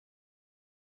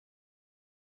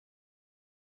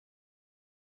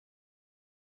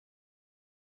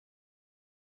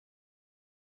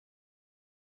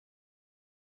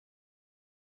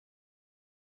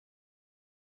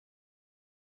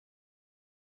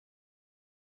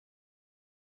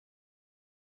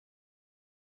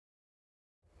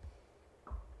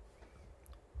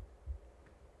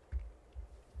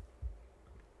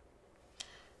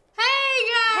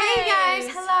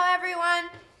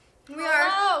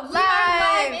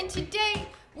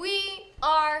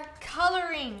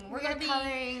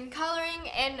coloring,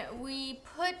 and we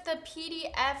put the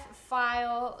PDF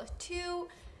file to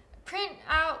print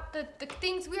out the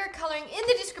things we are coloring in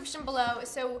the description below.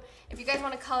 So if you guys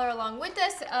want to color along with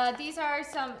us, these are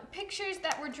some pictures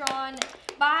that were drawn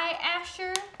by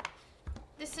Asher.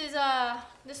 This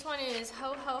one is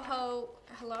ho ho ho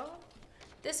hello.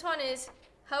 This one is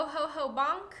ho ho ho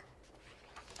bonk,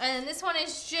 and this one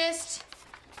is just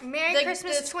Merry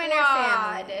Christmas Twinner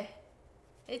family.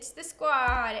 It's the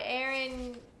squad,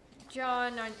 Aaron,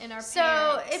 John, and our parents.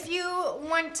 So if you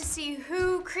want to see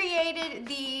who created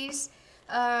these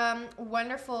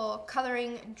wonderful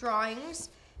coloring drawings,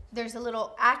 there's a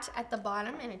little at the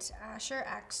bottom, and it's Asher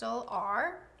Axel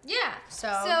R. Yeah. So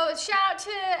shout out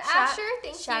to Asher.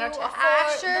 Thank you out to for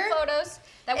Asher. the photos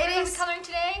that we're going to be coloring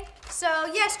today. So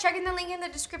yes, check in the link in the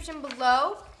description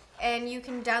below. And you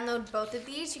can download both of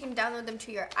these. You can download them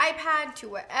to your iPad, to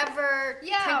wherever,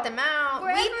 print them out.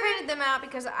 Wherever. We printed them out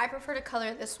because I prefer to color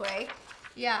it this way.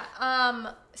 Yeah.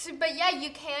 But yeah, you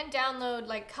can download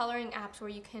like coloring apps where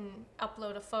you can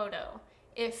upload a photo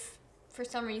if for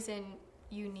some reason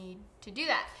you need to do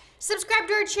that. Subscribe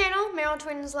to our channel, Merrell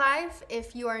Twins Live,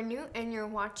 if you are new and you're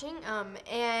watching.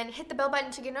 And hit the bell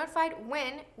button to get notified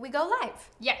when we go live.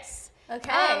 Yes.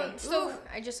 Okay. So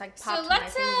I just like popped so my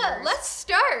fingers. let's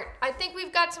start. I think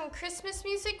we've got some Christmas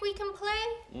music we can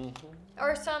play,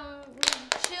 or some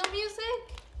chill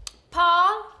music.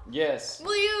 Paul? Yes.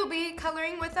 Will you be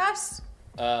coloring with us?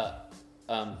 No,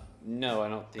 I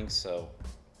don't think so.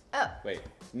 Oh. Wait,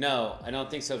 no, I don't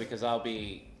think so because I'll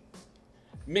be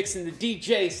mixing the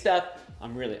DJ stuff.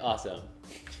 I'm really awesome.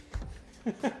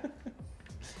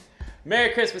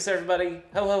 Merry Christmas, everybody.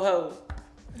 Ho, ho, ho.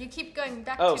 You keep going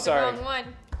back Oh, to sorry. the wrong one.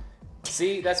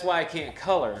 See, that's why I can't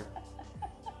color.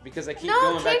 Because I keep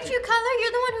going back can't you color?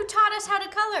 You're the one who taught us how to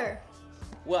color.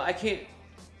 Well, I can't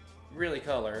really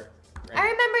color. Right? I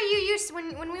remember you used,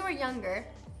 when we were younger,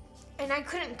 and I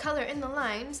couldn't color in the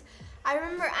lines, I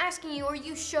remember asking you, or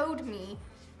you showed me,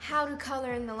 how to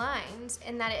color in the lines,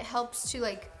 and that it helps to,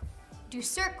 like, do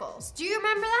circles. Do you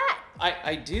remember that?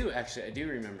 I do, actually. I do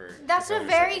remember. That's a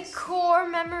very core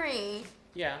memory.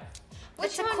 Yeah.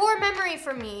 It's a core memory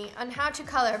for me on how to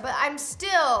color, but I'm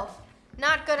still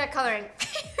not good at coloring.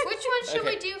 Which one should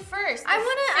we do first?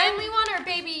 Family one or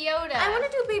Baby Yoda? I want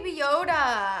to do Baby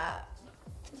Yoda.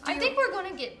 I think we're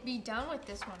going to be done with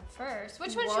this one first.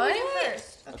 Which one should we do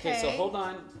first? Okay, so hold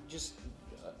on. Just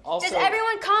also. Does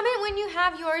everyone comment when you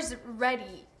have yours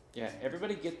ready? Yeah,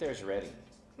 everybody get theirs ready.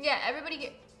 Yeah, everybody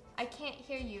get. I can't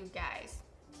hear you guys.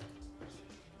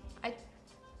 I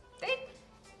think.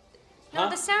 No,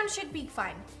 the sound should be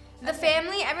fine. The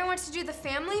family, everyone wants to do the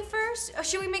family first? Or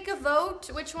should we make a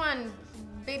vote? Which one?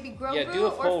 Baby Grogu do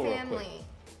a poll or family?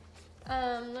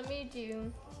 Let me do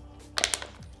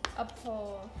a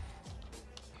poll.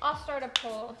 I'll start a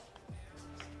poll.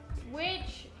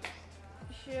 Which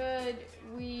should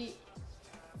we...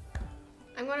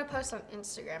 I'm going to post on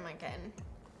Instagram again.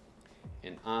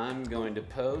 And I'm going to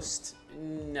post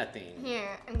nothing.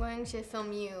 Here, I'm going to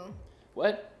film you.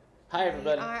 What? Hi,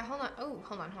 everybody. All right, hold on. Oh,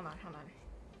 hold on.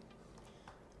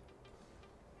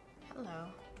 Hello.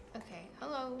 Okay,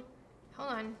 hello. Hold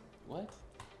on. What?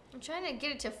 I'm trying to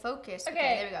get it to focus.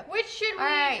 Okay, there we go. Which should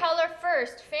we color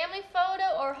first? Family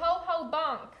photo or ho ho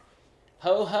bonk?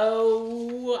 Ho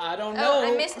ho, I don't know.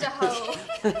 Oh, I missed a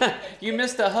ho. You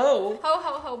missed a ho. Ho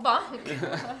ho ho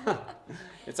bonk.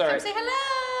 It's all right. Come say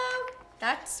hello.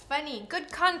 That's funny.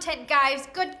 Good content, guys.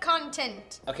 Good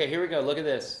content. Okay, here we go. Look at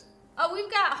this. Oh,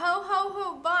 we've got ho ho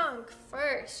ho bonk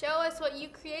first. Show us what you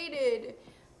created.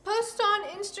 Post on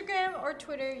Instagram or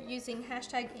Twitter using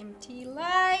hashtag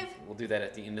MTLive. We'll do that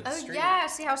at the end of the stream. Oh yeah,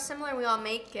 see how similar we all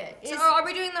make it. So are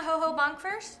we doing the ho ho bonk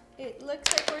first? It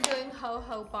looks like we're doing ho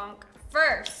ho bonk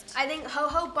first. I think ho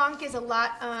ho bonk is a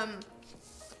lot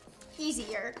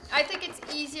easier. I think it's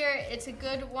easier. It's a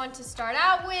good one to start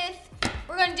out with.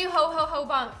 We're gonna do ho ho ho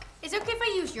bonk. Is it okay if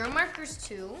I use your markers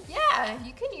too? Yeah,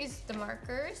 you can use the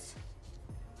markers.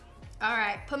 All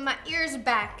right, put my ears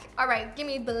back. All right, give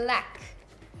me black.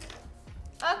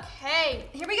 Okay,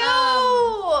 here we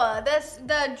go.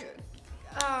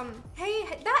 Hey,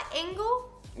 that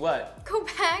angle. What? Go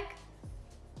back.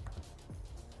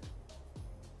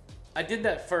 I did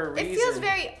that for a reason. It feels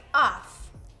very off.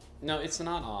 No, it's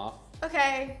not off.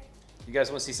 Okay. You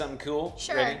guys want to see something cool?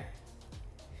 Sure. Ready?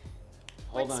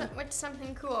 Hold on. What's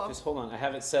something cool? Just hold on. I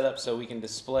have it set up so we can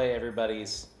display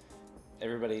everybody's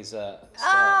stuff.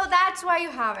 Oh, that's why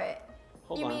you have it.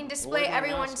 Hold you on. mean display Where'd my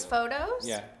everyone's mouse go? photos?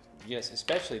 Yeah. Yes,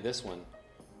 especially this one.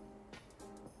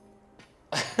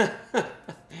 Who got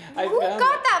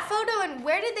that photo and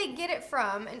where did they get it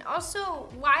from? And also,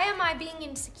 why am I being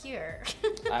insecure?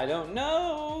 I don't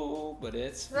know, but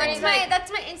it's Right, funny.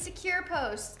 That's my insecure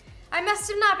post. I must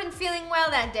have not been feeling well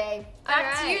that day.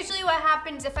 That's Alright. usually what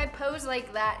happens if I pose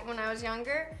like that when I was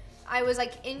younger. I was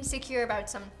like insecure about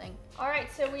something. All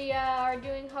right, so we are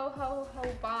doing ho ho ho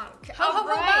bonk. Ho ho ho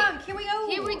Alright. bonk, here we go.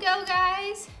 Here we go,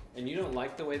 guys. And you don't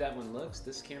like the way that one looks?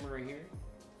 This camera right here?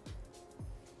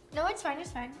 No, it's fine,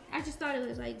 it's fine. I just thought it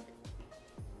was like,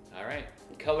 All right,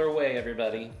 color away,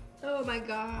 everybody. oh my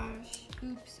gosh.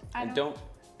 Oops. And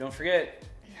don't forget,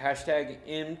 hashtag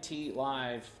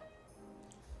MTLive.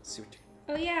 Let's see what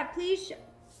Oh yeah, please.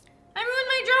 I ruined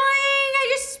my drawing. I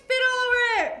just spit all over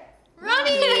it.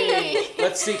 Ronnie.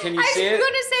 Let's see, can you see I it? was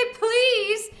gonna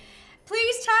say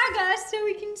please tag us so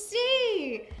we can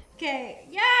see. Okay,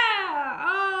 yeah.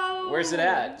 Oh. Where's it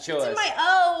at? Show it's us. in my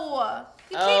O.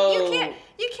 Oh.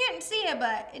 You can't see it,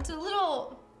 but it's a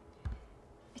little.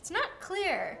 It's not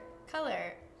clear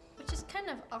color, which is kind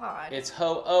of odd. It's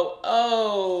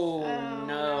oh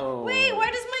no. Wait,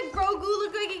 why does my Grogu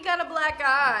look like he got a black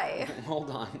eye? Hold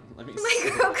on, let me My see.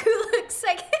 Grogu looks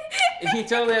like. He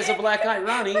totally has a black eye,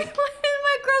 Ronnie. Why does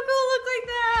my Grogu look like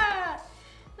that?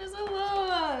 Doesn't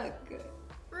look.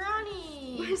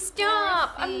 Ronnie.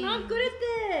 Stop! Poor I'm thing. not good at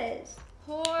this.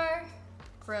 Poor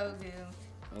Grogu.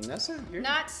 Vanessa, you're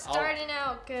Not starting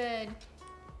out good.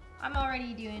 I'm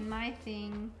already doing my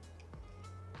thing.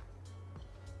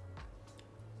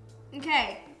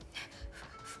 Okay.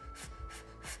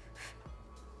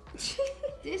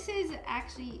 This is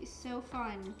actually so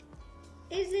fun.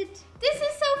 Is it? This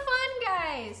is so fun,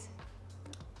 guys.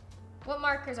 What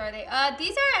markers are they?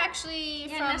 These are actually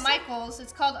Yeah, from Nessa? Michaels.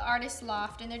 It's called Artist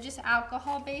Loft, and they're just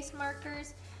alcohol-based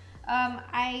markers.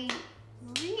 I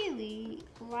really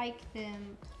like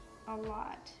them a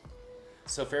lot.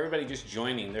 So for everybody just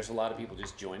joining, there's a lot of people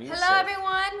just joining. Hello, so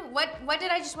everyone. What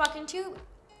did I just walk into?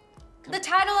 The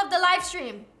title of the live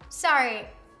stream. Sorry,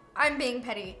 I'm being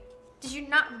petty. Did you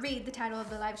not read the title of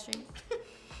the live stream?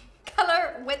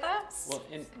 Color with us. Well,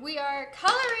 and We are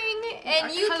coloring, and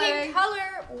are you coloring. can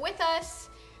color with us.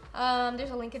 There's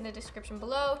a link in the description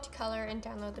below to color and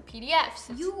download the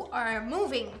PDFs. You are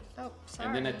moving. Oh, sorry.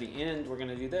 and then at the end, we're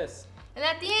gonna do this. And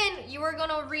at the end, you are going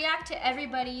to react to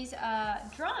everybody's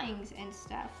drawings and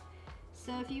stuff.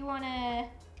 So if you want to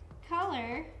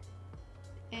color,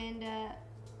 and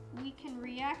we can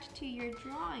react to your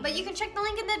drawing. But you can check the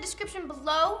link in the description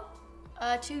below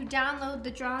to download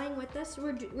the drawing with us.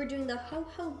 We're doing the Ho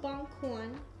Ho Bonk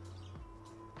one.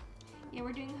 Yeah,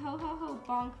 we're doing ho ho ho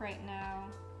bonk right now.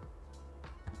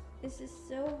 This is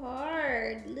so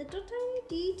hard. Little tiny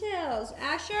details.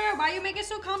 Asher, why you make it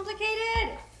so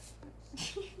complicated?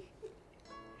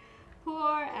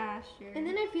 Poor Asher. And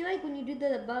then I feel like when you do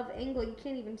the above angle, you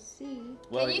can't even see.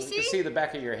 Well, you you see? can see the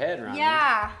back of your head, Ronnie.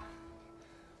 Yeah.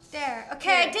 There.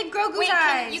 Okay, I did Grogu's Wait,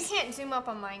 eyes. you can't zoom up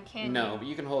on mine, can No, you? but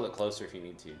you can hold it closer if you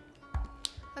need to.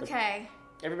 Okay.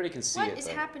 Everybody can see What it, is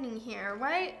though. happening here?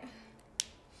 Why?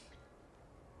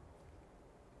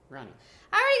 Ronnie.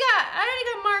 I already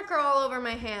got marker all over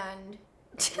my hand.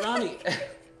 Ronnie.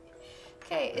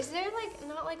 Okay, is there like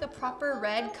not like a proper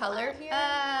red color here?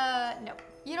 No.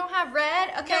 You don't have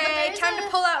red? Okay, there is time to a-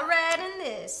 pull out red in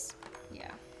this.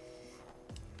 Yeah.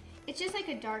 It's just like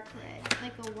a dark red,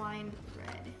 like a wine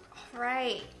red.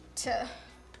 Right.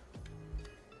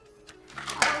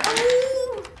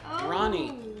 Oh.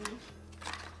 Ronnie.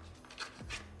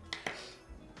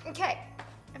 Okay,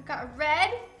 I've got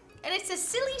red, and it's a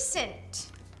silly scent.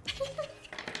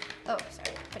 Oh,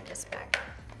 sorry, put this back.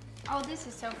 Oh, this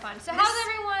is so fun. So This- how's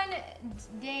everyone's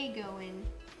day going?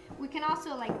 We can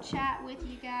also like chat with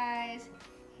you guys,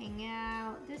 hang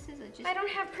out. This is just I don't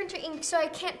have printer ink, so I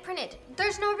can't print it.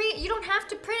 There's no you don't have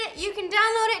to print it. You can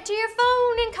download it to your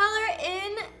phone and color it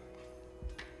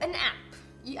in an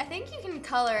app. I think you can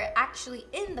color it actually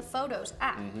in the Photos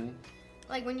app. Mm-hmm.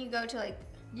 Like when you go to like,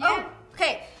 Yeah. oh,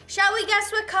 okay. Shall we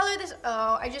guess what color this,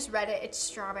 oh, I just read it. It's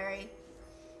strawberry.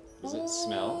 Does it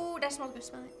smell? Ooh, that smells good.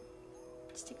 Smell it.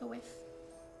 Let's take a whiff.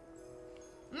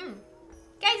 Mmm.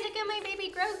 Guys, look at my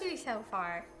baby Grogu so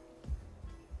far.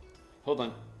 Hold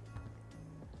on.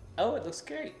 Oh, it looks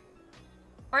great.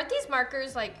 Aren't these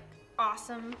markers like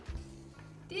awesome?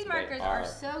 These markers are are.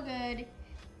 so good.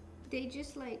 They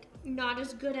just like not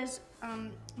as good as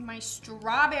my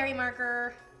strawberry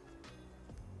marker.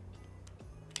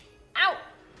 Ow!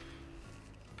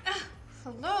 Ah,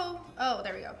 hello? Oh,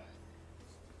 there we go.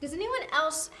 Does anyone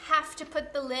else have to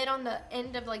put the lid on the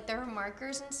end of like their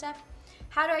markers and stuff?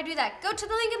 How do I do that? Go to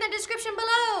the link in the description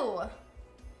below.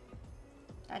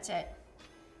 That's it.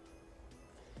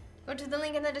 Go to the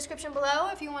link in the description below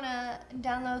if you want to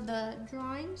download the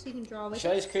drawing so you can draw with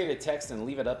Should I it. just create a text and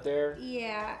leave it up there?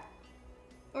 Yeah.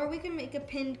 Or we can make a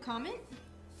pinned comment.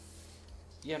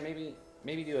 Yeah,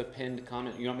 maybe do a pinned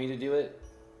comment. You want me to do it?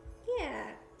 Yeah.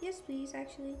 Yes, please,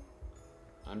 actually.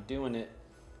 I'm doing it.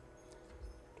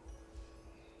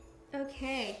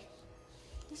 Okay.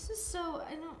 This is so,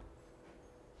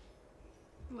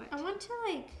 What? I want to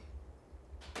like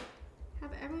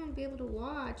have everyone be able to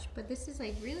watch, but this is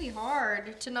like really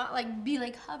hard to not like be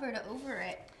like hovered over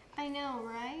it. I know,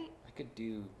 right? I could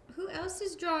do Who else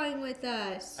is drawing with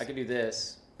us? I could do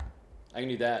this. I can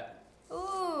do that.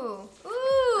 Ooh.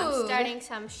 I'm starting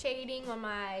some shading on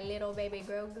my little baby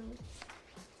Grogu.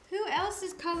 Who else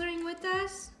is coloring with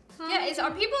us? Yeah,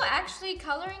 are people actually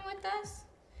coloring with us?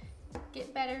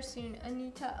 Get better soon,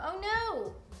 Anita. Oh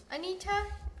no, Anita.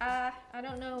 I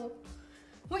don't know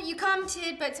what you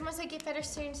commented, but someone said get better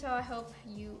soon, so I hope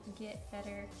you get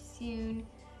better soon.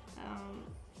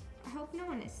 I hope no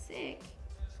one is sick.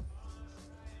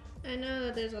 I know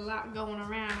that there's a lot going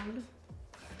around.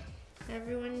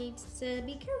 Everyone needs to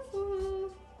be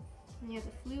careful. Yeah,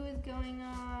 the flu is going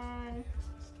on.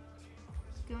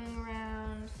 It's going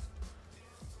around.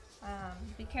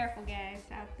 Be careful, guys,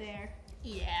 out there.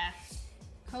 Yeah,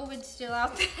 COVID's still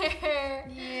out there.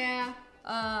 Yeah.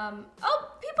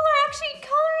 Oh, people are actually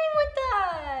coloring with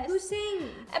us. Who's saying?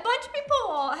 A bunch of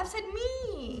people have said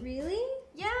me. Really?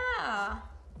 Yeah.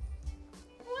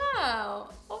 Wow.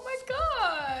 Oh my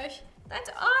gosh. That's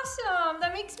awesome.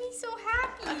 That makes me so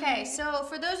happy. Okay, so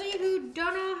for those of you who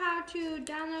don't know how to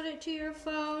download it to your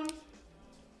phone,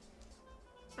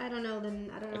 I don't know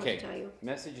what Okay. to tell you.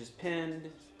 Message is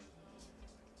pinned.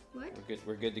 What?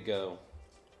 We're good to go.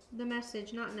 The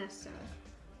message, not Nessa.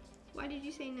 Why did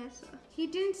you say Nessa? He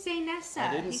didn't say Nessa.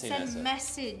 I didn't He say said Nessa.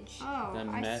 message. Oh, The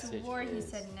I message swore he is-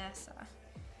 said Nessa.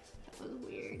 that was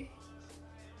weird.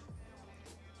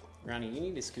 Ronnie, you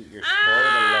need to scoot your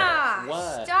Ah! forward a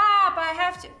little. What? Stop! I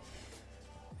have to.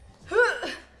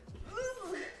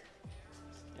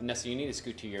 And Nessa, you need to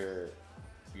scoot to your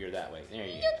that way. There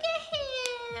you Look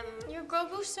go. at him. Your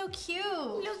Grogu's so cute.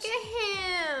 Look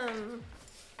at him.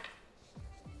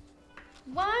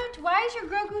 What? Why is your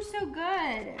Grogu so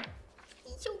good?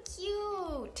 He's so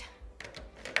cute.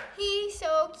 He's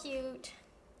so cute.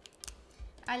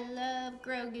 I love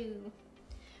Grogu.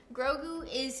 Grogu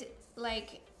is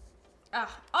like.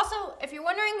 Also, if you're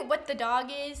wondering what the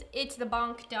dog is, it's the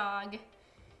bonk dog.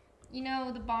 You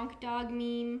know the bonk dog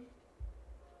meme?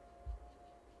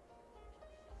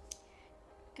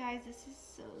 Guys, this is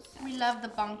so sad. We love the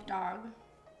bonk dog.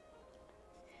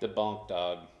 The bonk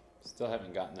dog. Still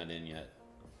haven't gotten that in yet.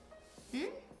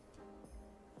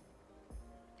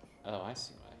 Oh, I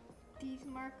see why. These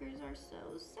markers are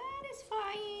so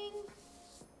satisfying.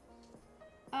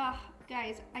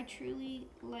 Guys, I truly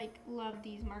love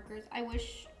these markers. I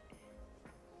wish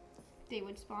they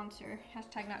would sponsor.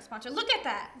 Hashtag not sponsored. Look at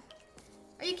that.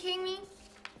 Are you kidding me?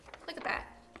 Look at that.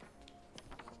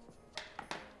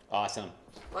 Awesome.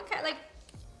 What kind,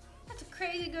 that's a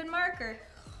crazy good marker.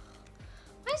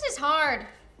 Why is this hard?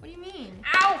 What do you mean?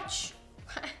 Ouch!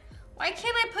 Why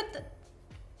can't I put the...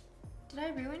 Did I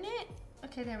ruin it?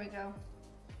 Okay, there we go.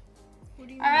 What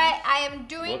do you All right, I am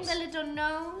doing Whoops. the little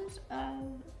nose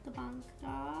of the bonk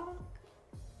dog.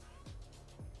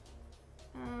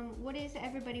 What does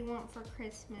everybody want for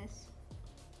Christmas?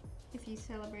 If you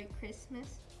celebrate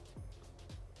Christmas.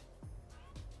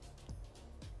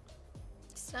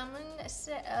 Someone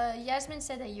said, Yasmin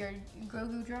said that your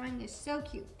Grogu drawing is so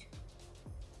cute.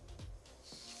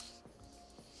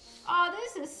 Oh,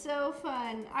 this is so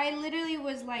fun. I literally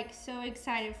was so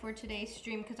excited for today's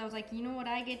stream because I was like, you know what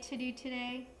I get to do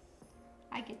today?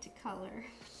 I get to color.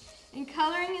 And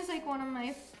coloring is one of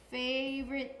my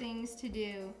favorite things to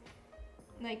do.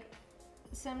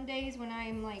 Some days when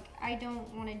I'm I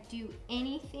don't want to do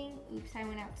anything. Oops, I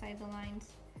went outside the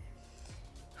lines.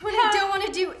 When I don't want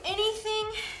to do anything,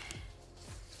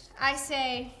 I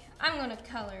say, I'm gonna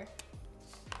color.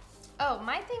 Oh,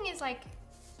 my thing is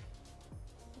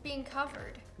being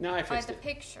covered No, I by fixed the it.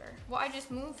 picture. Well, I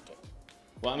just moved it.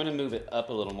 Well, I'm gonna move it up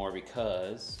a little more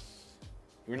because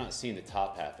we're not seeing the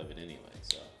top half of it anyway.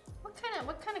 So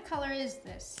What kind of color is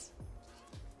this?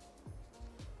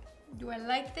 Do I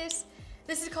like this?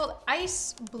 This is called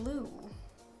ice blue.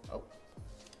 Oh,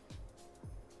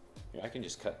 here, I can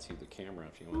just cut to the camera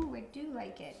if you want. Ooh, I do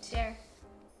like it. there.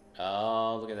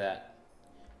 Oh, look at that.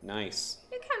 Nice.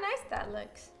 Look how nice that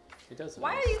looks. It does. look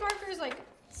Why nice. are these markers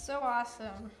so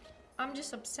awesome? I'm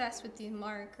just obsessed with these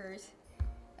markers.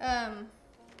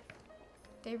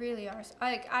 They really are.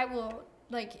 I will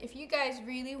if you guys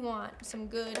really want some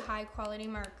good high quality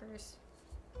markers,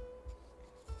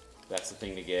 That's the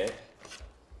thing to get.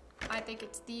 I think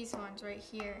it's these ones right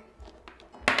here.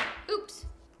 Oops.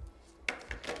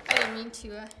 I didn't mean to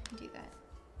do that.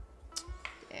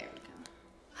 There we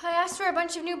go. I asked for a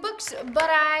bunch of new books, but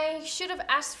I should have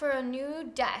asked for a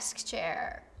new desk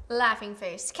chair. Laughing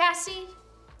face. Cassie?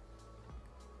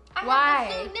 Why? I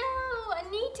have the flu. No,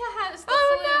 Anita has the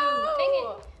Oh, flu. no.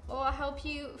 Dang it. Well, I'll help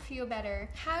you feel better.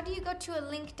 How do you go to a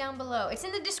link down below? It's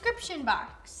in the description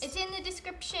box. It's in the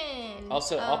description.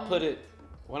 Also, I'll put it.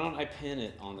 Why don't I pin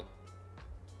it on the?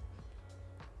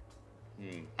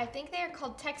 I think they are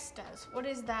called Textas. What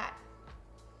is that?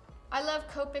 I love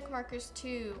Copic markers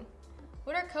too.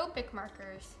 What are Copic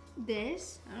markers?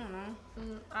 This? I don't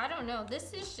know. I don't know.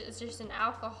 This is just an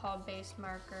alcohol-based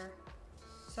marker.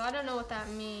 So I don't know what that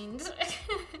means.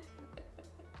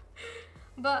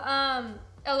 But,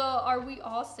 hello, are we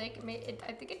all sick?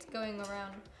 I think it's going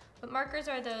around. What markers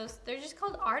are those? They're just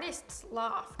called Artist's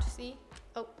Loft, see?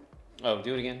 Oh,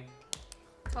 do it again.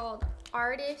 Called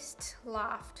Artist's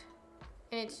Loft.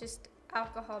 And it's just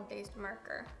alcohol-based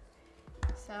marker.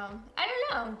 So, I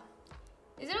don't know.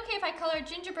 Is it okay if I color a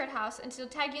gingerbread house and still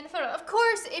tag you in the photo? Of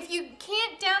course, if you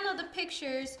can't download the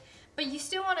pictures, but you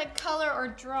still want to color or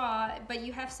draw, but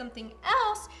you have something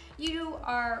else, you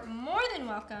are more than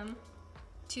welcome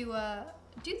to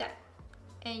do that.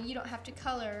 And you don't have to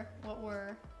color what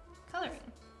we're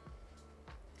coloring.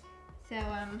 So,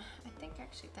 I think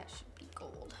actually that should be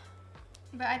gold.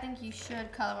 But I think you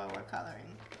should color what we're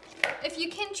coloring. If you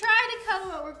can try to color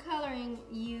what we're coloring,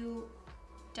 you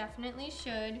definitely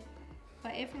should.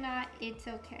 But if not, it's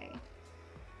okay.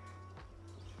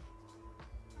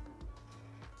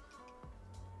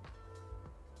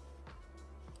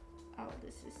 Oh,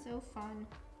 this is so fun.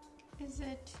 Is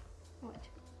it? What?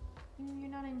 You're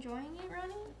not enjoying it,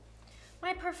 Ronnie?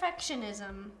 My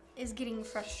perfectionism is getting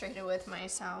frustrated with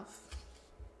myself.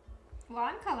 Well,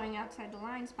 I'm coloring outside the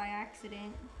lines by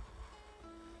accident.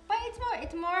 But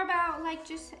it's more about like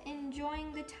just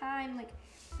enjoying the time, like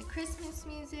the Christmas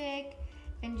music,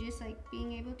 and just like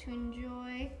being able to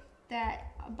enjoy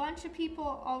that a bunch of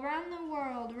people around the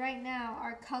world right now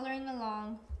are coloring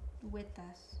along with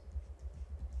us.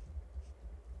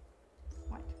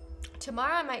 What?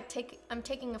 Tomorrow I'm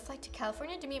taking a flight to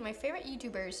California to meet my favorite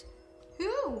YouTubers.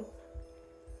 Who?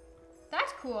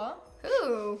 That's cool.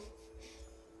 Who?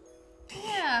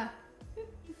 Yeah.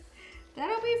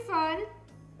 That'll be fun.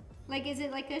 Like, is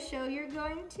it like a show you're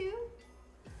going to?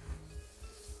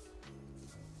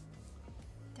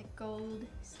 The Gold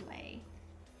Sleigh.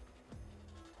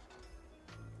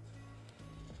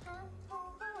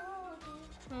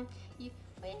 You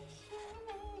wish you a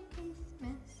Merry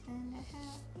Christmas and a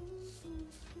Happy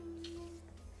New Year.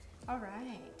 All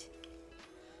right.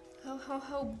 Ho ho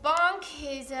ho! Bonk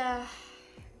is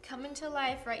coming to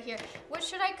life right here. What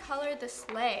should I color the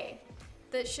sleigh?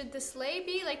 Should the sleigh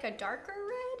be like a darker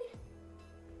red?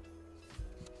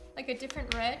 Like a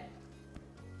different red?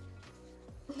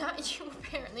 Not you,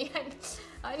 apparently.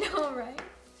 I know, right?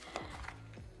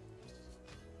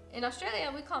 In Australia,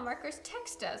 we call markers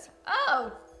textas.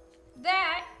 Oh,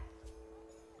 that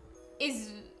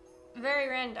is very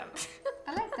random.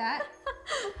 I like that.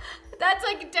 That's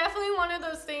like definitely one of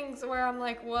those things where I'm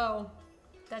like, whoa,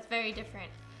 that's very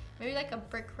different. Maybe like a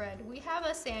brick red. We have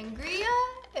a sangria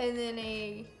and then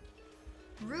a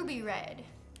ruby red.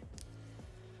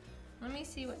 Let me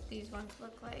see what these ones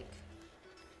look like.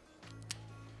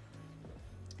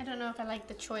 I don't know if I like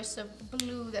the choice of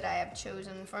blue that I have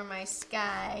chosen for my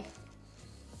sky.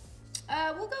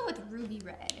 We'll go with ruby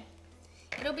red.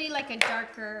 It'll be like a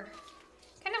darker,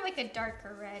 kind of like a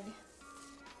darker red.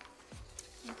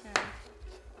 Okay.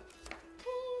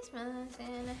 Christmas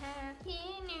and a Happy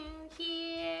New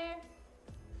Year.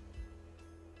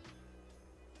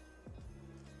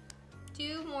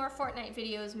 Do more Fortnite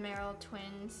videos, Merrell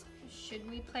twins. Should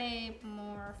we play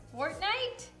more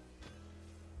Fortnite?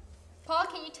 Paul,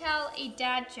 can you tell a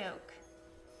dad joke?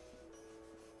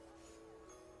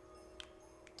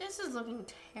 This is looking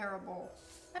terrible.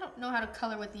 I don't know how to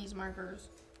color with these markers.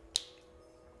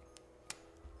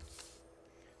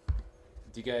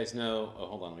 Do you guys know? Oh,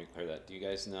 hold on. Let me clear that. Do you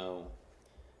guys know?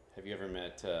 Have you ever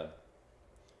met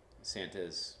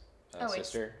Santa's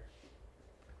sister?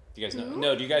 Do you guys know? Who?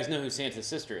 No. Do you guys know who Santa's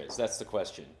sister is? That's the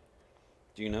question.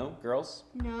 Do you know, girls?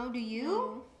 No, do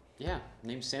you? Yeah,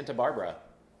 name's Santa Barbara.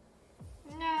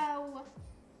 No.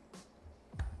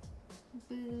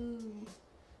 Boo.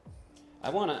 I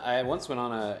once went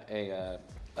on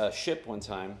a ship one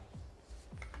time,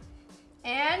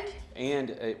 And? and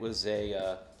it was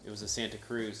a Santa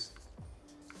cruise.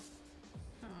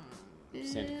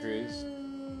 Santa Cruz.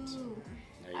 Boo.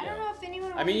 There you I go. don't know if if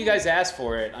anyone. I mean, you guys asked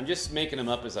for it. I'm just making them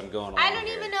up as I'm going along. I don't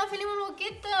here. even know if anyone will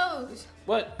get those.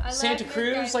 What? I Santa like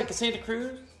Cruz? this. Like a Santa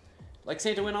Cruz? Like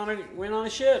Santa went on a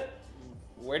ship.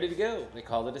 Where did he go? They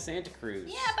called it a Santa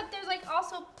Cruz. Yeah, but there's like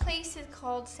also places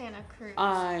called Santa Cruz.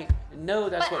 I know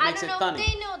that's but what makes I it don't know funny.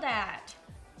 if they know that.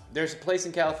 There's a place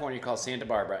in California called Santa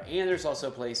Barbara, and there's also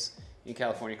a place in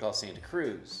California called Santa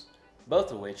Cruz,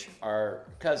 both of which are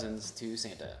cousins to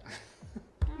Santa.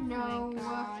 No. Oh my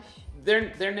gosh.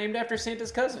 They're named after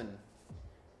Santa's cousin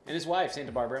and his wife,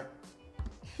 Santa Barbara.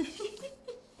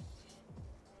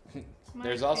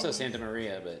 There's also goodness. Santa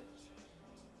Maria, but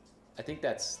I think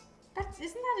Isn't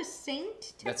that a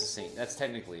saint? that's a saint. That's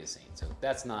technically a saint, so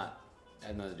that's not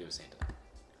had nothing to do with Santa.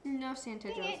 No Santa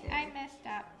Dang drove it, there. I messed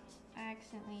up.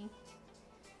 Accidentally.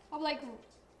 I'm like,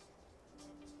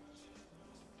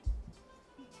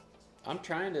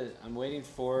 I'm waiting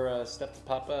for stuff to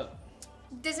pop up.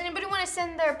 Does anybody want to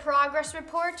send their progress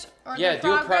report? Or Yeah, their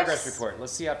do a progress report.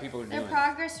 Let's see how people are Their doing.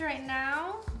 progress right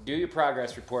now? Do your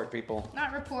progress report, people.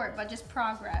 Not report, but just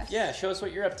progress. Yeah, show us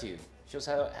what you're up to. Show us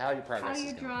how your progress How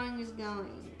is your going. drawing is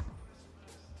going.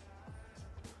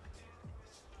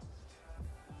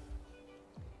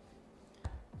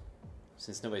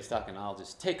 Since nobody's talking, I'll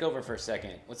just take over for a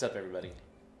second. What's up, everybody?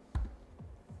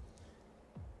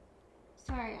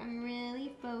 Sorry, I'm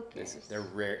really focused. They're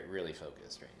really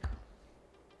focused right now.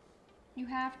 You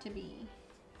have to be.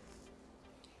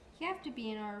 You have to be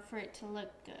in order for it to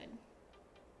look good.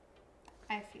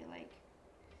 I feel like.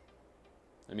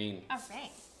 I mean, all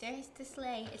right, there's the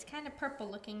sleigh. It's kind of purple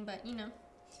looking, but you know,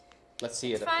 let's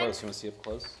see it up fine. close. You want to see it up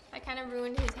close? I kind of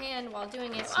ruined his hand while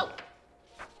doing it. Let's Oh,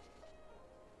 see.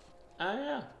 Oh,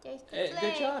 yeah. there's the Hey, sleigh.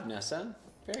 good job, Nessa.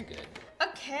 Very good.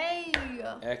 Okay.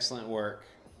 Excellent work.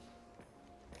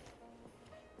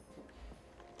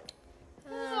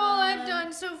 That's all I've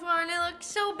done so far, and it looks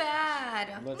so bad.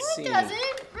 Let's No, see. it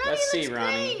doesn't. Ronnie Let's see, looks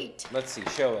Ronnie. great. Let's see.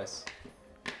 Show us.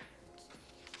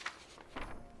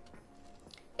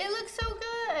 It looks so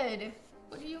good.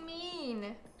 What do you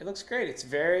mean? It looks great. It's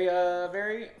very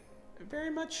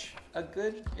much a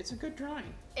good. It's a good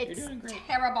drawing. It's You're doing great.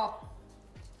 terrible.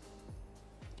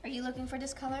 Are you looking for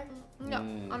this color? No,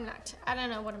 I'm not. I don't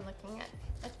know what I'm looking at.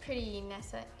 That's pretty,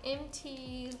 Nessa.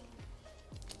 MT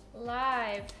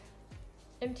Live.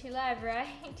 MT Live, right?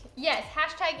 Yes,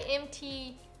 hashtag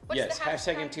MT. What's Yes, the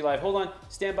hashtag MT Live. Hold on.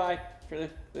 Stand by for the.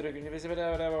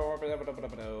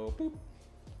 Boop.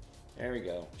 There we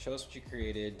go. Show us what you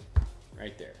created.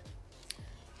 Right there.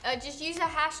 Just use a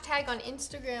hashtag on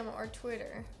Instagram or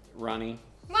Twitter. Ronnie.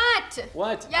 What?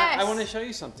 What? Yes. I want to show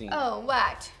you something. Oh,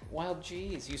 what? Wow,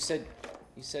 geez. You said.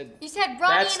 You said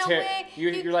Ronnie That's in a way.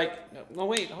 You're like. No,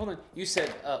 wait. Hold on. You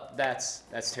said. That's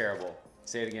terrible.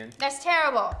 Say it again. That's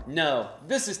terrible. No,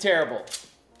 this is terrible.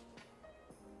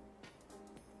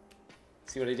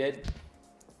 See what I did?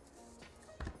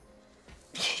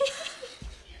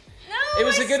 No, It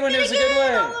was a good one. It was a good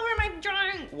again one. all over my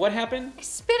drawing. What happened? I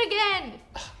spit again.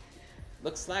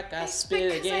 Looks like I I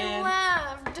spit 'cause again. I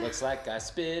laughed. Looks like I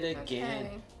spit again.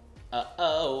 Okay.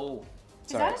 Uh-oh.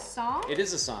 Is that a song? It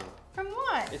is a song. From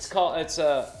what? It's called,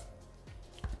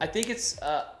 I think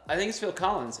it's Phil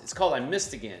Collins. It's called I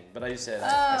Missed Again, but I just said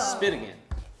I Oh. spit again.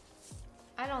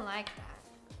 I don't like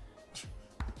that.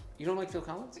 You don't like Phil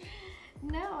Collins?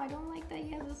 No, I don't like that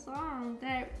he has a song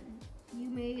that you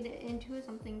made into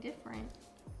something different.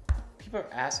 People are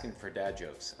asking for dad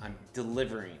jokes. I'm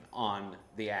delivering on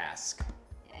the ask.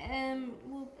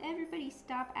 Will everybody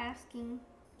stop asking?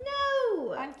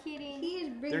 No. I'm kidding. He is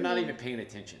bringing. They're not even paying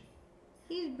attention.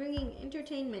 He's bringing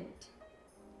entertainment.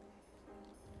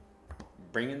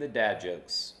 Bringing the dad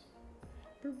jokes.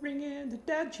 Bringing the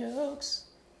dad jokes.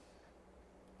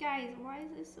 Guys, why is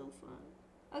this so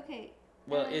fun? Okay.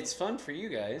 Well, it's fun for you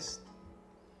guys.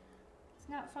 It's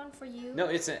not fun for you. No,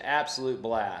 it's an absolute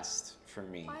blast for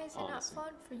me. Why is it honestly. not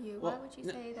fun for you? Well, Why would you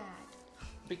no- say that?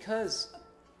 Because,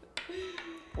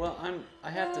 well, I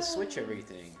have to switch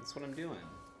everything. That's what I'm doing.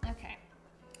 Okay.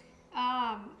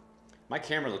 My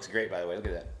camera looks great, by the way. Look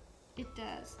at that. It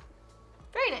does.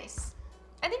 Very nice.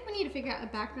 I think we need to figure out a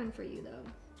background for you, though.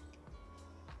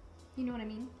 You know what I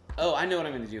mean? Oh, I know what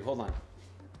I'm going to do. Hold on.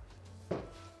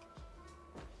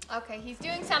 Okay, he's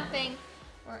doing something.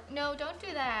 Or no, don't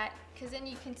do that, because then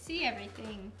you can see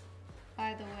everything.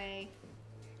 By the way,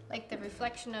 like the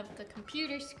reflection of the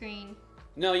computer screen.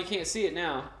 No, you can't see it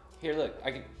now. Here, look.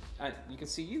 You can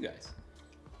see you guys.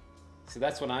 So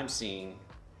that's what I'm seeing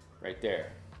right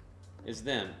there. Is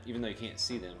them, even though you can't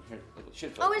see them. Here, it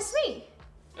should Oh, focus. it's me.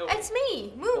 Oh, It's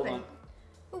me moving.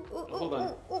 Hold Ooh, ooh, ooh, Hold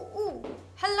on. Ooh, ooh, ooh.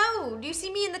 Hello. Do you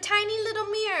see me in the tiny little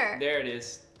mirror? There it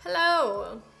is.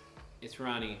 Hello. It's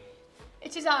Ronnie.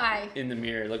 It's his eye. In the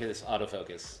mirror. Look at this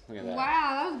autofocus. Look at that.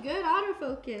 Wow, that was good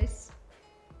autofocus.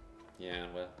 Yeah,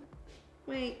 well.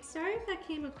 Wait, sorry if that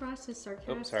came across as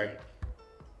sarcastic. Oh, sorry.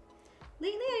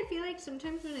 Lately, I feel like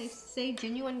sometimes when I say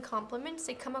Genuine compliments,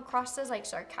 they come across as like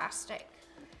sarcastic.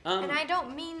 Um, And I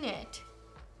don't mean it.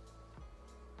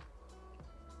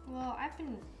 Well, I've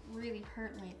been really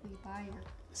hurt lately by your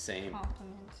same.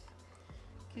 compliments.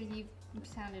 Because you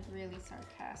sounded really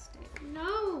sarcastic.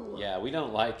 no. Yeah, we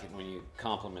don't like it when you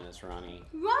compliment us, Ronnie.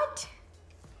 What?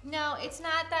 No, it's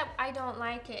not that I don't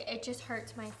like it. It just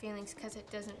hurts my feelings because it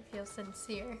doesn't feel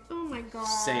sincere. Oh my gosh.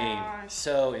 Same.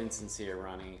 So insincere,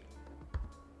 Ronnie.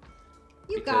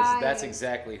 You Because guys. that's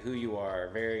exactly who you are.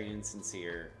 Very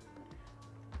insincere.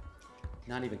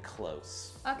 Not even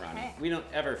close, Okay. Ronnie. We don't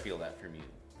ever feel that from you.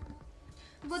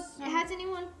 But has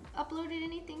anyone uploaded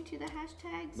anything to the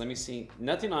hashtags? Let me see.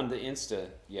 Nothing on the Insta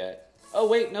yet. Oh,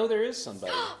 wait. No, there is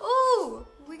somebody. Ooh,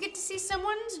 we get to see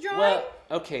someone's drawing. Well,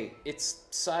 okay. It's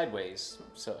sideways,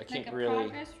 so I can't Like a really...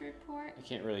 progress report. I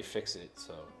can't really fix it,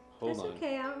 so hold That's on.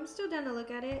 okay. I'm still down to look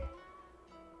at it.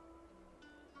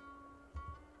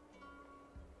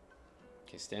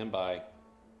 Okay, stand by.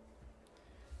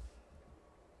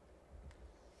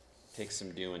 Take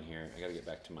some doing here. I gotta get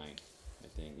back to my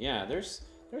thing. Yeah, there's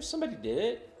somebody did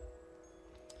it.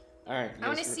 All right, I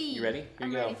want to guys see. You ready? Here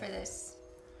I'm you go. ready for this.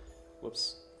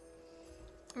 Whoops.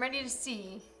 I'm ready to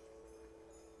see.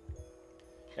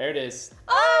 There it is.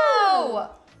 Oh!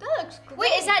 That looks great.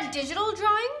 Wait, is that digital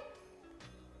drawing?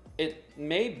 It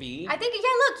may be. I think, yeah,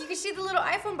 look, you can see the little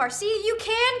iPhone bar. See, you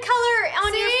can color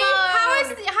on your See?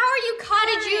 phone. How are you How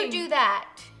did coloring? you do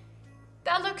that?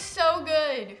 That looks so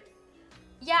good.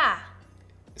 Yeah.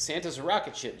 Santa's a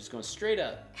rocket ship, just going straight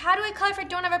up. How do I color if I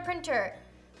don't have a printer?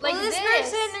 Like well, this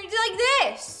this. person, like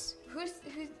this. Who's?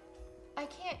 I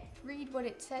can't read what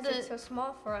it says. The- It's so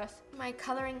small for us. My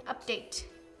coloring update.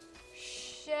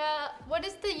 What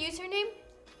is the username?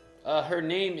 Her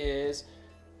name is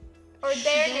Or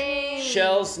their name?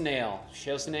 Shell's Nail.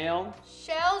 Shell's Nail.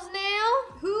 Shell's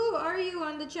nail? Who are you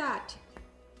on the chat?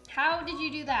 How did you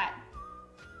do that?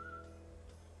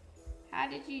 How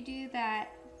did you do that?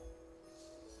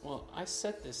 Well, I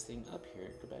set this thing up here.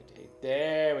 Go back to 8.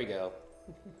 There we go.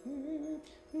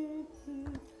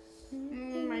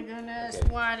 Oh my goodness. Okay.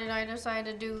 Why did I decide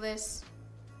to do this?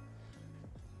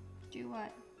 Do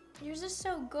what? Yours is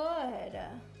so good.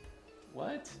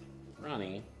 What?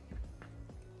 Ronnie.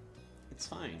 It's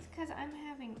fine. It's because I'm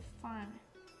having fun.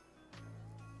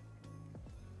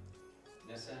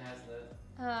 Nessa has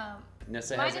the... Um,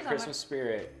 Nessa Mine has a is on Christmas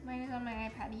spirit. mine is on my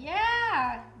iPad.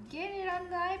 Yeah, get it on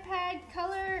the iPad.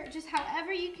 Color just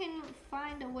however you can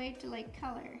find a way to like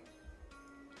color.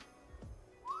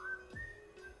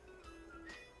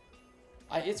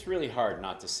 It's really hard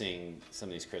not to sing some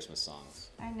of these Christmas songs.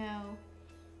 I know.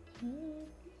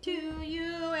 To you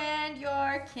and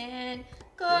your kin,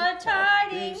 Good good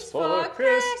tidings for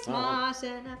Christmas. Christmas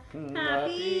and a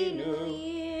Happy New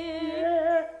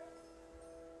Year.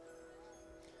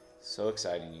 So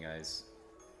exciting, you guys.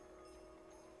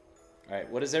 All right,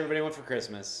 what does everybody want for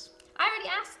Christmas? I already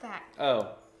asked that.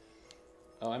 Oh,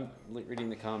 I'm reading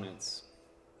the comments.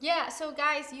 Yeah, so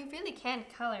guys, you really can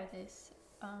color this.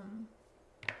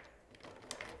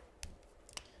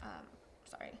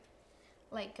 Sorry.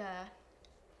 Like,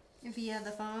 Via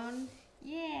the phone.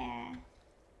 yeah.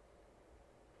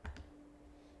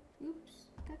 Oops,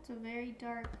 that's a very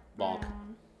dark Bonk.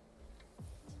 brown.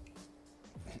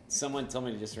 Someone told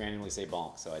me to just randomly say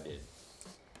bonk, so I did.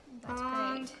 That's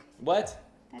Bonk. great. What?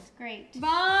 That's great.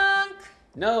 Bonk!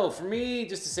 No, for me,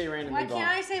 just to say randomly Why bonk. can't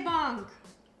I say bonk?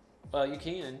 Well, you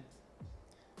can.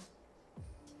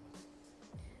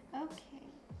 Okay.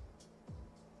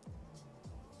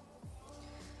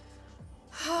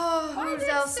 Oh, Oh, who that's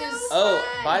else so is... Oh,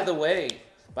 fun.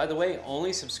 by the way,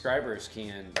 only subscribers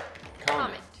can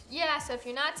comment. Yeah, so if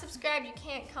you're not subscribed, you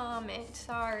can't comment.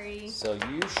 Sorry. So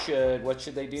you should. What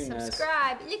should they do, Ness?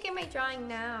 Subscribe. Look at my drawing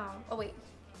now. Oh, wait.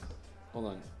 Hold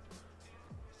on.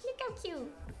 Look how cute.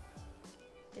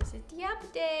 This is the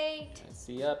update. That's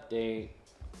the update.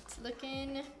 It's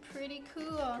looking pretty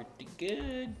cool. Pretty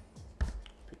good.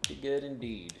 Pretty good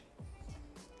indeed.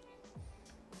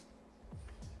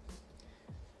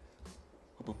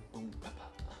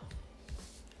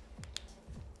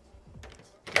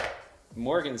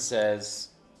 Morgan says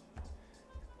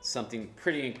something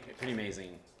pretty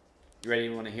amazing. You ready?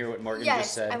 You want to hear what Morgan just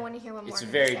Yes, said? I want to hear what Morgan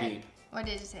It's very said. deep. What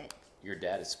is it? Your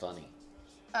dad is funny.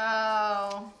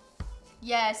 Oh.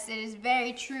 Yes, it is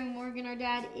very true. Morgan, our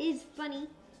dad, is funny.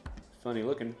 Funny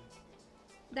looking.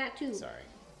 That too. Sorry.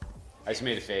 I just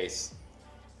made a face.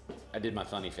 I did my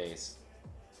funny face.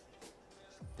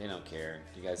 They don't care.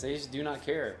 You guys, they just do not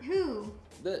care. Who?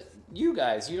 You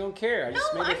guys, you don't care. I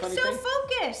just No, made a I'm funny so face.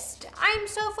 focused. I'm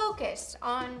so focused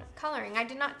on coloring. I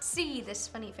did not see this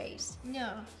funny face.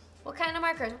 No. What kind of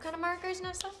markers? What kind of markers,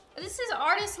 Nessa? This is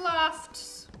Artist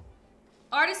Loft.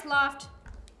 Artist Loft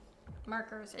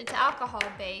markers. It's alcohol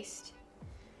based.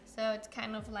 So it's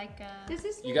kind of like a... Does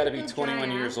this You got to need be go dry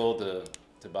 21 years out? old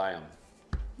to buy them.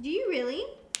 Do you really?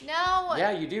 No.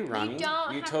 Yeah, you do, Ronnie. You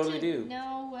don't You have totally to, do.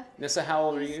 No. Nessa, how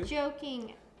old are He's you?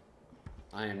 joking.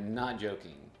 I am not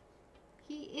joking.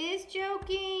 He is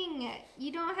joking.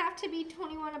 You don't have to be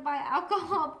 21 to buy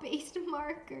alcohol-based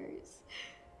markers.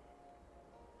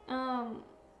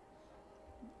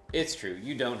 It's true.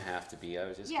 You don't have to be. I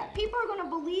was just Yeah, kidding. people are gonna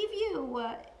believe you.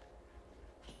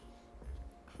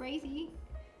 Crazy.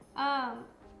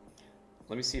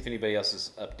 Let me see if anybody else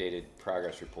has updated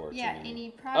progress reports. Yeah, I mean-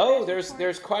 any progress Oh, reports?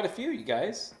 there's quite a few, you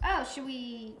guys. Oh, should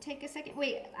we take a second?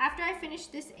 Wait, after I finish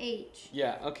this H,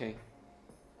 Yeah. Okay.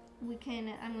 we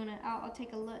can. I'll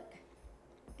take a look,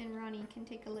 and Ronnie can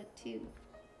take a look too.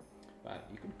 Wow,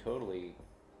 you can totally.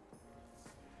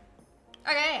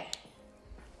 Okay.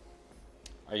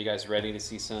 Are you guys ready to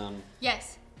see some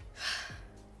Yes.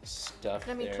 stuff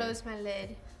Let me there? close my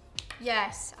lid.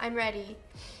 Yes, I'm ready.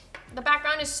 The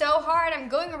background is so hard. I'm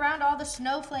going around all the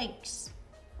snowflakes.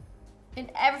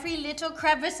 In every little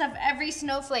crevice of every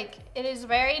snowflake. It is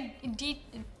very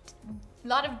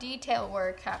lot of detail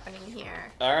work happening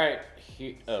here. All right.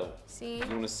 Here. Oh, See? you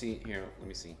want to see? Here, let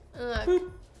me see.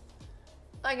 Look.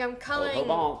 Like I'm Oh, coloring.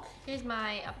 bonk. Here's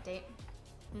my update.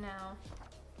 Now.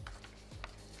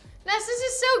 Ness, this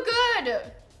is so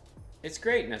good. It's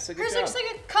great, Nessa. Good Hers job. looks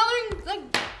like a coloring, like,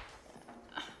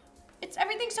 it's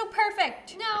everything's so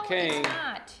perfect. No, Okay. it's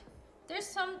not. There's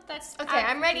some that's... Okay,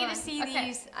 I'm ready to see Okay.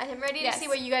 these. I'm ready to Yes. see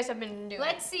what you guys have been doing.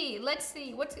 Let's see. What's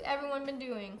everyone been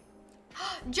doing?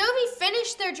 Jovi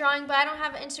finished their drawing, but I don't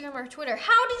have Instagram or Twitter.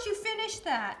 How did you finish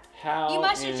that? How You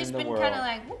must have in just the been world? kind of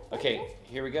like. whoop, whoop, Okay, whoop.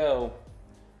 here we go.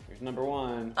 Here's number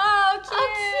one. Oh, cute. Oh,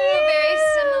 cute. Very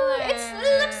similar. It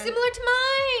looks similar to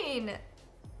mine.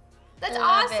 That's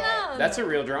Love it. awesome. That's a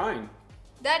real drawing.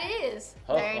 That is.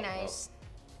 Ho, Very ho, ho. nice.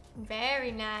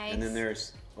 Very nice. And then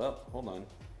there's, well, hold on.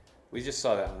 We just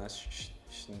saw that one. That's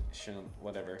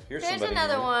whatever. Here's There's somebody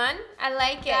another new. one. I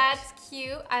like it. That's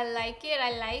cute. I like it.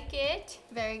 I like it.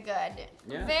 Very good.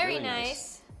 Yeah, Very really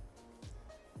nice.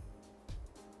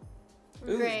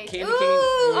 Ooh, Great. candy Ooh, cane.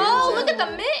 oh, Yeah. look at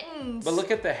the mittens. But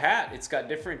look at the hat. It's got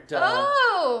different.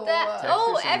 Oh,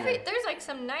 Textures in there. There's like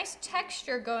some nice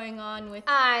texture going on with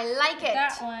I like it.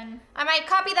 that one. I might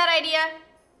copy that idea.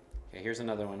 Okay, here's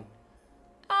another one.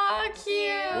 Oh,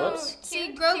 cute. Whoops. See,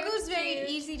 Cute, Grogu's cute, very cute.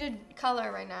 easy to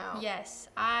color right now. Yes,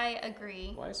 I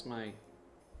agree. Why is my...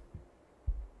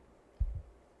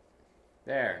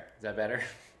 There. Is that better?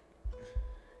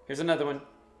 Here's another one.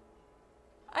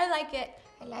 I like it.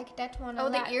 I like that one. Oh, a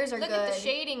the lot. ears are Look at the good.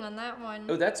 shading on that one.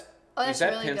 Oh, that's... Oh, is that's that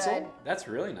really pencil? good. That's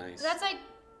really nice. That's like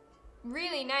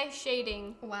really nice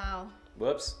shading. Wow.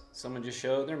 Whoops. Someone just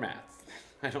showed their math.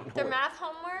 I don't know Their what... math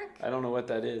homework? I don't know what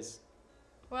that is.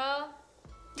 Well,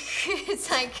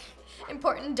 It's like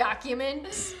important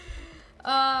documents.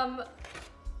 that's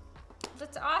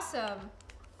awesome.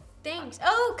 Thanks.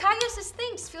 Oh, Kaya says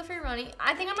thanks. Feel free, Ronnie.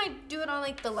 I think I might do it on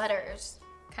like the letters.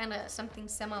 Kind of something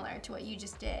similar to what you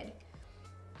just did.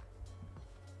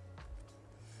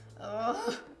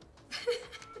 Oh.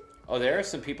 Oh, there are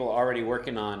some people already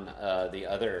working on the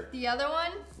other... The other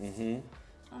one? Mm-hmm.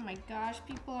 Oh my gosh,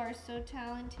 people are so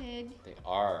talented. They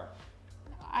are.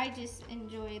 I just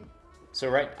enjoyed. So,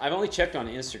 right, I've only checked on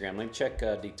Instagram. Let me check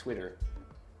the Twitter.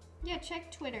 Yeah, check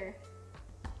Twitter.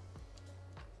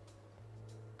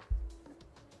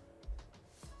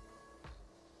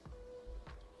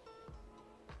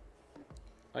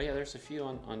 Oh, yeah, there's a few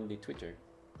on the Twitter.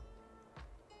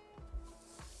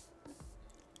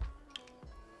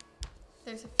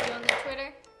 There's a few on the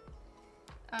Twitter.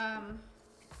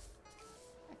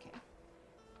 Okay.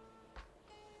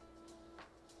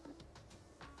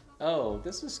 Oh,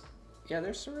 this is... Yeah,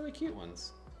 there's some really cute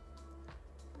ones.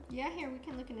 Yeah, here, we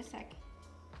can look in a sec.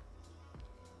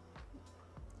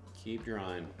 Keep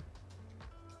drawing.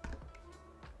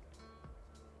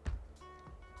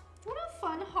 What a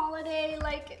fun holiday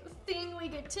like thing we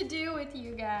get to do with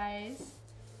you guys.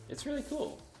 It's really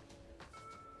cool.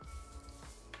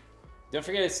 Don't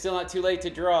forget, it's still not too late to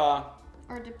draw.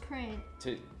 Or to print.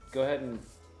 To go ahead and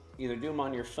either do them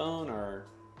on your phone or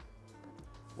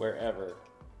wherever.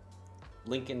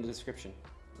 Link in the description.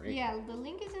 Right? Yeah, the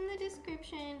link is in the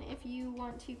description if you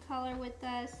want to color with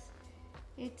us.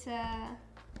 It's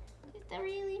just a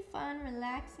really fun,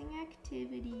 relaxing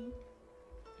activity.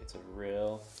 It's a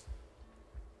real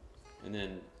And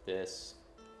then this.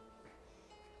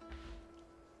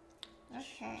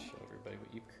 Okay. Show everybody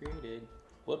what you created.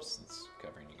 Whoops, it's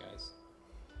covering you guys.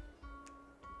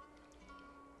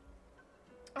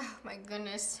 Oh my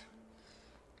goodness.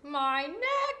 My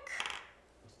neck!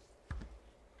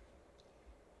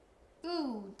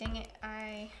 Ooh, dang it,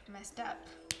 I messed up.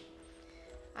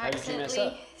 I How did you mess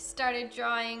accidentally up? started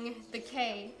drawing the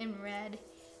K in red,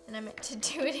 and I meant to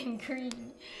do it in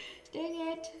green. Dang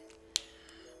it.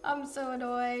 I'm so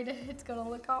annoyed. It's gonna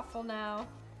look awful now.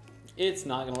 It's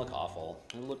not gonna look awful.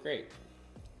 It'll look great.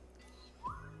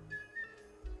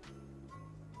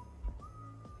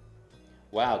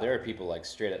 Wow, there are people like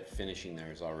straight up finishing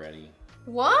theirs already.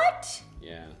 What?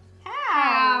 Yeah.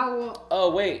 How?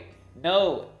 Oh wait,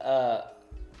 no.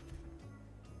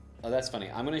 Oh, that's funny.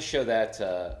 I'm gonna show that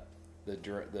the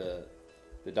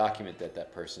document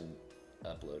that person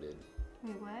uploaded.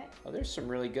 Wait, what? Oh, there's some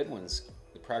really good ones.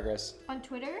 The progress. On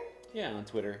Twitter? Yeah, on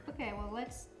Twitter. Okay, well,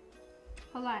 let's.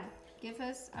 Hold on. Give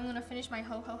us. I'm gonna finish my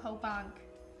ho ho ho bonk.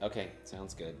 Okay,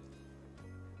 sounds good.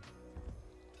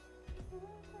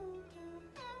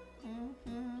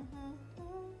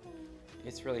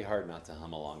 It's really hard not to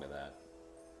hum along to that.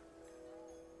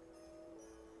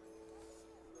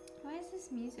 Why is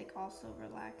this music also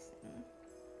relaxing?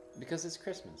 Because it's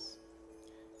Christmas.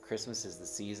 Christmas is the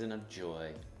season of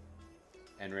joy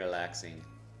and relaxing.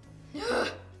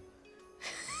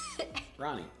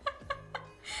 Ronnie.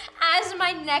 As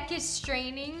my neck is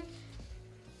straining,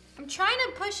 I'm trying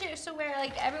to push it so where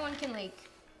like everyone can like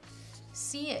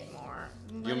see it more.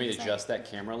 You want me to adjust that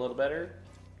camera a little better?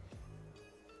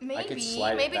 Maybe. I could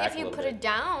slide it Maybe back if a you little put bit. it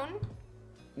down.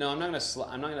 No, I'm not gonna slide.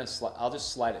 I'm not gonna slide. I'll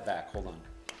just slide it back. Hold on.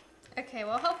 Okay,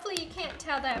 well hopefully you can't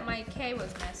tell that my K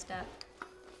was messed up.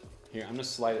 Here, I'm gonna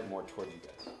slide it more toward you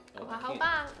guys. Oh, I Wow, can't.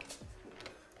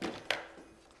 bye.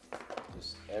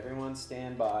 Just everyone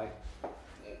stand by.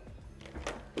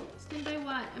 Stand by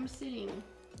what? I'm sitting.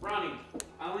 Ronnie,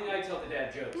 I only gotta tell the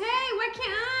dad jokes. Hey, why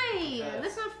can't I? Yes.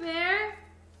 That's not fair.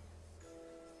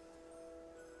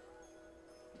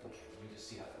 Okay, let me just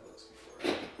see how that looks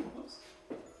before. Whoops.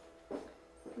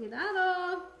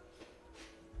 Cuidado.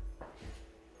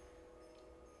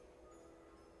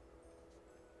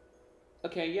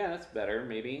 Okay, yeah, that's better.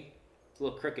 Maybe it's a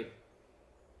little crooked.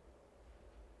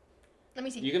 Let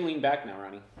me see. You can lean back now,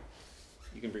 Ronnie.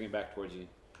 You can bring it back towards you,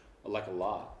 like a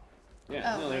lot.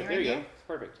 Yeah, Oh, no, there, right there you here? go. It's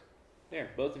perfect. There,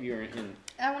 both of you are in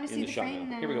I want to see the the shot frame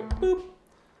now. now. Here we go. Boop.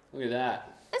 Look at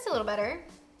that. That's a little better.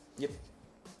 Yep.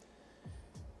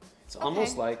 It's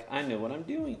almost like I know what I'm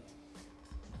doing.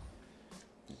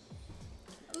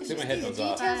 It's Take my just headphones these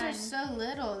off. details are so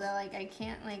little that like I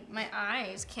can't like my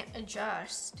eyes can't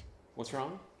adjust. What's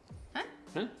wrong? Huh?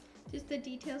 Huh? Just the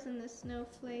details in the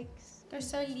snowflakes. They're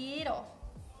so little.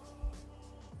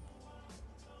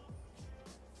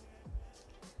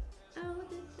 Oh,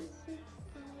 this is so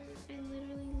fun. I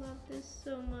literally love this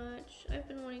so much. I've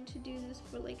been wanting to do this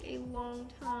for like a long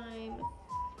time.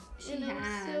 And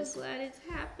I'm so glad it's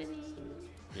happening.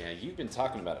 Yeah, you've been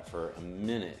talking about it for a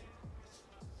minute.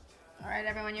 All right,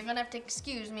 everyone, you're gonna have to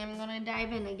excuse me. I'm gonna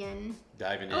dive in again.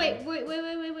 Diving in. Oh, wait.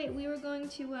 We were going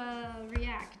to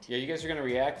react. Yeah, you guys are gonna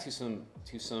react to some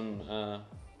the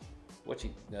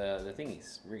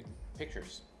thingies,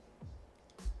 pictures.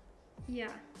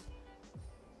 Yeah.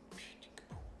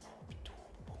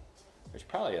 There's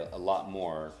probably a lot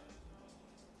more.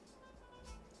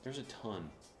 There's a ton.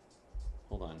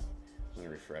 Hold on. I'm gonna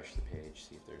refresh the page,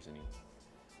 see if there's any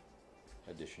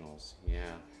additionals. Yeah,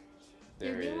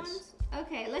 there New is. ones?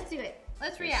 Okay, let's do it.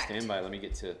 Let's Okay, react. stand by. Let me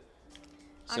get to.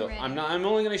 I'm So ready. I'm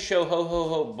only gonna show ho ho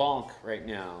ho bonk right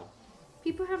now.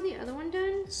 People have the other one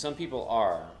done? Some people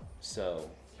are. So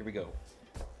here we go.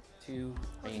 Two.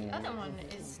 Well, the other one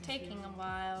is taking a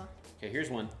while. Okay, here's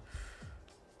one.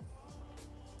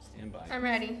 Stand by. I'm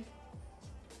ready.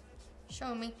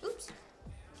 Show me. Oops.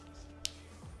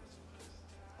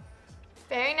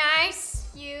 Very nice.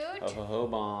 Cute. Ho ho ho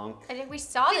bonk. I think we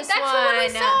saw this that's one. the one we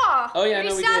saw. Oh yeah, We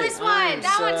no, we saw did. this one. I'm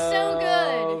That one's so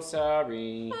good.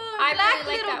 Sorry. I Black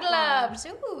really like little that gloves.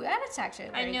 Ooh, that's actually a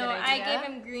I very know. good I idea. gave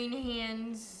him green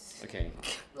hands, Okay,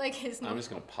 like his, I'm just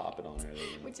gonna pop it on there.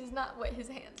 which is not what his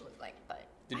hands look like. But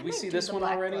Did I we might see do this the one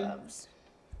black already? gloves.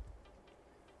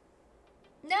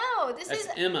 no, this That's is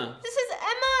Emma. this is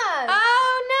Emma.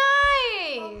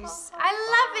 Oh, nice. I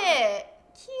love it.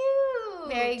 Cute.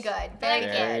 Very good. Very Very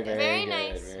good. good. Very good,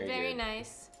 nice. very Very good.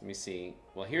 nice. Let me see.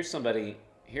 Well, here's somebody.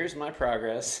 Here's my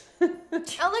progress. Oh, look,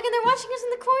 and they're watching us in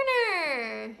the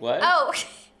corner. What? Oh,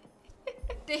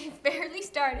 They barely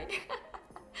started.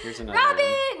 Here's another one.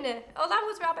 Robin. Oh, that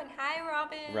was Robin. Hi,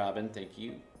 Robin. Robin, thank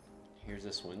you. Here's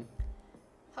this one.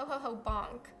 Ho ho ho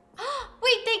bonk.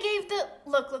 Wait, they gave the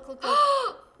look.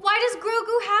 Why does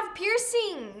Grogu have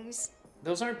piercings?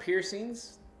 Those aren't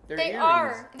piercings. They're They earrings.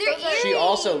 are. They're earrings.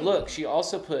 She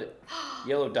also put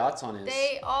yellow dots on his.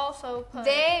 They also put.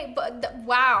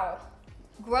 Wow.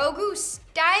 Grogu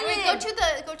styling.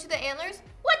 Wait, go to the antlers.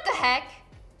 What the heck?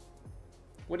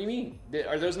 What do you mean?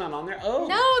 Are those not on there? Oh.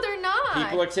 No, they're not.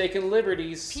 People are taking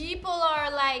liberties. People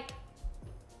are like,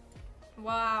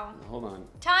 wow. Hold on.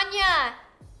 Tanya,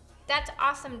 that's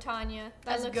awesome, Tanya. That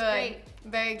That's looks good. great.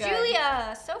 Very good.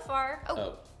 Julia, so far,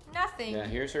 Oh. nothing. Yeah,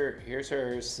 here's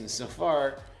hers so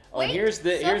far. Oh, Wait, and here's so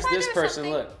this far person. there's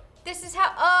something- Look. This is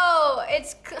how. Oh, It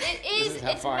is. is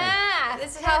how It's far I am. math.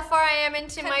 This is how far I am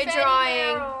into my Confetti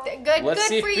drawing. Merrell. Good. Let's good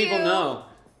see if for people you. know.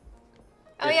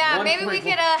 Oh If yeah, one maybe we point-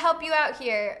 could help you out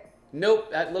here. Nope,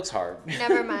 that looks hard.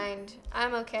 Never mind.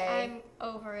 I'm okay. I'm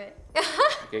over it.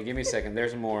 Okay, give me a second.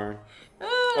 There's more.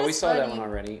 Oh, Oh, we that's saw that funny. one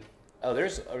already. Oh,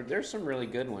 there's some really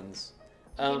good ones.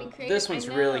 Getting creative, This one's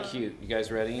I really know. cute. You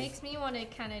guys ready? Makes me want to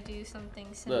kind of do something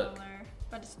similar, Look.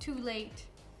 but it's too late.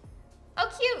 Oh,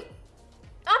 cute.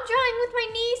 I'm drawing with my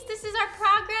niece. This is our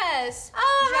progress.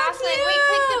 Oh, how Jocelyn, cute. wait,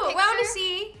 click the I want to picture.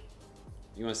 see.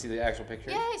 You want to see the actual picture?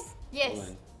 Yes. Yes. Hold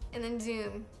on. And then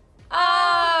zoom.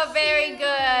 Oh, very cute.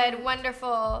 good.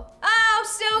 Wonderful. Oh,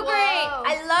 so great. Whoa.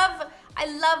 I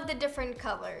love the different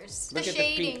colors. Look the at the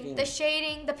pink shading, thing. the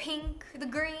shading, the pink, the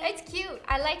green. It's cute.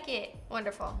 I like it.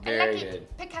 Wonderful. I Very like good.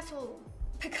 it. Picasso.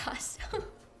 Picasso.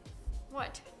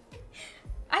 What?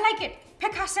 I like it.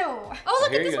 Picasso. Oh,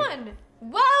 look Here at you this go. one.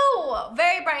 Whoa,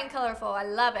 very bright and colorful. I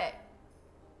love it.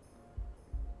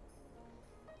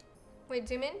 Wait,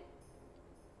 zoom in.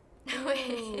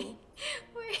 Wait.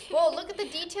 Wait. Whoa, look at the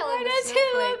detail Why in the does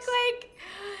it look snowflakes.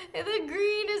 like the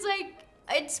green is like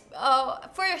it's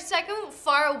for a second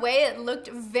far away it looked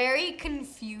very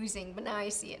confusing, but now I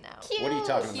see it now. Cute. What are you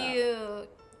talking about? Cute.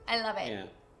 I love it. Yeah.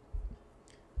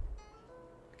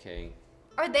 Okay.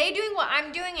 Are they doing what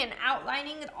I'm doing and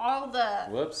outlining all the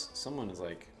Whoops. Someone is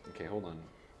like, okay, hold on.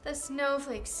 The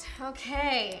snowflakes.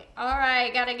 Okay. All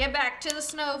right, got to get back to the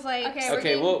snowflakes. Okay, we're Okay,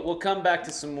 getting- we'll come back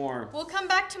to some more. We'll come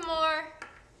back to more.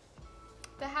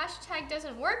 The hashtag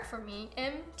doesn't work for me.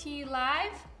 MT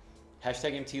Live?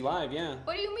 Hashtag MT Live, yeah.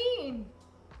 What do you mean?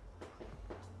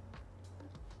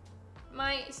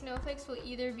 My snowflakes will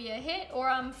either be a hit or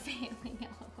I'm failing.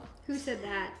 Who said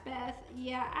that? Beth.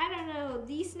 Yeah, I don't know.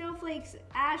 These snowflakes,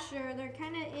 Asher, they're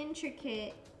kind of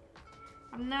intricate.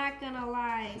 I'm not gonna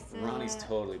lie. So, Ronnie's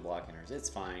totally blocking hers. It's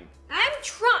fine. I'm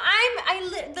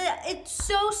it's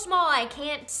so small I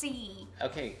can't see.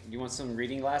 Okay, you want some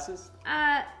reading glasses?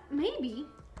 maybe.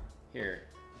 Here,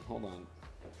 hold on.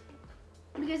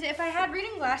 Because if I had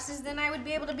reading glasses, then I would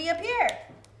be able to be up here.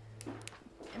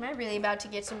 Am I really about to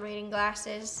get some reading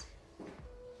glasses?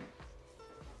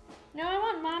 No, I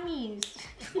want mommy's.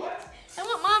 What? I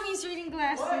want mommy's reading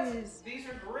glasses. These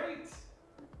are great.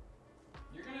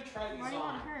 You're gonna try Why do you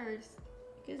want hers?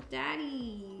 Because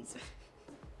daddy's.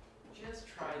 Just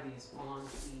try these on,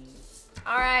 please.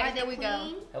 All right, Are they here we go.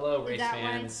 clean? Hello, Is race that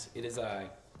fans. It is I.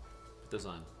 Put those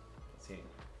on. Let's see.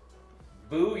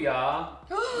 Booyah.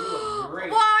 You look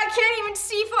great. Wow, I can't even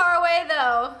see far away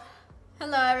though.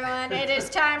 Hello, everyone. It is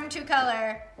time to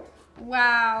color.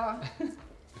 Wow.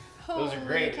 Those are Holy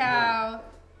great. cow.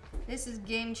 This is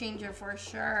game changer for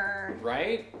sure.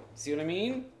 Right? See what I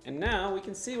mean? And now we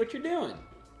can see what you're doing.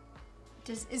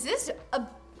 Is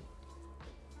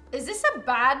this a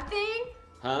bad thing?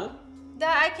 Huh?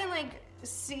 That I can like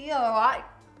see a lot.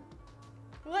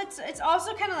 Well, it's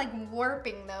also kind of like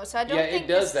Warping though, so I don't Yeah, think it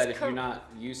does this that is if you're not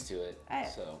used to it.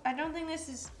 So. I don't think this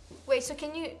is. Wait, so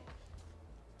can you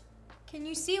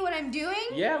see what I'm doing?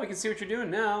 Yeah, we can see what you're doing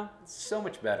now. It's so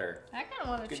much better. I kind of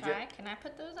want to Good try. job. Can I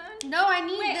put those on? No, I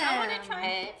need Wait, them. I want to try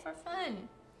it for fun.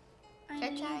 I Can I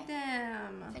need try?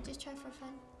 them. I just try for fun?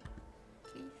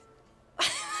 Please.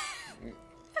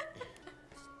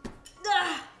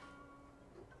 Ugh.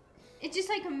 It just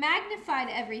like magnified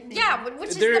everything. Yeah, but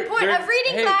which is They're- the point they're- of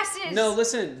reading hey, glasses? No,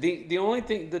 listen. The only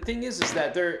thing, the thing is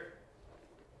that they're.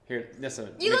 Here,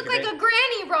 listen. You make look your like face- a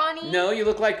granny, Ronnie. No, you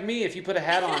look like me. If you put a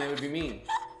hat on, it would be me.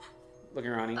 Look at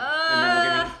Ronnie. And then look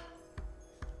at me.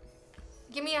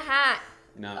 Give me a hat.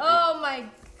 No. Oh my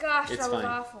gosh, It's that was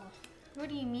fine. awful. What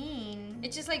do you mean?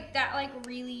 It's just like that. Like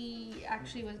really,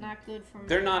 actually, was not good for me.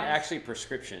 They're not actually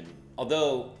prescription.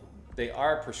 Although they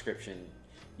are prescription,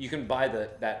 you can buy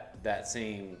that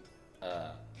same. Do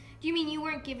you mean you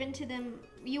weren't given to them?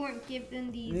 You weren't given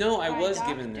these? No, I by a was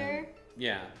given doctor? them.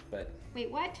 Yeah, but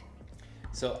Wait, what?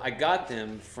 so I got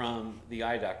them from the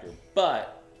eye doctor,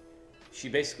 but she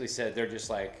basically said they're just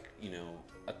like,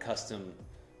 a custom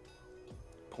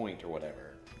point or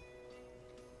whatever.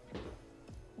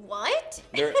 What?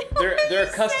 They're they're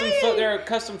a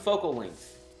custom focal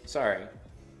length. Sorry,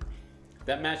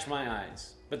 that match my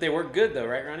eyes, but they work good though,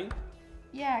 right, Ronnie?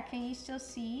 Yeah, can you still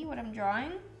see what I'm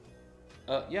drawing?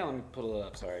 Yeah, let me pull it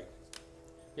up. Sorry.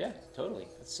 Yeah, totally.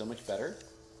 That's so much better.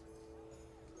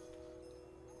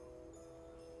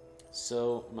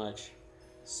 So much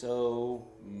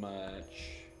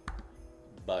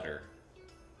butter.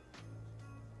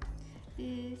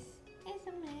 This is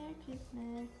a Merry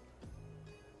Christmas.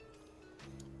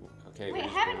 Okay. Wait,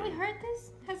 where's haven't we Ronnie? heard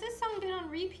this? Has this song been on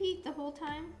repeat the whole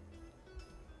time?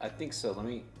 I think so. Let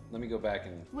me go back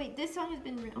and. Wait, this song has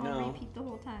been on No. repeat the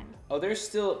whole time. Oh,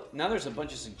 there's a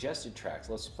bunch of suggested tracks.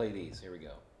 Let's play these. Here we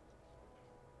go.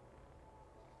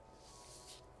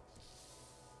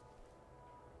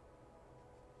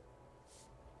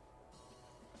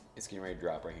 It's getting ready to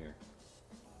drop right here.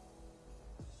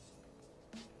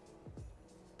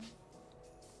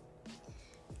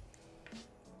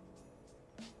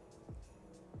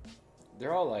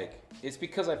 They're all like, it's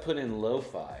because I put in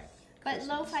lo-fi. But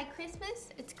Christmas. lo-fi Christmas?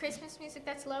 It's Christmas music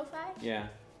that's lo-fi? Yeah.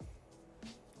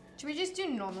 Should we just do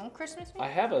normal Christmas music? I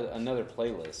have another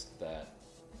playlist that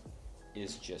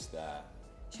is just that.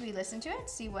 Should we listen to it?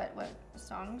 See what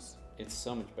songs? It's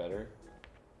so much better.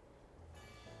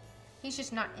 He's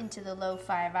just not into the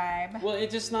lo-fi vibe. Well,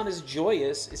 it's just not as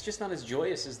joyous. It's just not as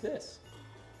joyous as this.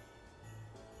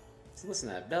 So listen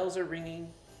to that. Bells are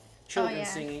ringing. Children yeah.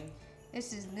 singing.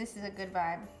 This is a good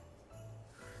vibe.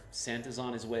 Santa's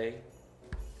on his way.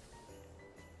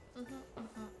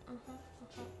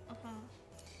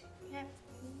 Yeah.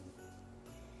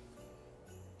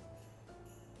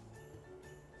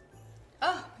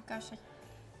 Oh my gosh.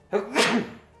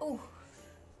 Oh.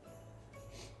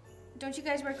 Don't you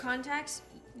guys wear contacts?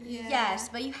 Yeah. Yes,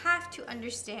 but you have to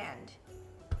understand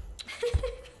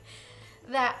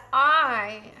that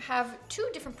I have 2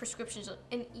 different prescriptions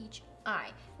in each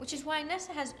eye, which is why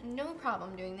Nessa has no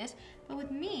problem doing this. But with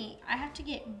me, I have to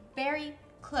get very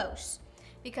close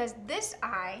because this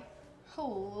eye,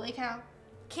 holy cow,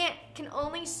 can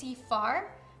only see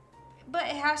far, but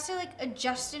it has to like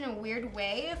adjust in a weird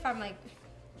way if I'm like,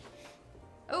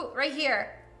 oh, right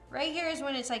here. Right here is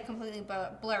when it's like completely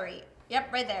blurry.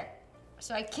 Yep, right there.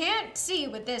 So I can't see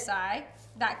with this eye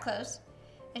that close.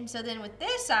 And so then with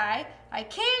this eye, I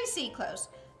can see close.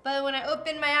 But when I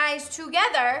open my eyes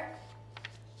together,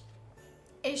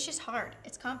 it's just hard.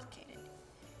 It's complicated.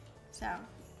 So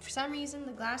for some reason,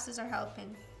 the glasses are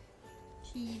helping.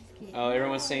 Cheesecake. Oh,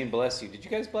 everyone's saying bless you. Did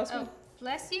you guys bless me? Oh,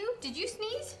 bless you. Did you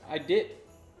sneeze? I did.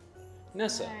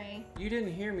 Nessa, Sorry. you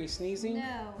didn't hear me sneezing?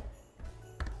 No.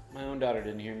 My own daughter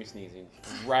didn't hear me sneezing.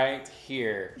 Right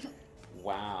here.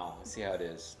 Wow. See how it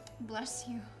is. Bless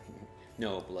you.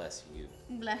 No, bless you.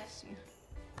 Bless you.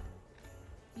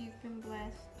 You've been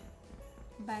blessed.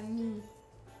 By me.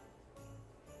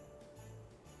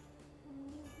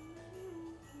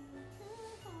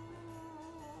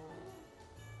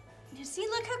 See,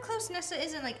 look how close Nessa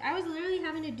is, and like I was literally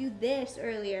having to do this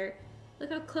earlier.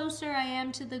 Look how closer I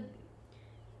am to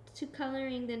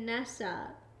coloring the Nessa.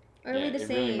 Are we the it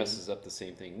same? really messes up the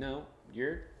same thing. No,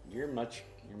 you're much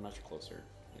closer.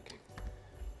 Okay.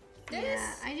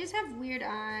 Yeah, I just have weird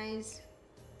eyes.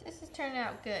 This is turning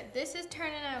out good. This is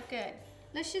turning out good.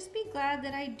 Let's just be glad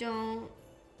that I don't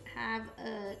have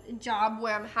A job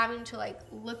where I'm having to like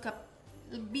look up,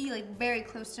 be like very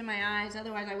close to my eyes.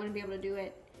 Otherwise, I wouldn't be able to do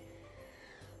it.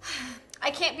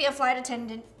 I can't be a flight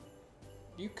attendant.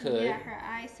 You could. Yeah, her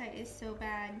eyesight is so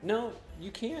bad. No, you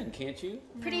can, can't you?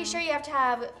 Pretty sure you have to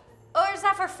have. Or is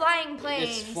that for flying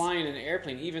planes? It's flying an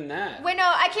airplane, even that. Wait, no,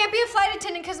 I can't be a flight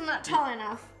attendant because I'm not tall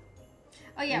enough.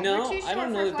 Oh yeah, no, we're too I don't short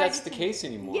know for that that's flight the attendant. case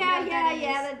anymore.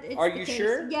 Yeah. It's Are the you case.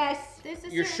 sure? Yes.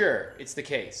 You're sure it's the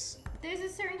case. There's a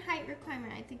certain height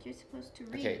requirement I think you're supposed to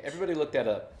reach. Okay, everybody look that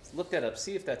up. Look that up.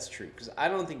 See if that's true, because I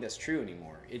don't think that's true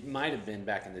anymore. It might have been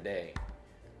back in the day.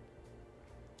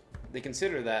 They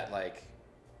consider that like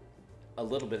a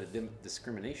little bit of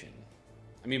discrimination.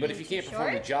 I mean, but if you can't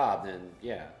perform the job, then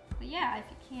yeah. But yeah, if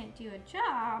you can't do a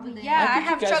job, then Yeah, I think you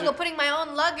have guys trouble are- putting my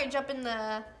own luggage up in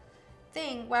the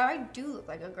thing. Wow, I do look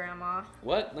like a grandma.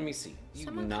 What? Let me see. You do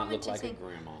Someone not look commented like a saying-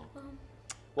 grandma.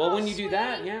 Well, oh, when you do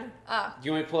that, sweet. yeah. Oh. Do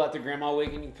you want me to pull out the grandma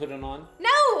wig and you put it on?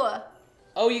 No!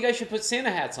 Oh, you guys should put Santa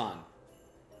hats on.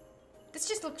 This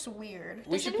just looks weird.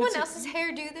 We Does should anyone put some- else's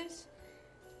hair do this?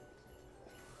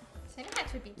 Santa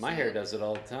hats would be My cute. hair does it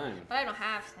all the time. But I don't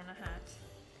have Santa hats.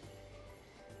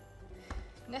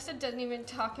 Nessa doesn't even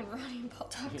talk and Ronnie and Paul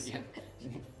talk. So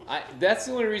Yeah. That's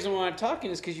the only reason why I'm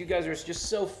talking is because you guys are just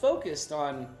so focused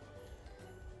on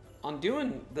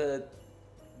doing the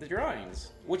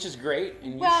drawings, which is great.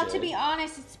 And you well, should. to be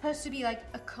honest, it's supposed to be like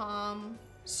a calm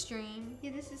stream.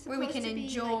 Yeah, this is Where we supposed can to be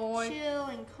enjoy. like chill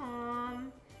and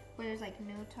calm, where there's like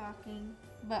no talking.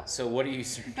 But So what are you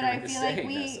but I trying to feel say, like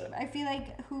Nessa? I feel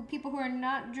like people who are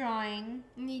not drawing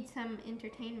need some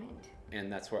entertainment.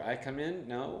 And that's where I come in?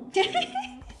 No?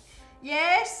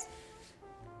 Yes.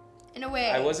 In a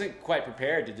way. I wasn't quite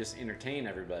prepared to just entertain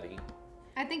everybody.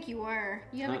 I think you were.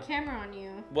 You have Huh? a camera on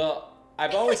you. Well,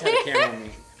 I've always had a camera on me.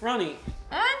 Ronnie,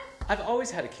 Huh? I've always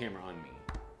had a camera on me.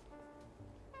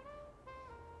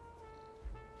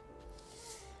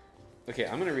 Okay,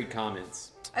 I'm gonna read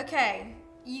comments. Okay.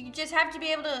 You just have to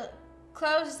be able to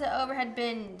close the overhead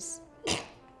bins.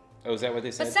 Oh, is that what they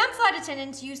But said? some flight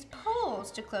attendants use poles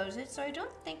to close it, so I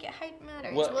don't think height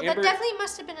matters. Well, Well, Amber- that definitely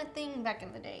must have been a thing back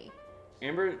in the day.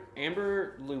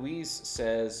 Amber Louise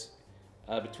says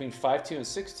between 5'2" and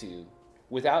 6'2"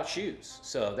 without shoes.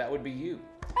 So that would be you.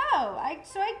 Oh,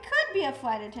 so I could be a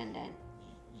flight attendant.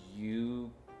 You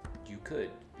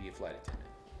could be a flight attendant.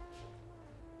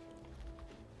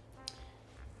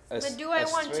 But do I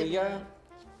want to be? Estrella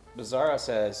Bizarra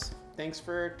says, thanks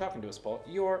for talking to us, Paul.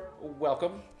 You're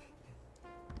welcome.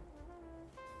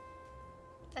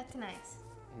 That's nice.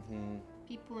 Mm-hmm.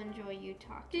 People enjoy you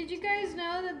talking. Did you guys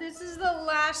know that this is the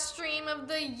last stream of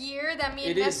the year that me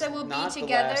and It is Nessa will not be the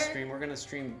together? last stream. We're going to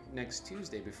stream next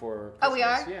Tuesday before Christmas. Oh, we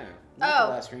are? Yeah. Not Oh.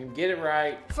 the last stream. Get it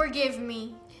right. Forgive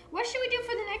me. What should we do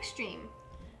for the next stream?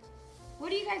 What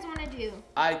do you guys want to do?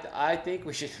 I think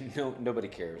we should... Nobody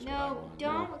cares what I No, want.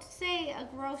 don't say a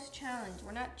gross challenge.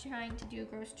 We're not trying to do a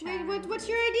gross challenge. Wait, what's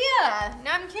your idea?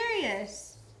 Now I'm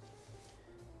curious.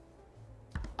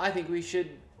 I think we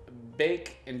should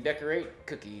bake and decorate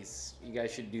cookies. You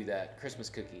guys should do that. Christmas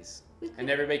cookies. And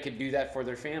everybody could do that for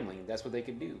their family. That's what they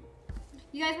could do.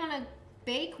 You guys want to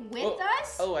bake with Oh,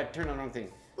 us? Oh, I turned on the wrong thing.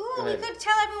 Ooh, Go we ahead. could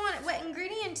tell everyone what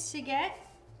ingredients to get.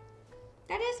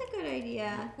 That is a good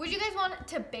idea. Would you guys want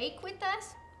to bake with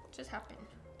us? What just happened?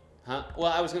 Huh?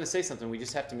 Well, I was going to say something. We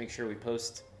just have to make sure we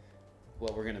post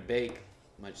what we're going to bake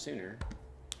much sooner.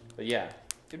 But yeah,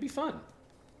 it'd be fun.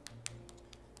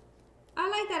 I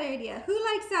like that idea. Who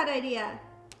likes that idea?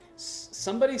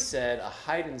 Somebody said a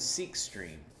hide and seek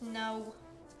stream. No.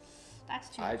 That's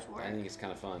too I much work. think it's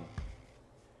kind of fun.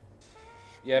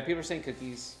 Yeah, people are saying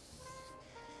cookies.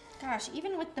 Gosh,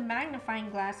 even with the magnifying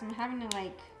glass, I'm having to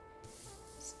like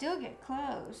still get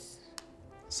close.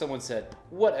 Someone said,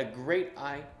 "What a great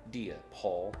idea,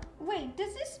 Paul." Wait,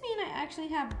 does this mean I actually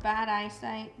have bad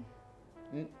eyesight?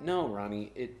 No,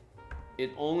 Ronnie.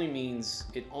 It only means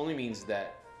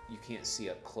that you can't see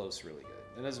up close really good.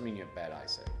 That doesn't mean you have bad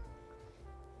eyesight.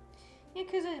 Yeah,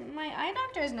 because my eye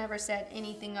doctor has never said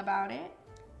anything about it.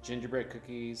 Gingerbread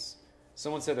cookies.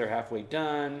 Someone said they're halfway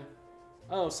done.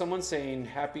 Oh, someone's saying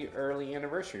happy early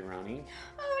anniversary, Ronnie.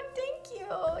 Oh, thank you.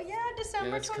 Yeah,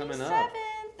 December that's coming 27th. up.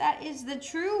 That is the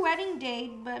true wedding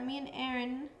date, but me and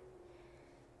Aaron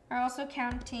are also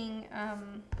counting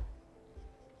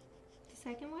the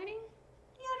second wedding.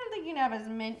 Yeah, I don't think you can have as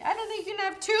many. I don't think you can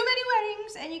have too many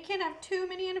weddings, and you can't have too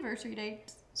many anniversary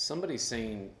dates. Somebody's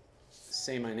saying,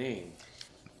 "Say my name."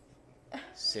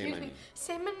 Say Excuse my me. name.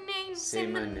 Say my name. Say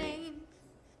my name.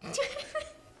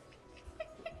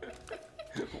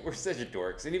 We're such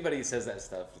dorks. Anybody who says that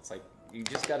stuff, it's like you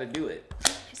just got to do it.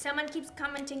 Someone keeps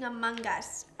commenting Among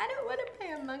Us. I don't want to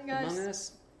play Among Us. Among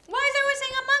Us. Why is everyone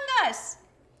saying Among Us?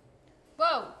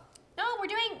 Whoa. No,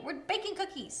 we're baking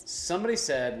cookies. Somebody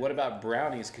said, "What about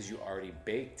brownies?" Because you already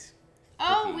baked.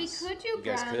 Oh, we cookies. could do You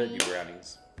guys brownies. could do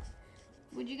brownies.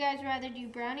 Would you guys rather do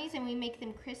brownies and we make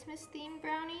them Christmas themed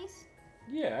brownies?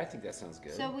 Yeah, I think that sounds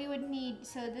good. So we would need,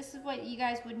 so this is what you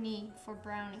guys would need for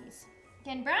brownies.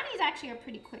 And brownies actually are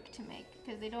pretty quick to make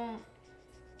because they don't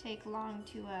take long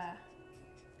to,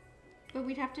 but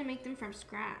we'd have to make them from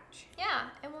scratch. Yeah,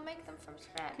 and we'll make them from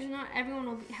scratch. Because not everyone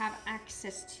will have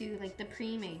access to like the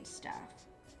pre-made stuff.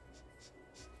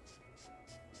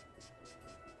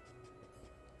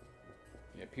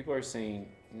 Yeah, people are saying,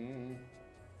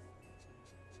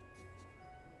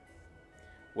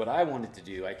 what I wanted to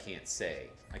do, I can't say.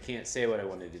 I can't say what I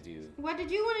wanted to do. What did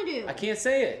you want to do? I can't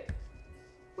say it.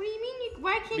 What do you mean?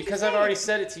 Why can't you Because say I've already it?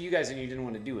 said it to you guys and you didn't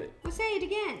want to do it. Well, say it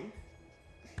again.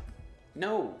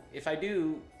 No, if I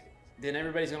do, then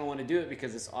everybody's going to want to do it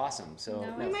because it's awesome. So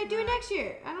No, We no. might do it next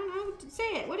year. I don't know.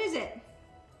 Say it. What is it?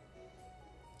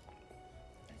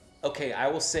 Okay, I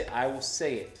will say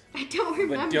it. I don't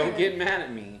remember. But don't get mad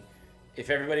at me if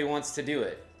everybody wants to do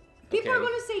it. People okay? are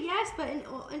going to say yes, but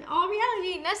in all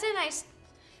reality, Nessa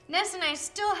and I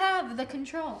still have the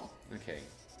control. Okay.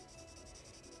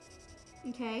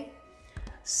 okay.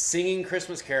 Singing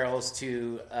Christmas carols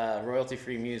to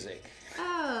royalty-free music.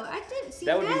 Oh, I didn't see.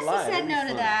 That would be Nessa live. said That'd be no to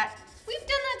fun. that. We've done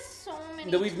that so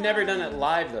No, we've never done it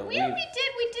live though. We did.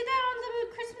 We did that on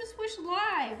the Christmas Wish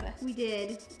Live. We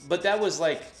did. But that was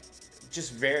like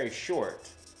just very short.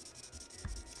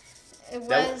 It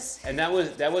was.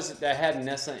 That had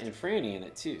Nessa and Franny in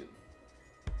it too.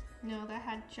 No, that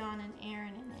had John and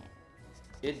Aaron in it.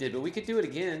 It did, but we could do it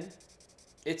again.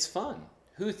 It's fun.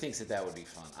 Who thinks that would be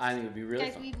fun? I think it would be really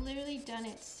Guys, fun. we've literally done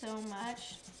it so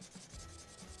much.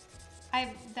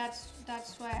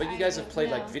 That's why. But you guys have played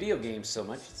like video games so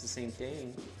much; it's the same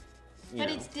thing. But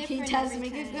it's different. He does every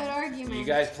make a time. good argument. You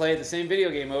guys play the same video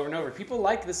game over and over. People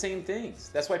like the same things.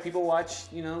 That's why people watch,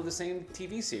 the same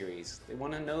TV series. They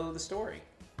want to know the story.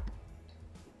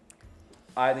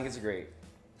 I think it's great.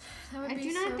 That would I be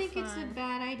do not so think it's a fun.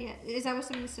 bad idea. Is that what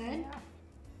someone said?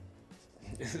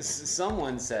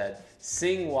 Someone said,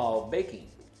 "Sing while baking."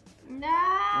 No.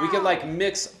 We could like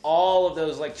mix all of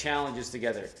those like challenges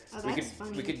together. Oh, we that's could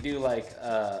funny. we could do like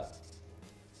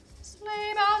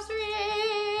Sleigh bells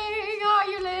ring, are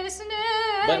you listening?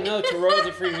 but no to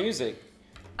royalty-free music.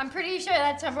 I'm pretty sure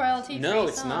that's a royalty-free No,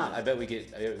 it's song. not. I bet we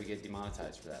get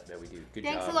demonetized for that. I bet we do. Good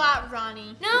Thanks job. a lot,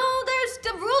 Ronnie. No,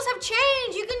 the rules have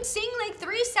changed. You can sing like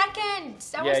 3 seconds.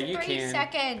 That Yeah, was you 3 can.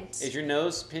 seconds. Is your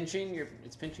nose pinching?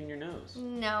 It's pinching your nose.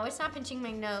 No, it's not pinching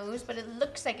my nose, but it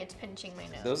looks like it's pinching my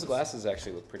nose. Those glasses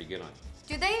actually look pretty good on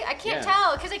you. Do they? I can't Yeah.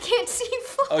 tell because I can't see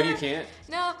far. Oh, you can't?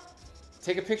 No.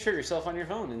 Take a picture of yourself on your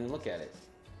phone and then look at it.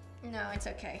 No, it's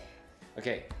okay.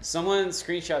 Okay, someone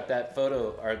screenshot that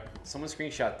photo, or someone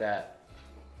screenshot that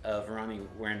of Ronnie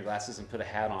wearing the glasses and put a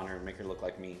hat on her and make her look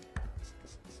like me.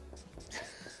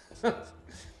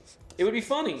 It would be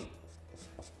funny.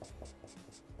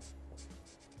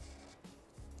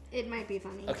 It might be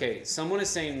funny. Okay, someone is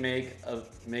saying make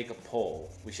a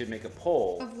poll. We should make a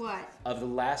poll Of what? of the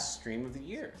last stream of the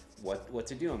year. What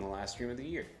to do on the last stream of the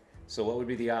year. So what would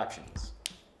be the options?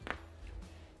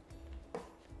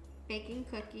 Baking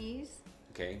cookies.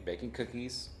 Okay, baking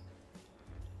cookies.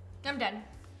 I'm done.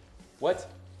 What?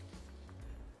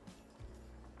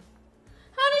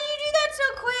 How did you do that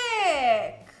so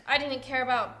quick? I didn't care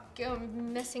about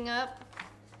messing up.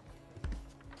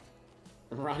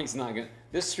 Ronnie's not gonna.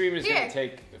 This stream is Here. gonna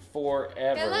take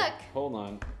forever. Good luck. Hold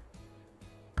on.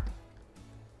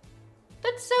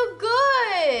 That's so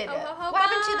good. Ho, ho, ho, What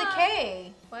happened to the bye.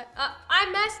 K? What? I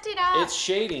messed it up. It's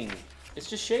shading. It's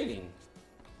just shading.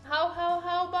 Ho ho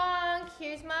ho bonk.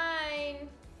 Here's mine.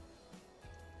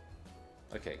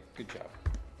 Okay, good job.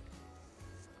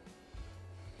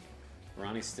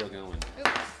 Ronnie's still going.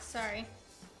 Oops, sorry.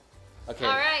 Okay.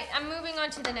 All right, I'm moving on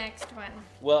to the next one.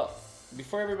 Well,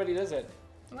 before everybody does that,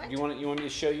 What? you want me to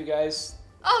show you guys?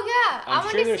 Oh yeah, I I'm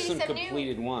want sure to there's see some some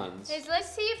completed ones. new. Let's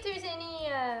see if there's any.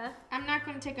 I'm not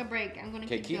going to take a break. I'm going to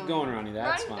Okay, keep keep going, Ronnie.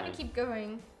 That's I'm fine. gonna keep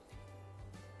going.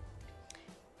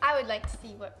 I would like to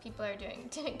see what people are doing.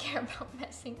 Didn't care about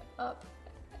messing up.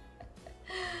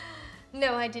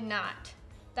 No, I did not.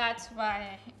 That's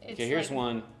why it's Okay, here's like-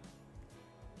 one.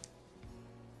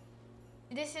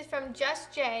 This is from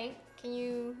Just J. Can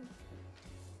you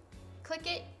click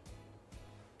it?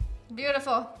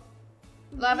 Beautiful.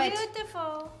 Love it.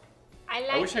 Beautiful. I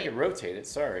like I wish it. I could rotate it.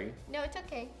 Sorry. No, it's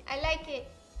okay. I like it.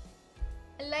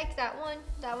 I like that one.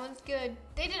 That one's good.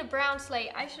 They did a brown slate.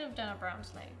 I should have done a brown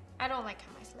slate. I don't like how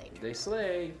my slate. They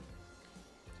slay.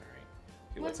 All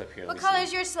right. Okay, what's up here? What Let me color see.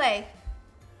 is your sleigh?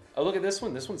 Oh, look at this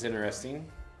one. This one's interesting.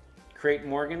 Crate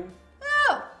Morgan.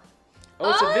 Oh! Oh,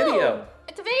 it's a video.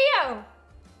 It's a video.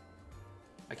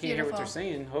 I can't hear what they're Beautiful.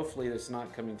 saying. Hopefully, it's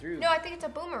not coming through. No, I think it's a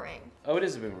boomerang. Oh, it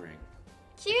is a boomerang.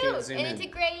 Cute. zoom And in. it's a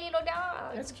great little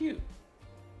dog. That's cute.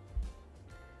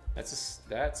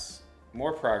 That's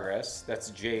more progress. That's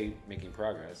Jay making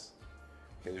progress.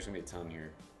 Okay, there's gonna be a ton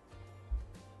here.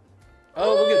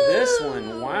 Oh, look at this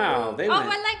one! Wow, they Oh, went.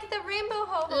 I like the rainbow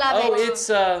hole. Love Oh, it. it's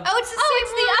Oh,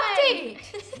 it's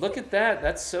the update. Look at that.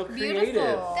 That's so creative.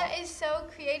 Beautiful. That is so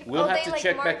creative. We'll oh, have they, to like,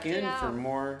 check back marked it in for out.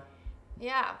 more.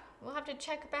 Yeah, we'll have to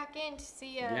check back in to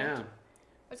see Yeah.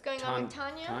 what's going on with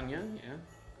Tanya. Tanya, yeah.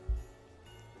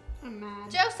 I'm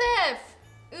mad. Joseph!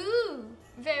 Ooh,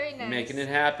 very nice. Making it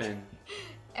happen.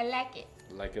 I like it.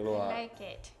 Like it a I lot. like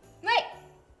it. Wait!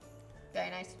 Very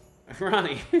nice.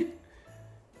 Ronnie.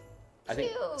 I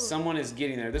think Cute. someone is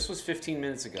getting there. This was 15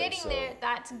 minutes ago. Getting so there,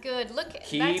 that's good. Look at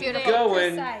Keep that's beautiful. very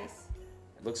going. precise.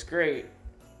 It looks great.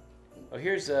 Oh,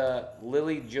 here's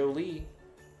Lily Jolie.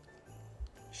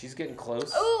 She's getting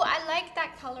close. Oh, I like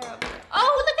that color over there.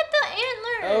 Oh, look at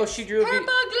the antlers. Oh, she drew a Purple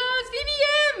gloves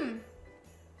VVM.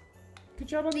 Good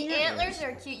job on the, The antlers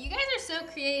are cute. You guys are so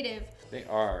creative. They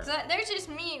are. So there's just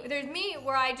me. There's me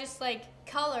where I just like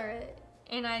color it,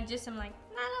 and I just am like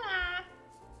la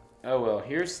la la. Oh well,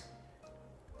 here's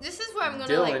This is where I'm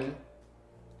gonna Dylan. like.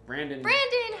 Brandon.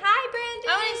 Brandon, hi Brandon.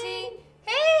 I want to see.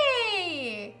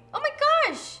 Hey! Oh my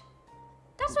gosh!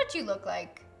 That's what you look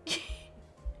like. Now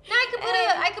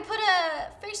I could put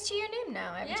a face to your name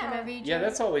now every time I read Yeah, your...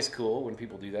 that's always cool when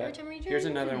people do that. Every time I read your Here's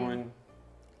another name. one.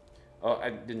 Oh, I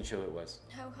didn't show who it was.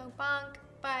 Ho Ho Bonk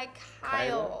by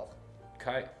Kyle.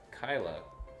 Kyla.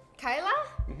 Kyla?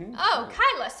 Mm-hmm. Oh,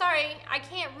 Kyla. Sorry, I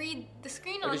can't read the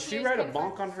screen on Oh, did she here. write a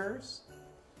bonk on hers?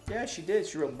 Yeah, she did.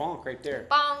 She wrote bonk right there.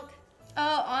 Bonk.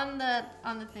 Oh, on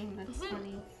the thing. That's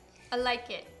funny. I like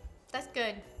it. That's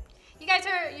good. You guys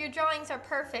your drawings are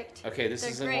perfect. Okay, this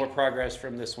They're is great. more progress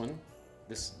from this one.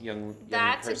 This young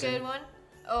That's person. a good one.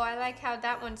 Oh, I like how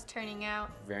that one's turning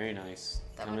out. Very nice.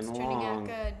 That Coming one's along. turning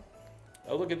out good.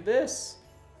 Oh, look at this.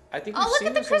 I think Oh, we've look seen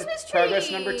at the this one. Christmas tree.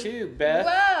 Progress number 2. Beth,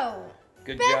 Whoa.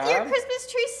 good Beth, job. your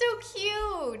Christmas tree's so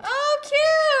cute. Oh,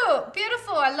 cute.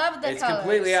 Beautiful. I love the It's colors.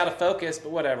 completely out of focus,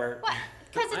 but whatever. What?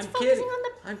 Because it's I'm focusing kidding. on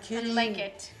the... I'm I kidding. like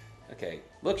it. Okay,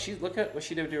 look at what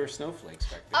she did to her snowflakes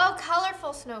back there. Oh,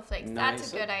 colorful snowflakes. Nice.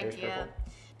 That's a good Oh, there's idea. purple.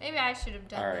 Maybe I should have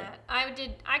done All right. that.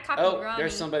 I copied Oh, Ronnie.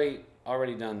 there's somebody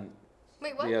already done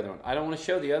Wait, what? the other one. I don't want to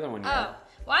show the other one yet. Oh,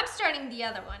 well, I'm starting the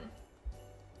other one.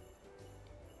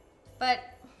 But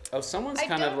Oh, someone's I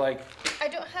kind of don't- like, I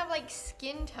don't have like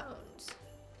skin tones.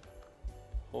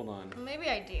 hold on. Maybe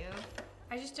I do.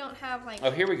 I just don't have like.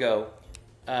 Oh, here we go.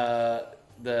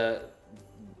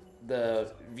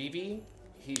 The Vivi,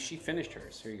 she finished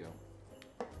hers. Here you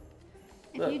go.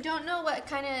 If Look. you don't know what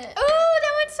kind of Oh,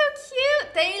 that one's so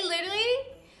cute. They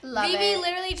literally. Love Vivi it.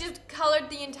 literally just colored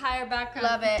the entire background.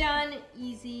 Love it. done,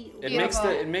 easy.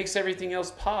 It makes everything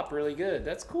else pop really good.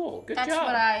 That's cool. Good That's job.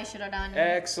 what I should have done.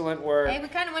 Excellent work. Hey, we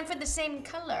kind of went for the same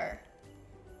color.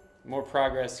 More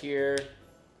progress here.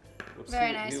 Whoops, Very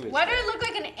who nice. is Why that? do it look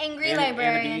like an angry Anna-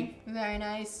 librarian? Very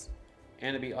nice.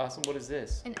 Anna be awesome. What is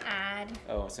this? An ad.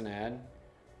 Oh, it's an ad.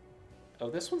 Oh,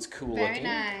 this one's cool Very looking.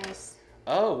 nice.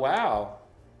 Oh, wow.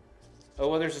 Oh,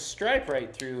 well, there's a stripe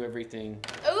right through everything.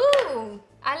 Ooh,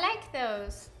 I like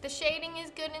those. The shading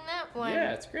is good in that one.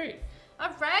 Yeah, it's great.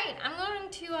 All right, I'm going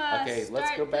to Okay, start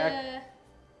let's go back.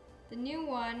 the new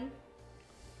one.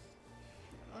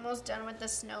 Almost done with the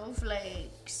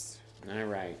snowflakes. All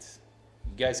right.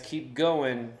 You guys keep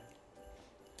going.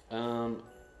 I'm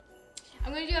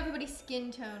going to do everybody's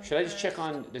skin tone. Should I just first. check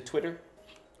on the Twitter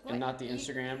What? and not the You-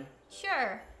 Instagram?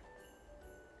 Sure.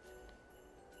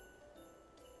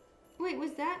 Wait,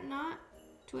 was that not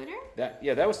Twitter? That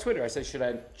was Twitter. I said, should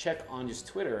I check on just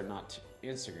Twitter or not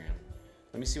Instagram?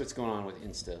 Let me see what's going on with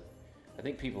Insta. I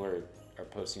think people are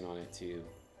posting on it too.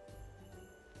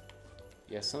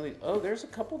 Yeah, some of these, oh, there's a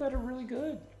couple that are really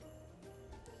good.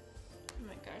 Oh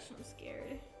my gosh, I'm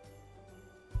scared.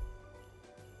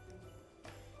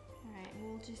 Alright,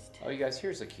 we'll just... Oh, you guys,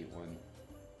 here's a cute one.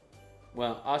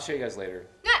 Well, I'll show you guys later.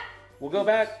 Ah! We'll go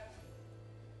back.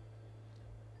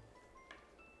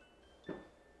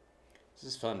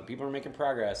 This is fun. People are making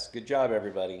progress. Good job,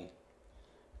 everybody.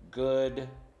 Good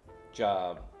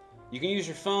job. You can use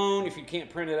your phone if you can't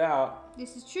print it out.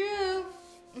 This is true.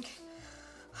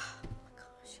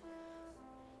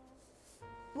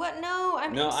 What? No,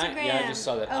 I'm No, Instagram. I just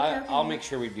saw that. Okay, I'll okay. make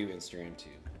sure we do Instagram too.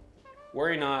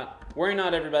 Worry not,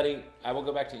 everybody. I will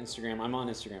go back to Instagram. I'm on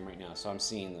Instagram right now, so I'm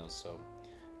seeing those. So,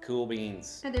 cool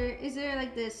beans. Is there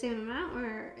like the same amount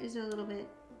or is it a little bit?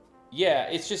 Yeah,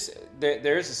 it's just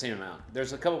there is the same amount.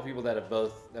 There's a couple people that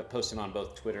have posted on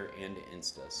both Twitter and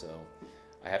Insta, so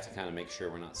I have to kind of make sure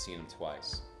we're not seeing them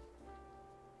twice.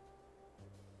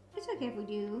 It's okay if we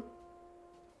do.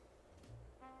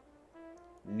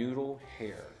 Noodle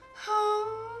hair.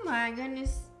 Oh my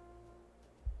goodness.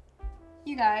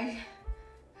 You guys.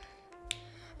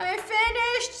 I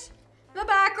finished the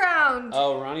background.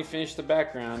 Oh, Ronnie finished the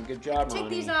background. Good job, Take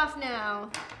Ronnie. these off now.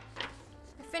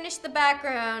 I finished the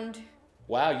background.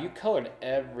 Wow, you colored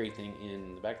everything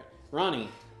in the background. Ronnie,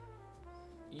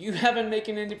 you haven't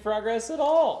making any progress at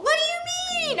all. What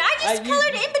do you mean? I just you-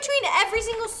 colored in between every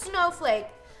single snowflake.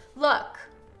 Look.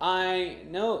 I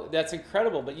know that's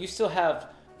incredible, but you still have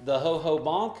the ho ho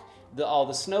bonk, all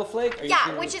the snowflake. Are you Yeah,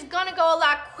 gonna- which is gonna go a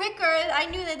lot quicker. I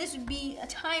knew that this would be a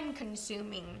time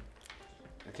consuming.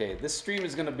 Okay, this stream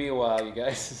is gonna be a while, you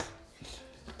guys.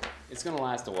 It's gonna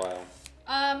last a while.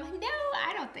 No,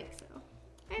 I don't think so.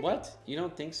 What? You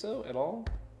don't think so at all?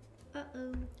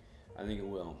 Uh-oh. I think it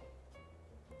will.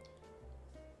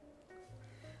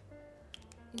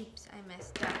 Oops, I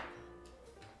messed up.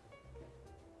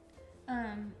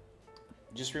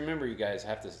 Just remember, you guys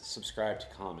have to subscribe to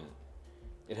comment.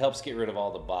 It helps get rid of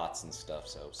all the bots and stuff,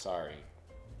 so sorry.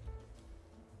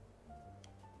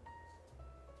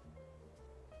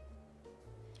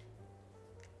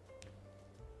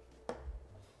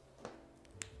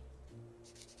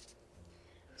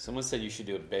 Someone said you should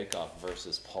do a bake-off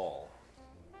versus Paul.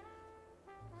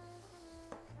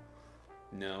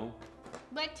 No.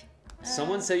 What?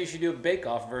 Someone said you should do a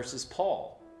bake-off versus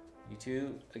Paul. You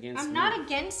two against I'm me. not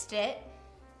against it.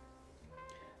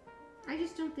 I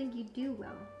just don't think you do well.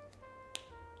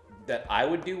 That I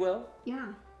would do well? Yeah.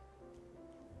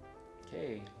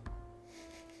 Okay.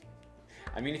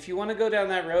 I mean, if you want to go down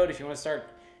that road, if you want to start,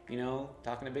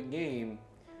 talking a big game,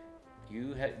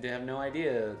 you have no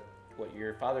idea what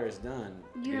your father has done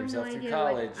to You get have no himself through idea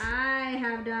college. what I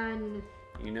have done.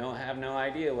 Have no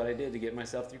idea what I did to get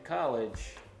myself through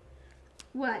college.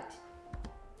 What?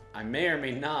 I may or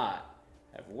may not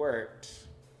have worked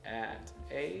at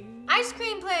a... Ice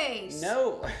cream place.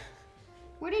 No.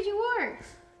 Where did you work?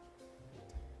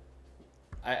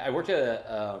 I worked at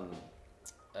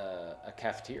a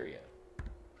cafeteria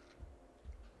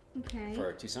Okay.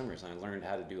 for 2 summers, and I learned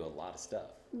how to do a lot of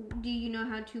stuff. Do you know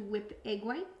how to whip egg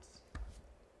whites?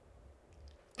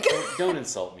 Don't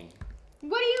insult me.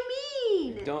 What do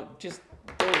you mean? Don't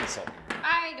insult me.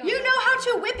 I don't You know how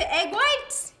to whip egg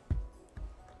whites?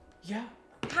 Yeah.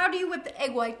 How do you whip the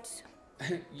egg whites?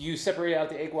 You separate out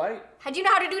the egg white? How do you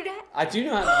know how to do that? I do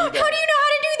know how to do How that. do you know how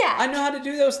to do that? I know how to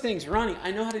do those things, Ronnie.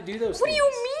 I know how to do those What do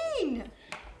things. you mean?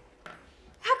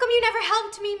 How come you never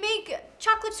helped me make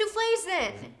chocolate souffles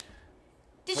then?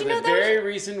 Did For you know the that? very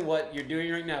reason what you're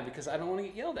doing right now, because I don't want to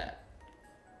get yelled at.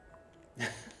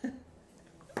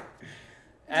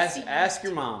 Ask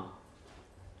your mom.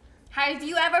 Have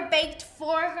you ever baked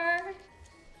for her?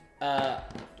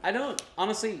 I don't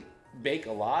honestly bake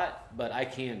a lot, but I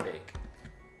can bake.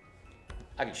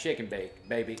 I can shake and bake,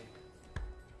 baby.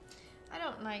 I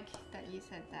don't like that you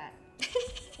said that.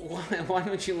 Why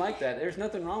don't you like that? There's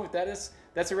nothing wrong with that.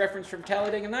 That's a reference from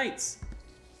Talladega Nights.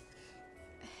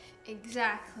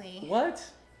 Exactly. What?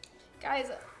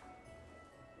 Guys.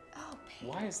 Oh,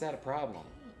 Why is that a problem?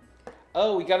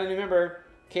 Oh, we got a new member,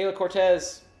 Kayla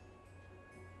Cortez.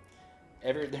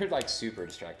 They're like super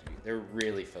distracted. They're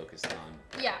really focused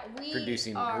on yeah, we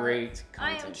producing are, great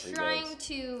I content am for you trying guys.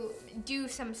 to do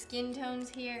some skin tones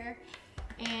here.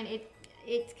 And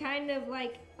it's kind of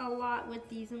like a lot with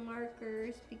these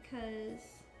markers because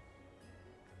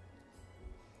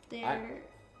they're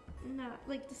not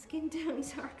like the skin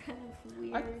tones are kind of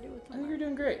weird I with the think you're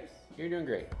doing great. You're doing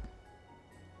great.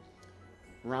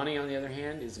 Ronnie, on the other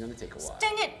hand, is going to take a while.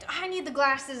 Dang it! I need the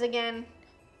glasses again.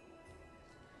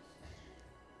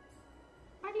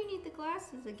 Why do you need the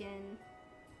glasses again?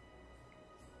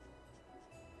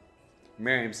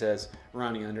 Miriam says,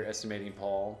 Ronnie underestimating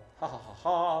Paul. Ha ha ha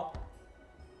ha.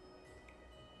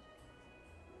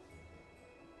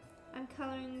 I'm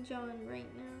coloring John right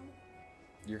now.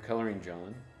 You're coloring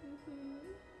John.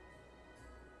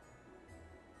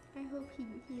 I hope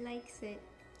he likes it.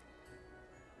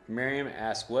 Miriam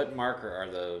asks, what marker are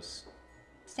those?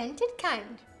 Scented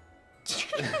kind.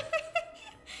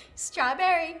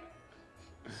 Strawberry.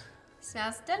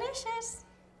 Smells delicious.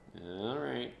 All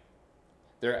right.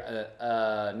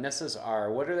 Nessa's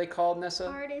are, what are they called, Nessa?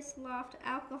 Artist Loft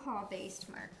alcohol-based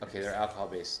markers. Okay, they're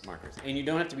alcohol-based markers. And you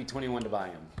don't have to be 21 to buy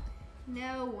them.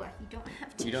 No, you don't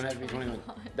have to. You don't have to be 21.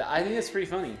 I think that's pretty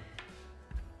funny.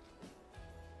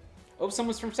 Oh,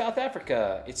 someone's from South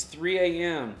Africa. It's 3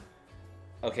 a.m.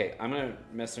 Okay, I'm going to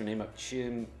mess their name up.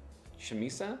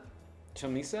 Chamisa?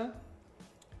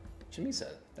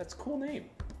 That's a cool name.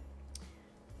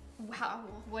 Wow,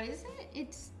 what is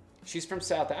it? She's from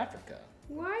South Africa.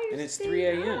 Why are you And it's staying 3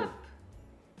 a.m. up?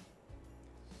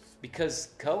 Because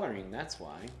coloring, that's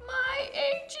why. My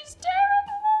age is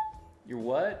terrible. You're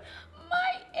what?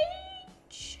 My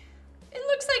age. It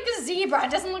looks like a zebra.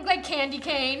 It doesn't look like candy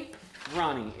cane.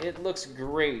 Ronnie, it looks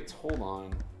great. Hold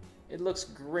on. It looks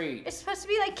great. It's supposed to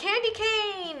be like candy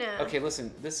cane. Okay,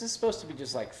 listen. This is supposed to be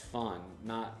just like fun,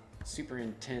 not super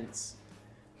intense.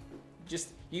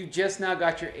 You just now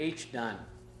got your H done.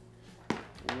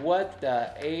 What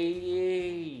the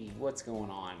A? What's going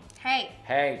on? Hey.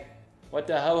 Hey, what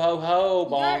the ho ho ho,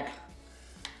 bonk?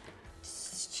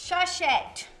 Shush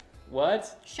it.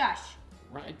 What? Shush.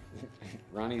 Right.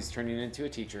 Ronnie's turning into a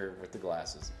teacher with the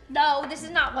glasses. No, this is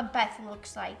not what Beth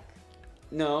looks like.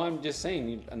 No, I'm just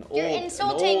saying an You're old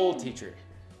insulting. teacher.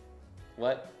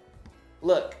 What?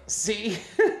 Look, see?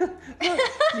 Look,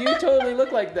 you totally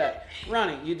look like that.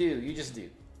 Ronnie, you do. You just do.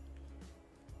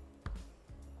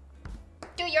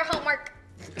 Do your homework.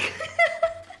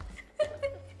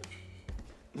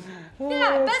 Oh,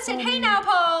 Yeah, Beth said, hey now,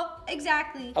 Paul.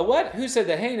 Exactly. A what? Who said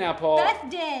that? Hey now, Paul. Beth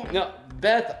did. No,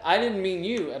 Beth, I didn't mean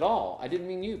you at all. I didn't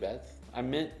mean you, Beth. I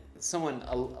meant someone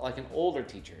like an older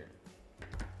teacher.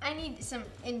 I need some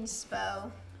inspo.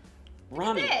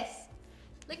 Ronnie. Look at this.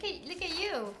 Look at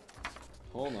you.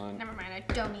 Hold on. Never mind,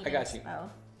 I don't need I got inspo. you.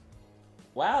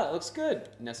 Wow, it looks good.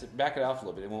 Nessa, back it off a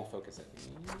little bit. It won't focus it.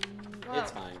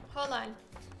 It's fine. Hold on.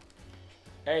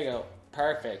 There you go.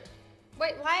 Perfect.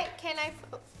 Wait, why can't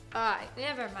I?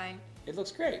 Never mind. It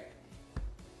looks great.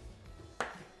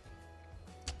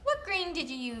 What green did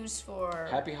you use for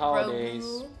Happy holidays.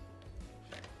 Grogu?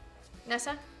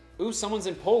 Nessa? Ooh, someone's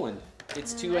in Poland.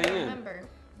 It's 2 I don't a.m. remember.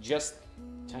 Just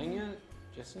Tanya?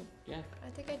 Justin? Yeah. I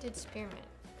think I did spearmint.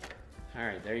 All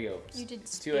right, there you go. You did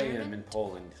It's 2 a.m. in spearmint?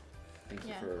 Poland. Thank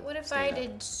Yeah. you for What if staying I up.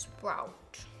 did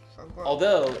sprout for Grogu?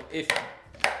 Although, if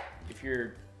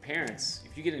your parents,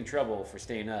 if you get in trouble for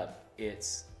staying up,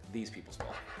 it's these people's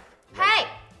fault. Hey!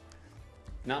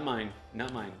 Not mine.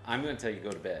 Not mine. I'm going to tell you to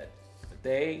go to bed. But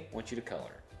they want you to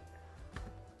color.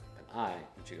 But I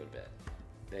want you to go to bed.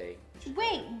 They want you to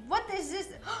Wait, what is this?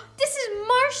 This is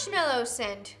marshmallow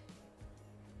scent.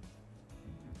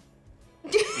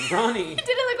 Ronnie. Did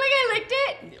it look like I licked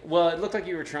it? Well, it looked like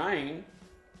you were trying.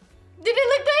 Did it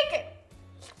look like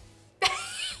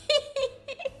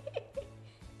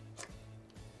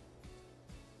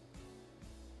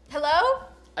Hello?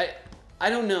 I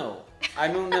don't know. I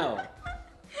don't know.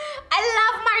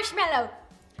 I love marshmallow.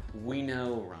 We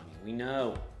know, Ronnie. We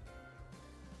know.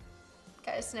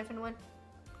 Got a sniffing one.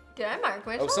 Did I mark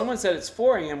myself? Oh, someone said it's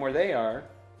 4 a.m. where they are.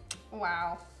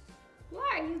 Wow. Why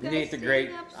are you guys Nate the staying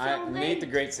Great. up so late? Nate the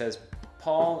Great says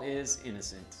Paul is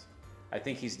innocent. I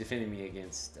think he's defending me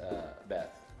against Beth.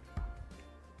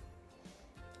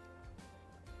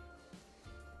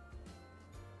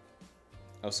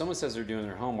 Oh, someone says they're doing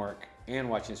their homework and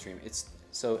watching the stream.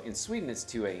 So in Sweden it's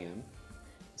 2 a.m.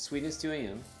 Sweden is 2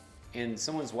 a.m. and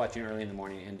someone's watching early in the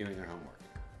morning and doing their homework.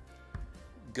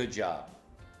 Good job.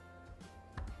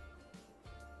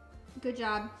 Good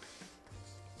job.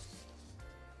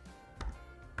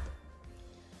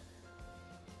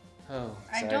 Oh, I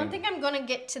exciting. don't think I'm gonna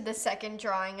get to the second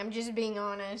drawing. I'm just being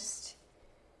honest.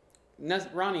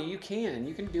 Ronnie, you can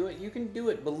do it. You can do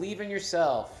it. Believe in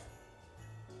yourself.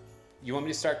 You want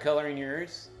me to start coloring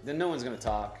yours? Then no one's gonna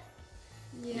talk.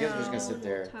 You guys are just gonna sit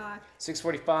there. Talk.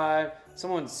 6:45.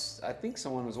 I think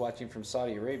someone was watching from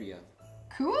Saudi Arabia.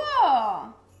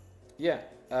 Cool. Yeah.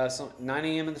 So 9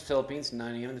 a.m. in the Philippines.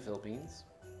 9 a.m. in the Philippines.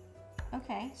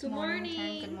 Okay. Good morning.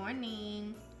 Time. Good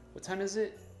morning. What time is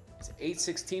it? It's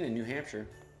 8:16 in New Hampshire.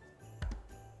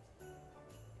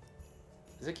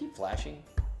 Does it keep flashing?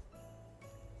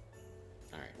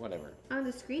 All right, whatever. On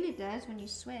the screen it does when you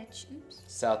switch. Oops.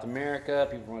 South America.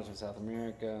 People from watching South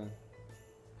America.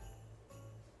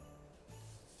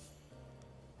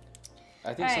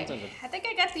 I think Alright, sometimes. I think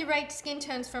I got the right skin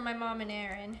tones for my mom and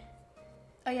Aaron.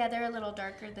 Oh yeah, they're a little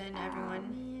darker than everyone.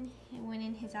 Man, it went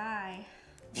in his eye.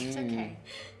 It's okay.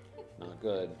 Not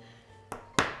good.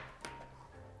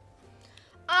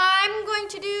 I'm going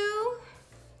to do.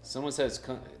 Someone says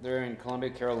they're in Columbia,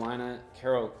 Carolina.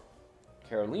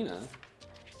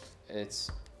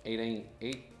 It's 8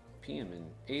 p.m. and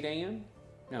 8 a.m.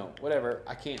 No, whatever.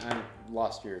 I can't. I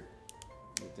lost your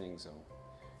thing. So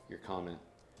your comment.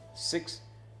 It's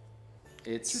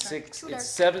Too dark, too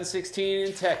It's dark. 7:16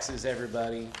 in Texas.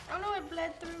 Everybody. Oh no, it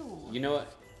bled through. You know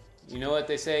what? You know what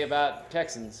they say about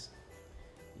Texans.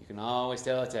 You can always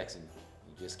tell a Texan.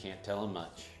 You just can't tell them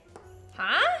much.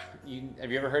 Huh?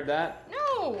 Have you ever heard that?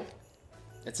 No.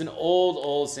 It's an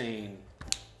old saying.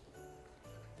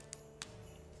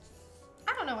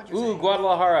 I don't know what you're Ooh, saying.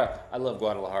 Guadalajara. I love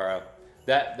Guadalajara.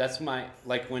 That's my,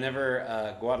 like,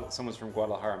 whenever someone's from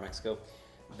Guadalajara, Mexico,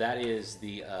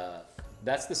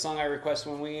 that's the song I request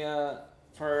when we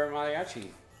for mariachi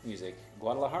music.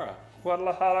 Guadalajara.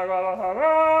 Guadalajara,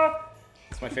 Guadalajara.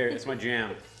 It's my favorite. It's my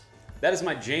jam. That is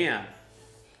my jam.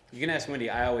 You can ask Wendy.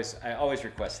 I always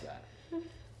request that.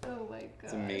 Oh my god.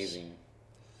 It's amazing.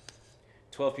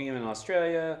 12 p.m. in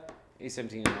Australia,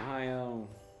 8:17 in Ohio.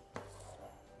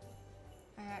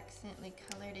 I accidentally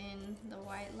colored in the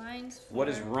white lines. What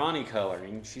is Ronnie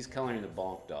coloring? She's coloring the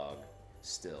bonk dog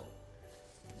still.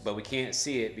 But we can't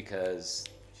see it because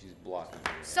she's blocking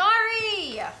it.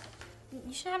 Sorry.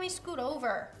 You should have me scoot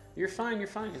over. You're fine,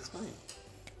 it's fine.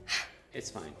 It's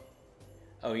fine.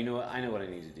 Oh, you know what? I know what I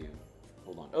need to do.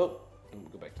 Hold on. Oh, let me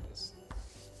go back to this.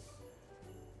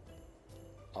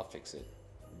 I'll fix it.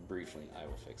 Briefly, I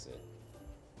will fix it.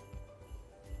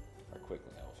 Or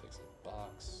quickly, I will fix it.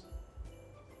 Box.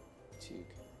 2,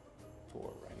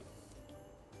 4, right?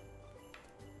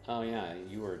 Oh yeah,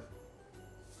 you were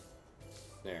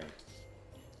there.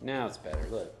 Now it's better.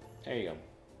 Look, there you go.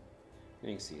 You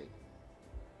can see it.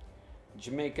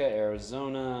 Jamaica,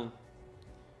 Arizona.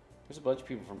 There's a bunch of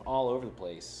people from all over the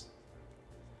place.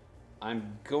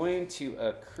 I'm going to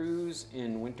a cruise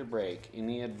in winter break.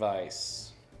 Any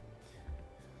advice?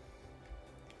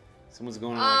 Someone's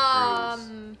going on a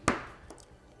cruise.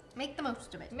 Make the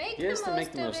most of it. Make Here's the to most,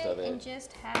 make the most of it. and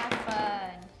just have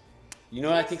fun. You know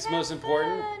what I Just think's have most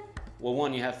important? fun. Well,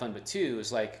 one, you have fun, but two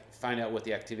is like find out what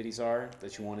the activities are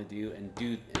that you want to do and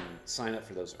sign up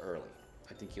for those early.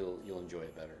 I think you'll enjoy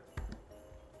it better.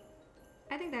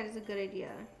 I think that is a good idea.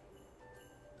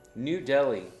 New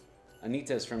Delhi.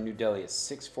 Anita is from New Delhi. It's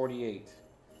 6:48.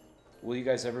 Will you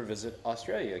guys ever visit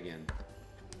Australia again?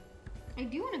 I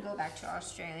do want to go back to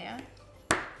Australia.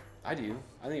 I do.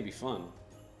 I think it'd be fun.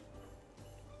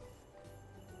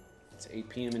 It's 8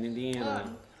 p.m. in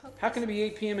Indiana. How can it be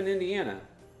 8 p.m. in Indiana?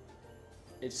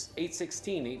 It's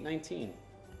 8:16, 8:19.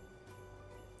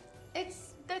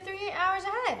 They're 3 hours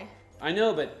ahead. I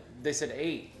know, but they said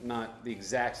 8, not the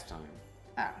exact time.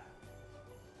 Oh.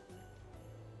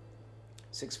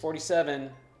 6:47.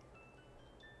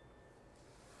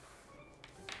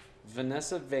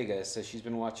 Vanessa Vega says she's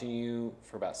been watching you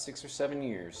for about 6 or 7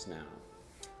 years now.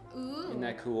 Ooh. Isn't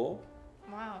that cool?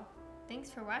 Wow. Thanks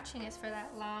for watching us for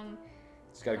that long.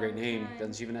 She's got a great Long name, time.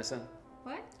 doesn't she, Vanessa?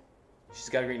 What? She's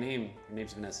got a great name. Her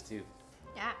name's Vanessa, too.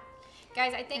 Yeah.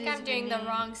 Guys, I think That is I'm a doing good the name.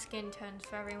 wrong skin tones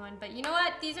for everyone. But you know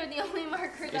what? These are the only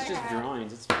markers It's I just have.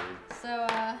 drawings. It's fine. So,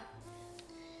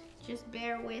 Just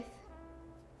bear with.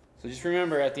 So just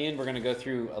remember, at the end, we're going to go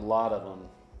through a lot of them.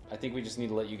 I think we just need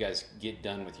to let you guys get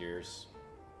done with your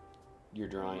What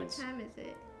drawings. time is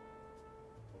it?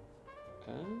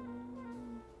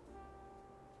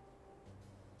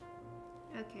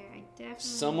 Okay, I definitely.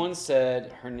 Someone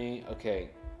said her name. Okay,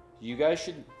 you guys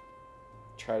should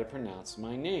try to pronounce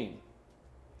my name.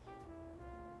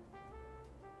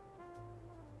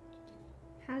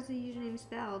 How's the username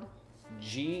spelled?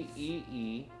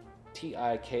 Geetika.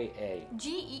 Geetika.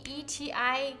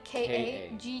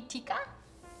 Geetika?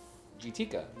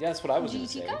 Geetika. Yeah, that's what I was going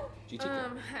to say. Geetika?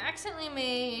 Geetika. I accidentally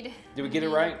made. Did we get it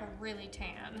me right? look really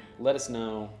tan. Let us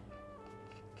know.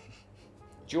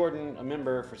 Jordan, a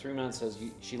member for 3 months, says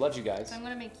she loves you guys. So I'm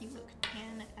gonna make you look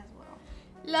tan as well.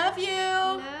 Love you.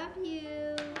 Love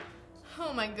you.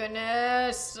 Oh my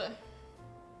goodness.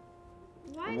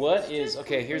 Why What this is stressful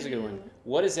okay? for Here's a good one. you?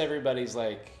 What is everybody's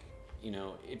like?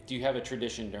 Do you have a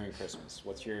tradition during Christmas?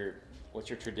 What's your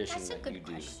tradition That's a that you good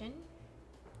do question.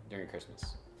 during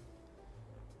Christmas?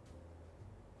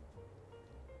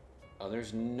 Oh,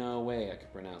 there's no way I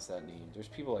could pronounce that name. There's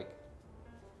people like.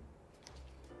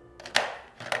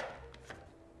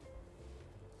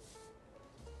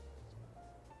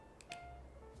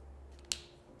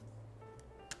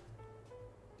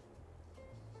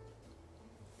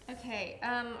 Okay,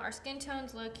 our skin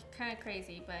tones look kind of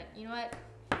crazy, but you know what?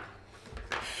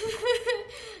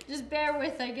 Just bear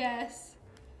with, I guess.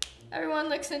 Everyone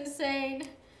looks insane.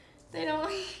 They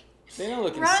don't. They don't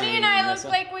look Ronnie insane. and I Vanessa.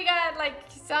 look like we got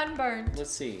sunburned. Let's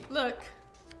see. Look.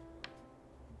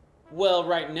 Well,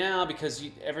 right now because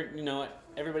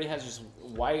everybody has just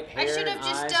white hair. I should have and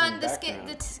just eyes done and the skin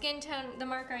background. tone, the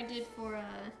marker I did for.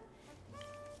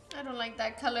 I don't like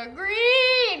that color.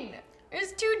 Green.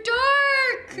 It's too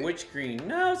dark. Which green?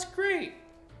 No, it's great.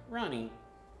 Ronnie.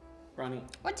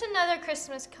 What's another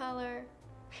Christmas color?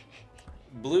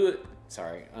 Blue.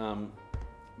 Sorry.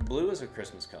 Blue is a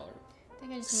Christmas color. I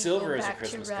think I just need to Silver go is a back to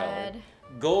Christmas color. red.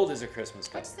 Gold is a Christmas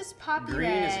color. What's this poppy Green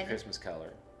red? is a Christmas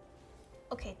color.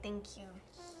 Okay, thank you.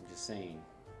 I'm just saying.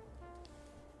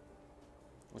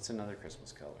 What's another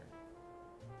Christmas color?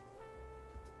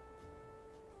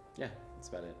 Yeah, that's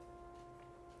about it.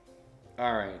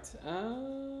 All right.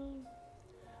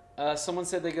 Someone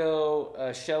said they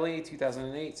go. Shelly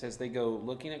 2008 says they go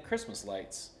looking at Christmas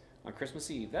lights on Christmas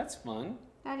Eve. That's fun.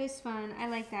 That is fun. I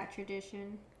like that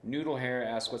tradition. Noodle Hair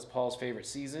asks, "What's Paul's favorite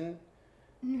season?"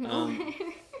 Noodle hair.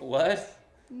 What?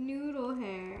 Noodle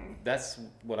hair. That's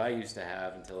what I used to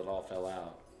have until it all fell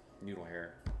out. Noodle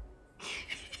hair.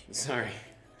 Sorry.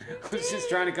 I was just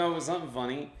trying to come up with something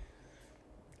funny.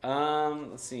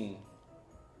 Let's see.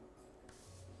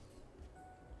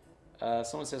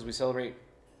 Someone says we celebrate.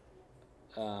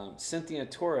 Cynthia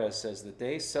Torres says that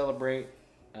they celebrate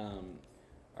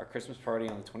our Christmas party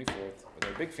on the 24th with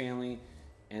our big family,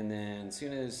 and then as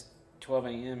soon as 12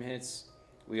 a.m. hits,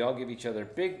 we all give each other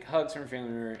big hugs from our family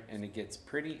member, and it gets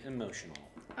pretty emotional.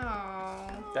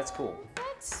 Oh, That's cool.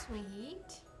 that's sweet.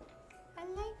 I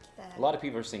like that. A lot of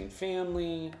people are saying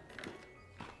family.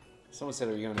 Someone said,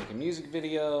 are you going to make a music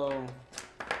video?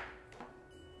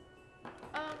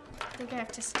 I think I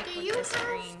have to stick Do with you this have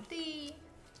green. the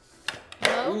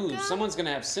Ooh, logo? someone's going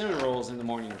to have cinnamon rolls in the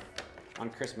morning on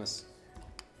Christmas.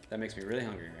 That makes me really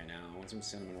hungry right now. I want some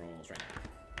cinnamon rolls right now.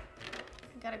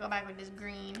 I gotta go back with this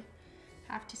green.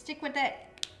 Have to stick with it.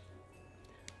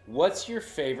 What's your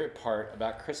favorite part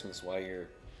about Christmas while you're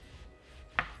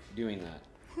doing that?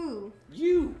 Who?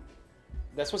 You.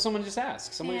 That's what someone just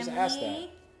asked. Someone just asked that.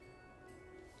 Family.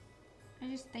 I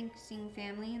just think seeing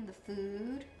family and the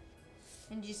food,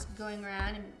 and just going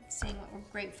around and saying what we're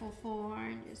grateful for,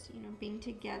 and just being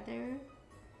together.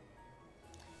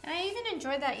 And I even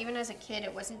enjoyed that even as a kid.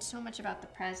 It wasn't so much about the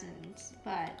presents,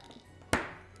 but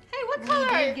Hey, what we color?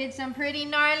 did get some pretty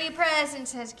gnarly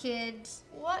presents as kids.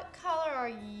 What color are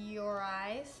your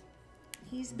eyes?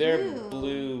 He's They're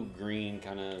blue, green,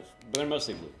 kind of, but they're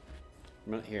mostly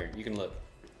blue. Here, you can look.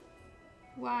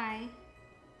 Why?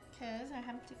 Because I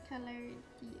have to color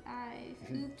the eyes.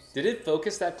 Oops. Did it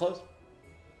focus that close?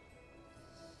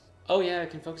 Oh yeah, it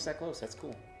can focus that close. That's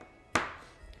cool.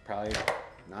 Probably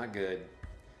not good.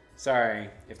 Sorry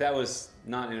if that was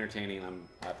not entertaining.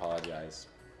 I apologize.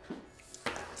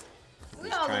 We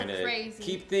Just all trying look to crazy.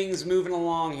 keep things moving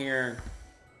along here.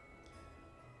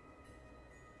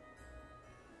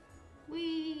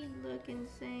 We look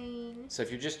insane. So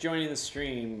if you're just joining the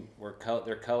stream,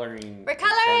 they're coloring. We're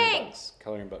coloring! books.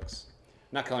 Coloring books.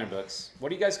 Not coloring books.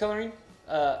 What are you guys coloring?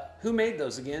 Who made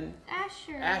those again?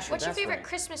 Asher. Asher. What's your that's favorite right.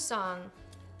 Christmas song?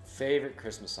 Favorite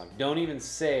Christmas song? Don't even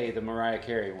say the Mariah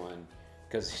Carey one,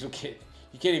 because you can't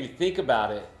even think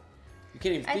about it. You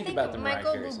can't even think about the Mariah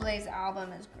Michael Carey song. Bublé's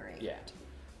album is great. Yeah.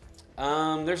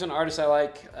 There's an artist I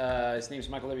like. His name's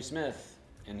Michael Levy Smith,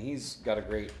 and he's got a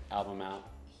great album out.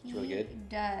 It's really good. He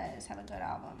does have a good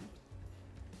album.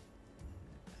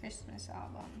 Christmas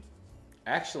album.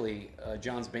 Actually,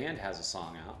 John's band has a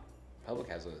song out. Public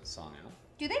has a song out.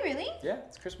 Do they really? Yeah,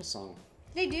 it's a Christmas song.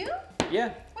 They do?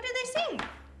 Yeah. What do they sing?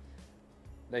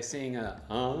 They sing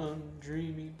I'm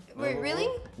dreaming. Wait, really?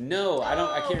 No, I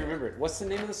Oh. can't remember it. What's the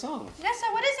name of the song? Nessa,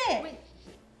 what is it? Wait.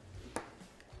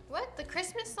 What? The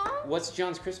Christmas song? What's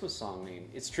John's Christmas song name?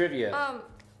 It's trivia.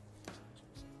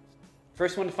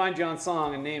 First one to find John's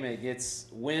song and name it gets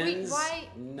wins why-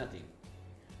 nothing.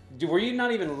 Were you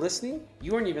not even listening?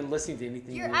 You weren't even listening to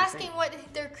anything. You're we were asking saying. what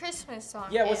their Christmas song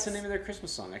Yeah, is. what's the name of their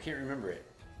Christmas song? I can't remember it.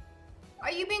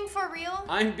 Are you being for real?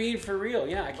 I'm being for real.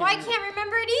 Yeah, I can't. Well, I remember. can't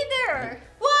remember it either.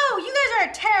 Whoa, you guys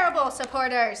are terrible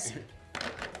supporters.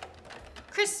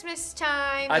 Christmas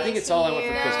time. I think is it's all I want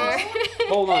for here. Christmas.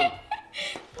 Hold on.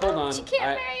 Hold on. You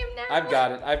can't marry him now. I've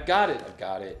got it. I've got it. I've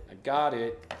got it. I've got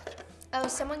it. Oh,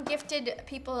 someone gifted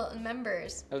people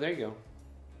members. Oh, there you go.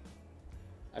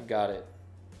 I've got it.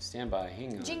 Stand by.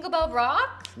 Hang on. Jingle Bell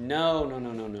Rock? No.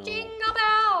 Jingle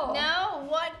Bell. No,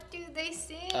 what do they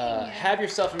sing? Have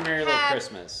yourself a merry little Have-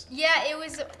 Christmas. Yeah, it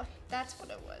was. That's what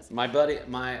it was. My buddy,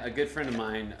 a good friend of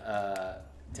mine,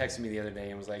 texted me the other day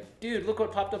and was like, "Dude, look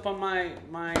what popped up on my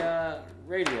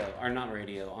radio, or not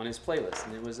radio, on his playlist."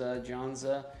 And it was John's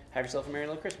 "Have Yourself a Merry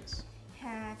Little Christmas."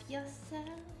 Have yourself.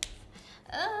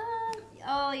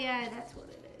 Oh yeah, that's what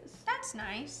it is. That's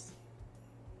nice.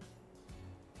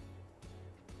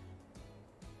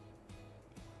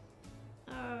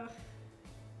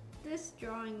 This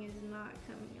drawing is not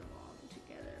coming along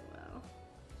together well.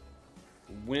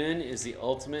 When is the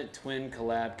Ultimate Twin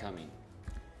collab coming?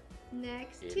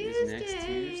 Next It Tuesday. is next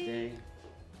Tuesday.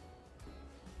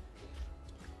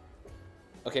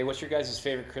 Okay, what's your guys'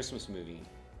 favorite Christmas movie?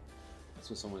 That's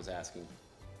what someone's asking.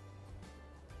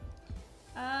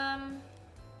 I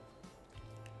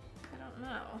don't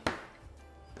know.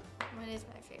 What is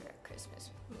my favorite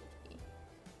Christmas movie?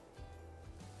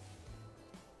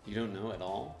 You don't know at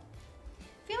all?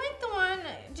 I feel like the one,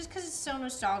 just because it's so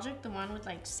nostalgic, the one with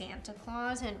like Santa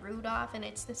Claus and Rudolph, and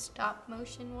it's the stop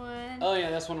motion one. Oh yeah,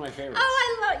 that's one of my favorites.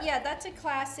 Oh, I love, yeah, that's a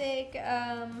classic.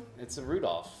 It's a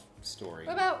Rudolph story.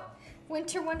 What about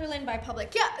Winter Wonderland by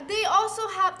Public? Yeah,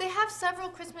 they have several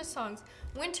Christmas songs.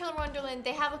 Winter Wonderland,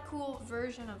 they have a cool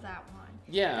version of that one.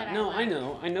 Yeah, that no, I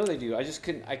I know they do. I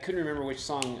couldn't remember which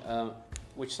song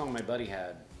my buddy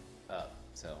had up.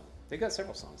 So they got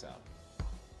several songs out.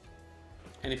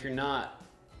 And if you're not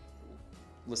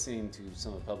listening to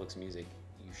some of Public's music,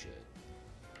 you should.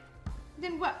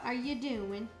 Then what are you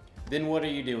doing? Then what are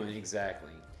you doing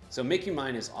exactly? So Make You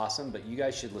Mine is awesome, but you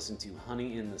guys should listen to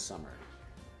Honey in the Summer.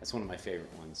 That's one of my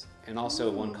favorite ones. And also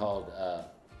one called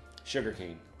Sugar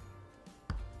Cane.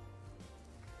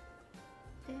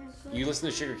 You listen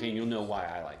to Sugar Cane, you'll know why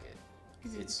I like it.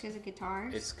 Is it because of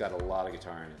guitars? It's got a lot of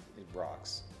guitar in it. It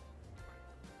rocks.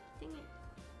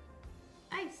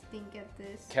 I stink at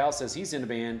this. Cal says he's in a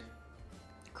band.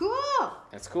 Cool!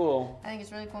 That's cool. I think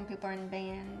it's really cool when people are in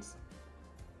bands.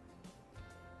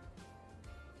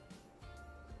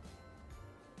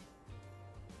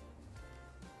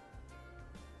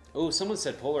 Oh, someone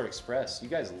said Polar Express. You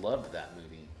guys loved that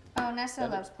movie. Oh, Nessa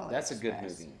loves Polar That's Express. a good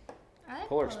movie. I like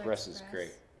Polar Express is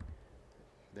great.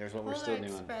 There's what we're still Polar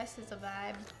doing. Express is a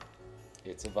vibe.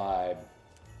 It's a vibe.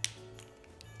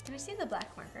 Can I see the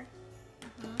black marker?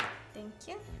 Thank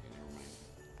you.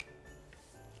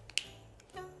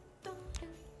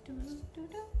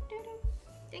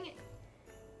 Dang it.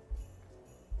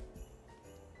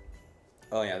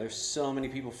 Oh yeah, there's so many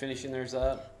people finishing theirs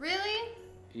up. Really?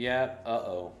 Yeah.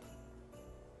 Uh-oh.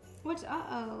 What's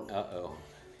uh-oh? Uh-oh.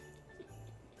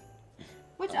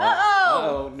 What's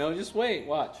Uh-oh. No, just wait.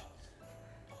 Watch.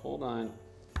 Hold on.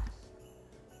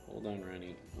 Hold on,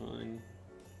 Ronnie.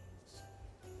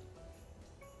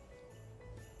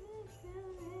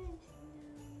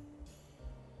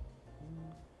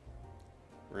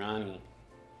 Ronnie.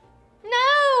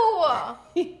 No!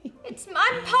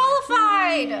 I'm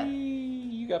qualified.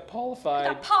 You got qualified.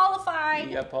 I got qualified.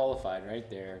 You got qualified right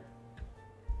there.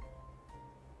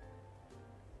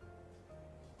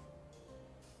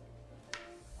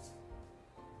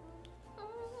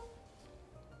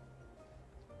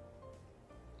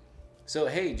 So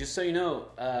hey, just so you know,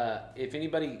 if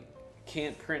anybody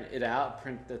can't print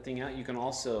the thing out, you can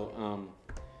also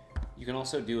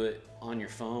do it on your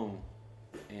phone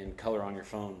and color on your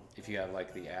phone if you have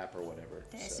like the app or whatever.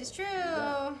 This So, is true.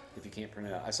 if you can't print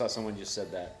it out, I saw someone just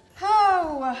said that.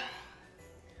 Oh.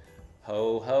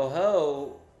 Ho ho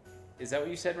ho! Is that what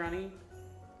you said, Ronnie?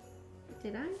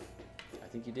 Did I? I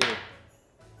think you did.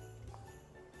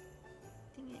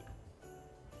 Dang it.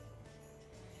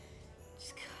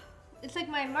 It's like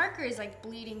my marker is like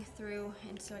bleeding through,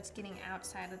 and so it's getting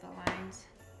outside of the lines.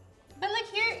 But like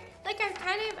here, like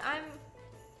I'm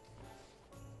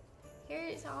here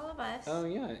it's all of us. Oh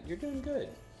yeah, you're doing good.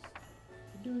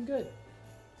 You're doing good.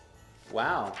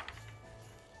 Wow.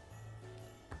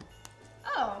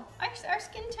 Oh, our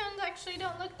skin tones actually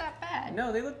don't look that bad.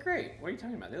 No, they look great. What are you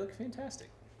talking about? They look fantastic.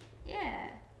 Yeah,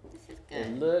 this is They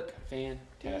good. look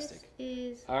fantastic.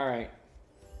 This is... All right.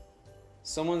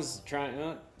 Someone's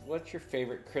trying. What's your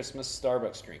favorite Christmas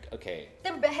Starbucks drink? Okay.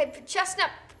 The chestnut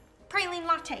praline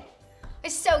latte.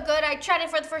 It's so good. I tried it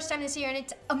for the first time this year, and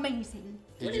it's amazing.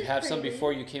 Did you have some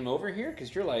before you came over here?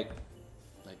 Because you're like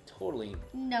totally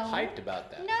No. hyped about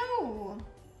that. No.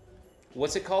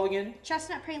 What's it called again?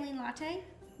 Chestnut praline latte?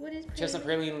 What is praline? Chestnut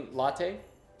praline latte?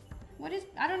 What is...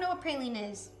 I don't know what praline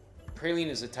is. Praline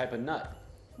is a type of nut.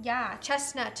 Yeah,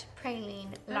 chestnut praline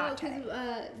latte.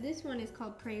 because this one is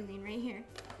called praline right here.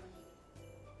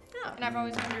 Oh, And I've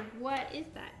always wondered, what is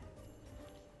that?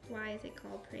 Why is it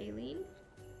called praline?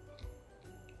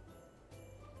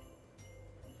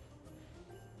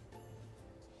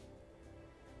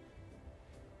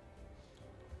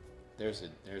 There's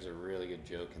a really good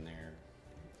joke in there.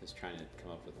 Just trying to come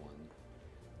up with one.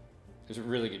 There's a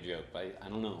really good joke, but I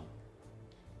don't know.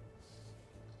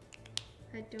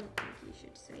 I don't think you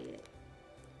should say it.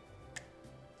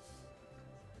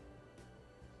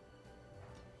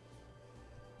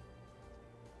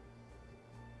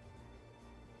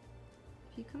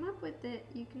 If you come up with it,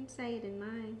 you can say it in my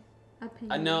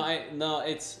opinion.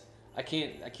 I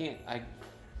can't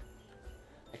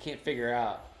figure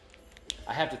out.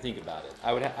 I have to think about it.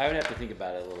 I would have to think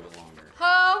about it a little bit longer.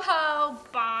 Ho ho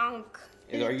bonk.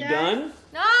 Are you done?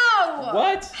 No.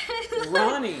 What?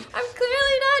 Ronnie. I'm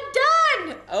clearly not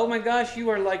done. Oh my gosh, you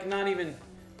are like not even.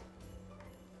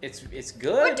 It's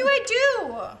good. What do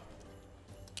I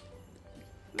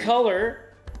do? Color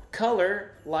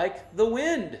like the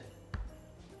wind.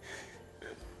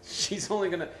 She's only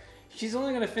gonna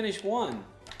finish one.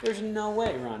 There's no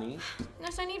way, Ronnie.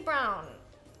 Yes, I need brown.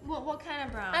 What kind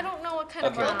of brown? I don't know what kind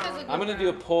of Okay, brown. I'm gonna do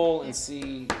a poll and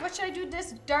see. What should I do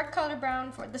this dark color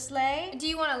brown for? The sleigh? Do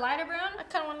you want a lighter brown? I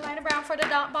kind of want a lighter brown for the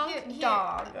bonk Here.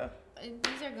 dog.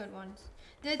 These are good ones.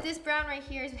 This brown right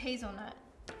here is hazelnut.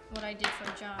 What I did for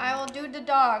John. I will do the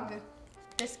dog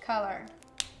this color.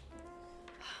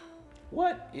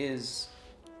 What is?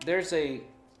 There's a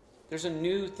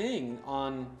new thing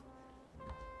on.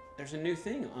 There's a new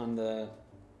thing on the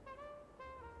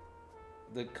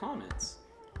comments.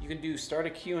 You can do start a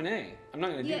Q&A. I'm not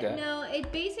gonna do that. No,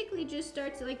 it basically just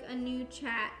starts like a new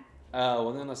chat. Oh,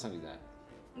 well then let's not do that.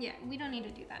 Yeah, we don't need to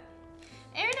do that.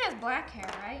 Aaron has black hair,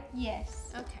 right?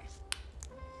 Yes. Okay.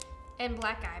 And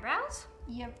black eyebrows?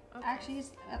 Yep. Okay. Actually,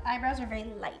 his eyebrows are very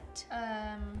light.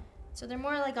 So they're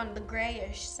more like on the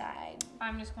grayish side.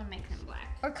 I'm just gonna make them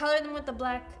black. Or color them with the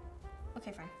black.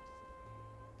 Okay, fine.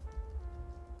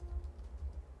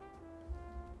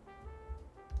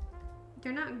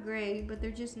 They're not gray, but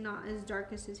they're just not as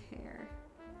dark as his hair.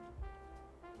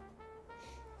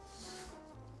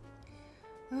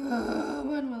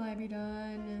 When will I be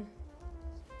done?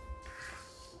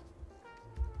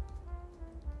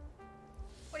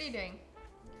 What are you doing?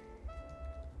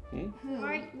 Hmm?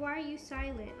 Why are you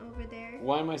silent over there?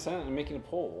 Why am I silent? I'm making a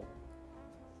poll.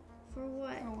 For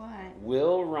what? For what?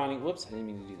 Will Ronnie? Whoops, I didn't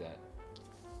mean to do that.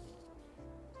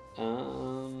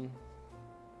 Hold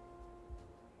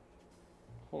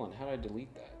on. How do I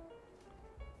delete that?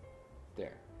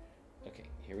 There. Okay.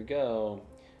 Here we go.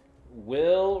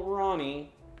 Will Ronnie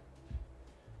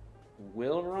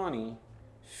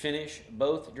finish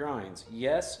both drawings?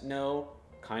 Yes, no,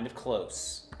 kind of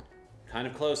close. Kind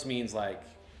of close means like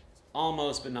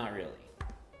almost, but not really.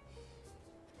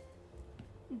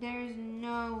 There's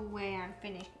no way I'm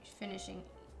finishing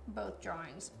both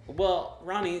drawings. Well,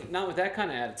 Ronnie, not with that kind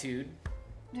of attitude.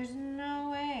 There's no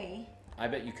way. I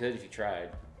bet you could if you tried.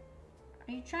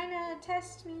 Are you trying to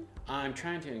test me? I'm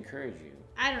trying to encourage you.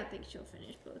 I don't think she'll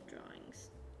finish both drawings.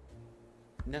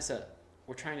 Nessa,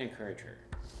 we're trying to encourage her.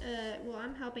 Well,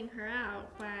 I'm helping her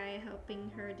out by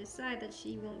helping her decide that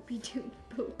she won't be doing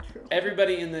both drawings.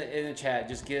 Everybody in the chat,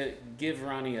 just give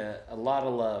Ronnie a lot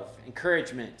of love,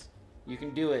 encouragement. You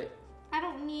can do it. I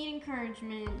don't need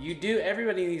encouragement. You do.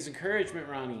 Everybody needs encouragement,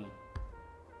 Ronnie.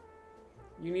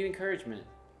 You need encouragement.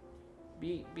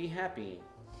 Be happy.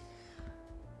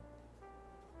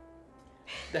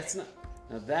 That's not.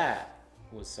 Now that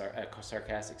was a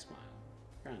sarcastic smile,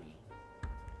 Ronnie.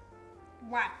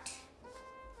 What?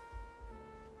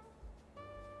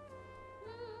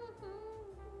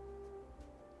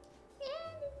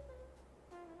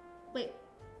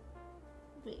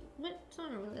 Wait, what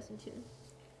song are we listening to?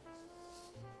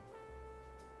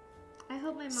 I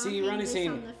hope my mom See, named Ronnie's this saying,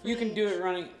 on the you can do fridge. it,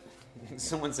 Ronnie.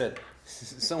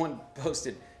 Someone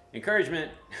posted,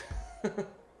 encouragement.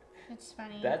 It's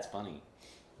funny. That's funny.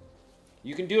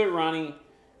 You can do it, Ronnie.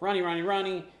 Ronnie,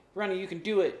 you can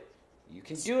do it. You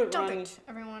can do it, Stop Ronnie. it.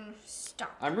 Everyone,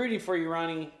 stop. I'm rooting for you,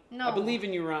 Ronnie. No. I believe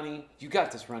in you, Ronnie. You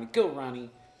got this, Ronnie. Go, Ronnie.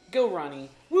 Go, Ronnie.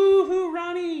 Woohoo,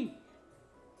 Ronnie.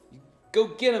 You go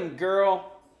get him,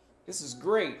 girl. This is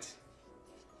great.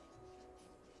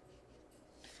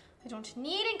 I don't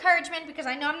need encouragement because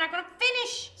I know I'm not going to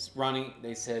finish. Ronnie,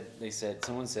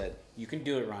 someone said, you can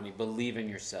do it, Ronnie. Believe in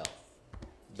yourself.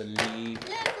 Believe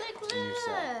Look. in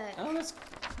yourself. Oh, let's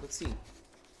see.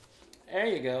 There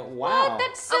you go. Wow. What?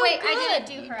 That's so wait, good. I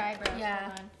didn't do her eyebrows. Yeah.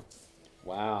 Hold on.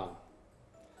 Wow.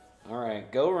 All right,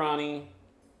 go, Ronnie.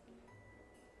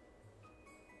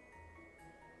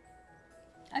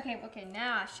 Okay,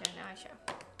 now I show.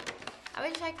 I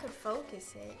wish I could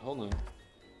focus it. Hold on.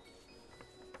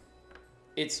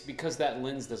 It's because that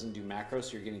lens doesn't do macro,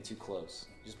 so you're getting too close.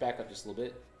 Just back up just a little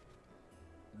bit.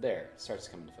 There, it starts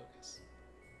to come into focus.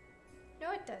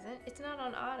 No, it doesn't. It's not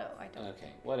on auto. I don't.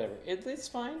 Okay, whatever. It's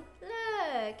fine.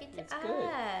 Look, it's It's good.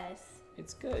 us.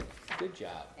 It's good. Good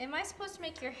job. Am I supposed to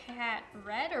make your hat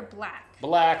red or black?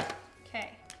 Black.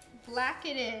 Okay, black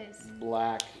it is.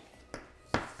 Black.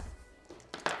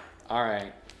 All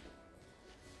right.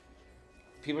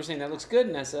 People are saying that looks good,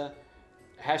 Nessa.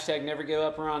 Hashtag never give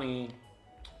up, Ronnie.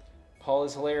 Paul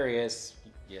is hilarious.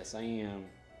 Yes, I am.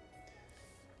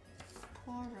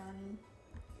 Poor Ronnie.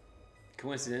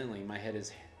 Coincidentally, my head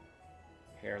is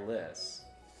hairless.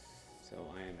 So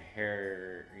I am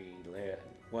hairy.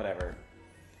 Whatever.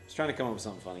 I was trying to come up with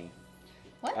something funny.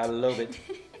 What? I love it.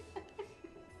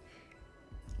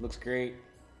 Looks great.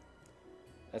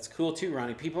 That's cool too,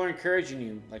 Ronnie. People are encouraging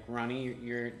you. Like Ronnie,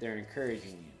 they're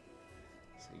encouraging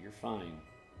you. So you're fine.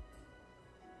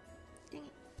 Dang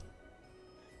it.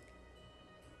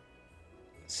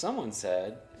 Someone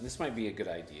said, this might be a good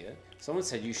idea. Someone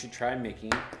said you should try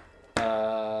making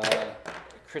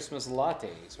Christmas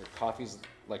lattes or coffees,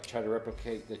 like try to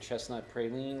replicate the chestnut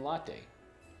praline latte.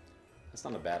 That's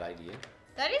not a bad idea.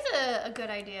 That is a good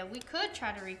idea. We could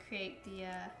try to recreate the.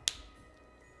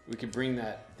 We could bring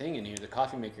that thing in here, the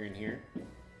coffee maker in here.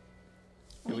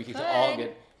 And we could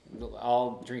could.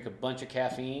 all drink a bunch of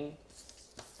caffeine.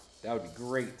 That would be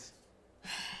great.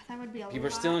 That would be a People are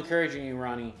lot. still encouraging you,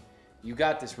 Ronnie. You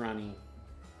got this, Ronnie.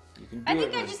 You can do I it,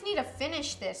 think I Ronnie. just need to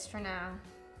finish this for now.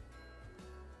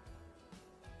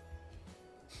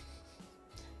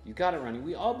 You got it, Ronnie.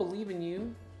 We all believe in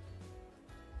you.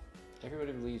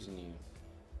 Everybody believes in you.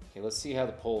 Okay, let's see how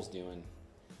the poll's doing.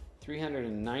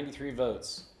 393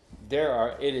 votes.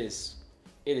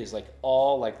 It is like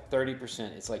all like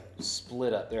 30%. It's like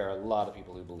split up. There are a lot of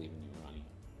people who believe in you, Ronnie.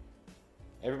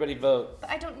 Everybody vote. But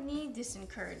I don't need this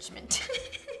encouragement.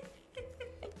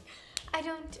 I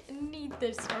don't need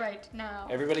this right now.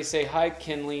 Everybody say hi,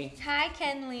 Kinley. Hi,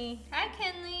 Kenley. Hi,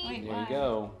 Kenley. Wait, There why? you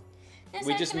go. Yes,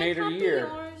 We I just can made her copy year.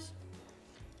 yours.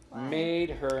 Why? Made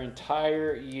her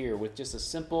entire year with just a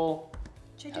simple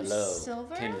Should I do hello,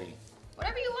 silver? Kinley.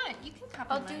 Whatever you want. You can copy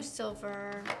I'll mine. do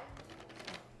silver.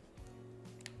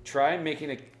 Try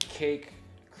making a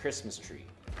Christmas tree.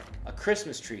 A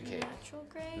Christmas tree cake. Natural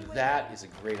gray. Wait, That is a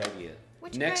great idea. which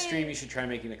Next stream, you should try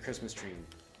making a Christmas tree.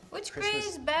 Which Christmas- gray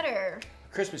is better?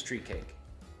 Christmas tree cake.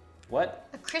 What?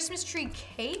 A Christmas tree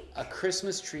cake? A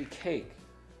Christmas tree cake.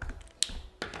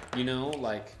 You know,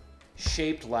 like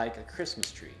shaped like a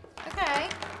Christmas tree. Okay.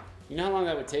 You know how long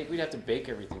that would take? We'd have to bake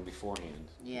everything beforehand.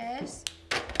 Yes.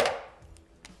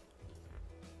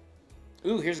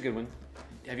 Ooh, here's a good one.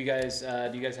 Have you guys?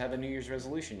 Do you guys have a New Year's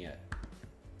resolution yet?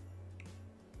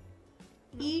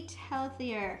 Eat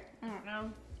healthier. I don't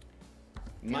know.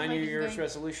 My like New it's Year's going-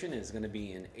 resolution is going to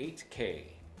be an 8K.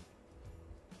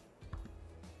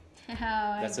 Oh,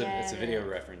 That's a video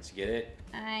reference. You get it?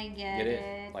 I get Get it.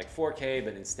 it? Like 4K,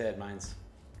 but instead mine's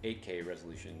 8K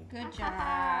resolution. Good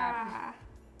job.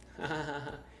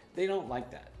 They don't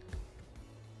like that.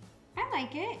 I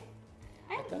like it. Did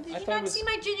I you thought it not was- see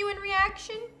my genuine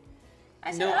reaction?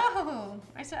 I said, No. oh.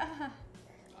 I said,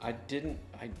 I didn't.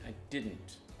 I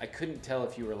didn't. I couldn't tell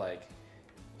if you were like,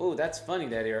 oh, that's funny,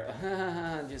 Daddy,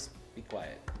 or just be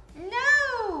quiet.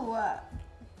 no.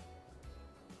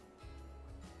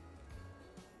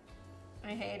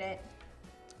 I hate it.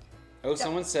 Oh,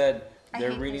 someone said I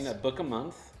they're hate reading this. a book a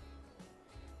month.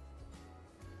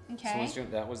 Okay. Someone's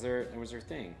doing, that was their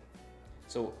thing.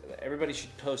 So everybody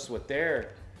should post what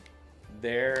their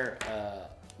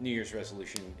New Year's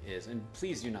resolution is, and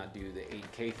please do not do the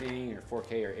 8K thing or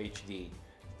 4K or HD.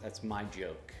 That's my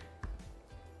joke.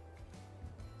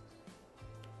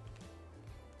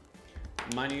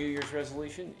 My New Year's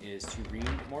resolution is to read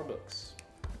more books.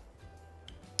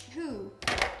 Who?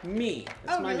 Me.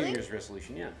 That's Oh, my New really? Year's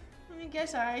resolution. Yeah. I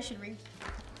guess I should read.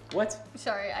 What?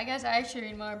 Sorry, I guess I should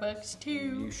read more books too.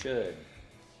 You should.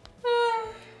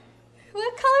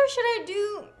 What color should I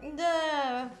do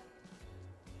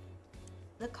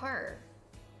the cart?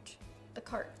 The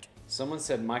cart. Someone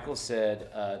said, Michael said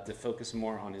to focus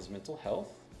more on his mental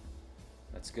health.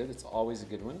 That's good. It's always a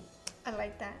good one. I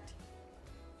like that.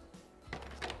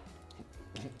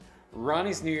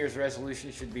 Ronnie's New Year's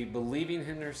resolution should be believing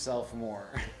in herself more.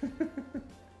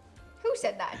 Who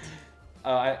said that?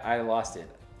 Oh, I lost it.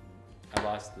 I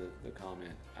lost the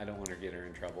comment. I don't want to get her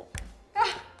in trouble.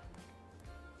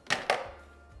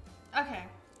 Okay.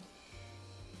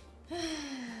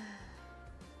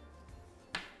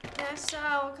 That's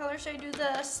what color should I do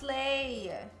the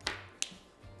sleigh?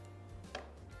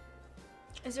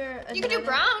 Is there? You could do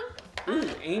brown. Ooh,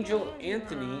 Angel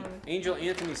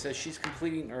Anthony says she's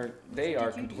completing, or they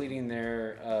are completing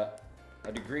their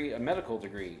a medical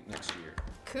degree next year.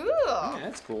 Cool. Yeah,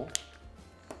 that's cool.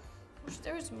 Wish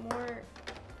there was more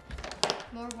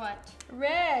More what?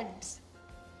 reds.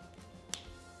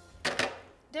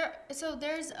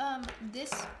 There's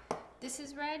this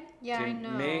is red. Yeah, I Okay,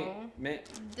 know.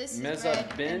 This is Meza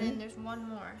red, Bin? and then there's one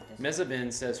more. This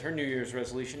Mezabin says her New Year's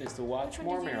resolution is to watch Which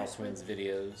one more did you Merrell use Twins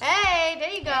videos. Hey, there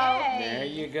you go. Hey. There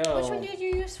you go. Which one did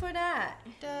you use for that?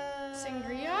 The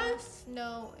Sangria?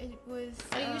 No, it was.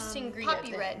 I used sangria.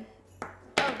 Poppy then. red.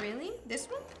 Oh, really? This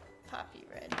one? Poppy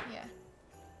red. Yeah.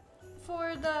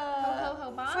 For the Ho, ho,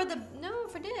 ho, bomb?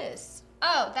 for this.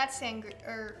 Oh, that's sangria.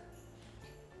 Or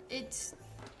it's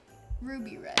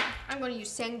ruby red. I'm going to use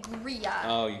sangria.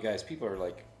 Oh, you guys, people are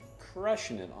like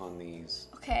crushing it on these.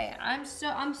 Okay, I'm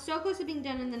so close to being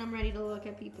done, and then I'm ready to look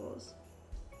at people's.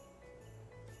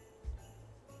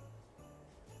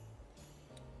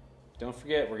 Don't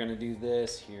forget, we're gonna do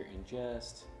this here in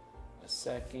just a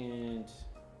second.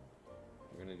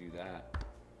 We're gonna do that.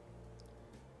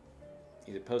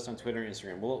 Either post on Twitter or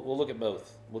Instagram. We'll look at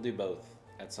both. We'll do both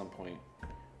at some point.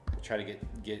 We'll try to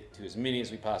get to as many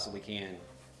as we possibly can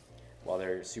while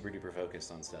they're super duper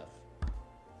focused on stuff.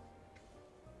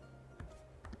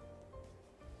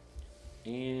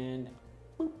 And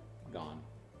boop, gone.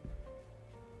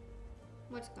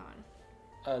 What's gone?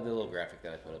 The little graphic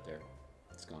that I put up there.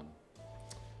 It's gone.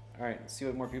 All right, let's see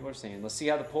what more people are saying. Let's see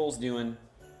how the poll's doing.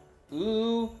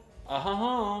 Ooh,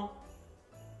 ah-ha-ha.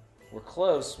 We're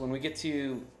close. When we get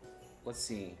to, let's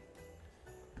see.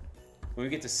 When we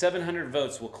get to 700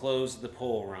 votes, we'll close the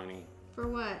poll, Ronnie. For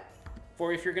what?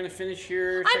 For if you're going to finish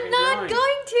your I'm second not drawing.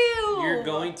 going to. You're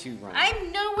going to, Ronnie.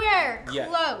 I'm nowhere Yeah,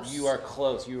 close. you are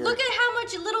close. You are. Look at how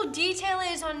much little detail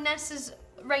is on Nessa's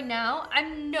right now.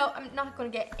 I'm not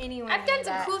going to get anywhere. I've done near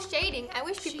some that. cool shading. I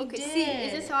wish people She could see.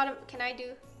 did. Is this autumn? Can I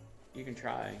do? You can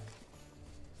try.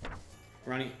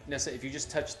 Ronnie, Nessa, if you just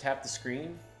tap the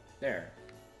screen, there.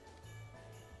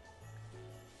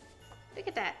 Look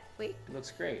at that. Wait. It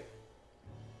looks great.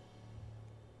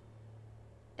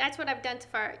 That's what I've done so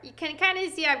far. You can kind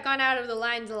of see I've gone out of the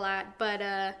lines a lot, but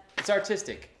It's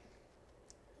artistic.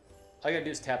 All you gotta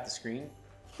do is tap the screen.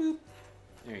 Boop.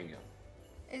 There you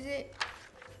go. is it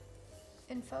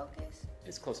in focus?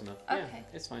 It's close enough. Yeah, Okay.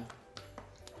 it's fine.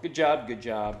 Good job, good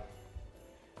job.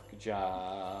 Good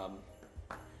job.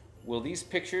 Will these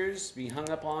pictures be hung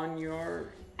up on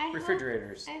your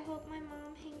refrigerators? I hope my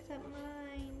mom hangs up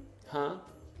mine. Huh?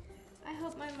 I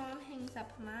hope my mom hangs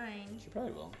up mine. She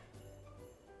probably will.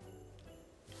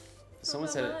 Someone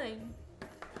said it.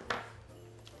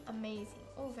 Amazing.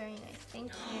 Oh, very nice.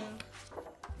 Thank you.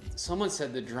 Someone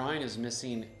said the drawing is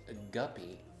missing a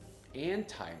guppy and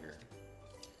tiger.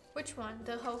 Which one?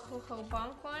 The ho ho ho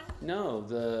bonk one? No,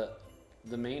 the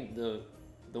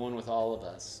one with all of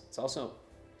us. It's also.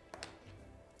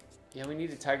 Yeah, we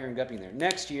need a tiger and guppy in there.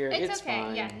 Next year, it's okay.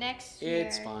 fine. Yeah, next year.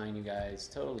 It's fine, you guys.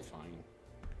 Totally fine.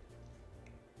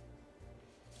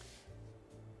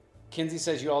 Kinsey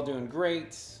says you all doing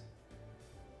great.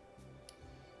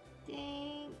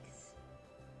 Thanks.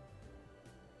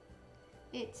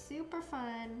 It's super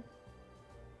fun.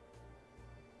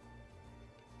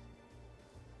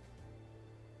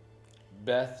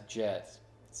 Beth Jet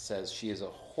says she is a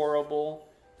horrible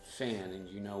fan, and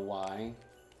you know why?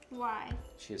 Why?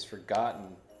 She has forgotten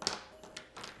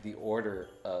the order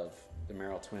of the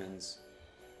Merrell twins'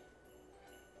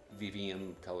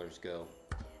 VVM colors go.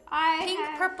 Pink,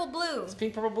 purple, blue. It's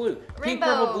pink, purple, blue. Rainbow. Pink,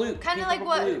 purple, blue. Kind pink, of like purple,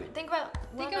 what? blue. Think about.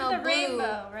 Think well, of no, the blue.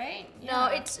 rainbow, right? No,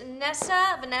 it's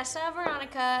Vanessa,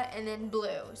 Veronica, and then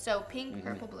blue. So pink,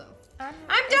 purple, blue. I'm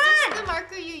Is done. this the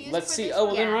marker you use Let's for see. this Oh, well,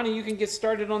 one? then, Ronnie, you can get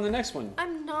started on the next one.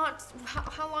 I'm not.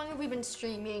 How long have we been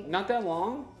streaming? Not that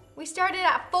long. We started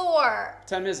at 4. What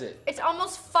time is it? It's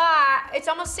almost 5. It's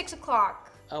almost 6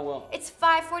 o'clock. Oh, well. It's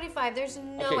 5:45. There's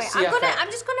no Okay, way. see how I'm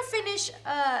just gonna finish.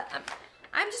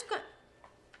 I'm just gonna.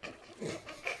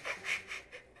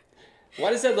 Why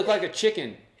does that look like a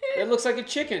chicken? It looks like a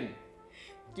chicken.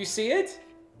 Do you see it?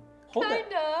 Hold Kind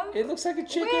that. of. It looks like a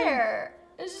chicken. Where?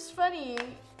 It's just funny.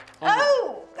 Oh.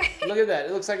 Oh! Look at that.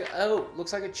 It looks like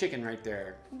looks like a chicken right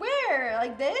there. Where?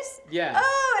 Like this? Yeah.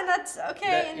 Oh, and that's okay.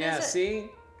 That- and yeah. there's a- See.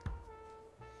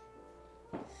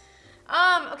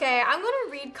 Okay, I'm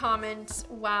gonna read comments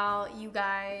while you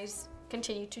guys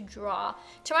continue to draw.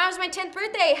 Tomorrow's my 10th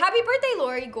birthday. Happy birthday,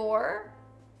 Lori Gore.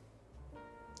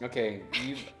 Okay.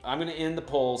 I'm gonna end the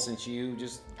poll since you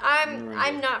just. I'm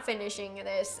ruined it. not finishing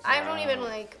this. I don't even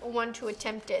want to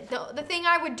attempt it. The thing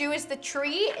I would do is the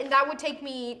tree, and that would take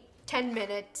me 10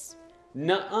 minutes.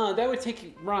 No, that would take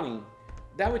you, Ronnie.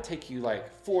 That would take you like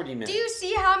 40 minutes. Do you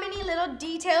see how many little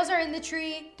details are in the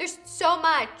tree? There's so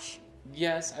much.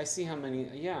 Yes, I see how many.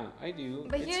 Yeah, I do.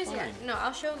 But it's here's fine. no.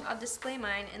 I'll display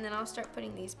mine, and then I'll start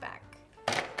putting these back.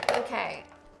 Okay.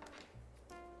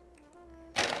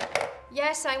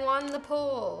 Yes, I won the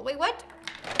poll. Wait, what?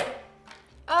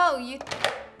 Oh, you.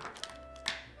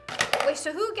 Wait,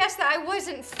 so who guessed that I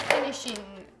wasn't finishing?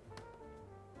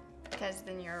 Because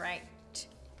then you're right.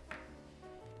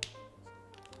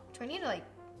 Do I need to like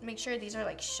make sure these are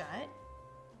like shut?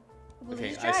 Will Okay,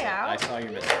 these I dry saw, out? I saw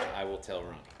your message. I will tell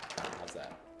Ronnie. How's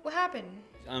that? What happened?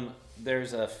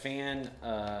 There's a fan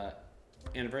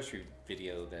anniversary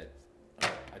video that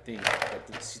I think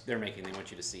that they're making. They want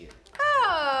you to see it.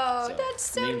 Oh, that's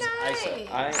so name's nice.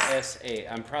 Isa.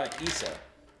 ISA. I'm probably Isa.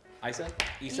 Isa?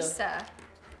 Isa.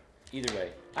 Either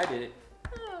way, I did it.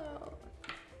 Oh,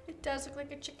 it does look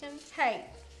like a chicken. Hey,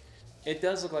 It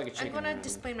does look like a chicken. I'm gonna Ronnie.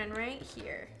 display mine right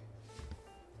here.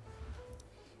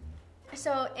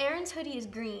 So Aaron's hoodie is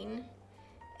green,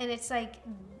 and it's like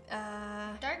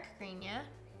Dark green, yeah?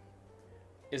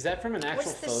 Is that from an actual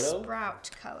what's the photo? sprout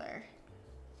color?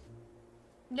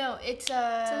 No, it's It's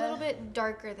a little bit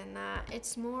darker than that.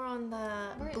 It's more on the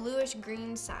bluish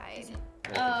green side.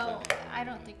 Oh, I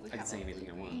don't think we I can have say a anything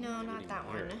I want. No, I not don't that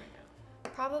even wear it one.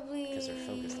 right Probably. now, 'cause they're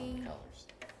focused on the colors.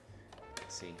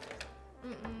 See,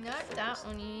 Not that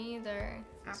one either.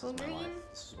 this Apple is my green? life.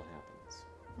 This is what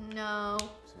happens. No.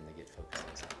 So when they get focused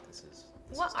on something, this is.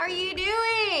 What are you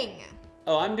doing?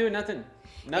 Oh, I'm doing nothing.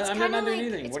 No, It's I'm not kinda doing like-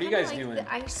 anything. it's What are you kinda guys like doing?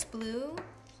 The ice blue.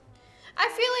 I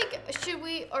feel like, should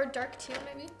we, or dark teal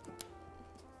maybe?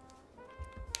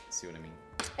 See what I mean?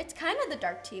 It's kind of the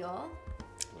dark teal.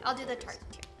 I'll do the dark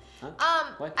teal.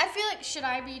 Huh? What? I feel like, should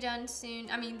I be done soon?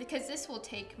 I mean, because this will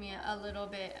take me a little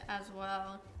bit as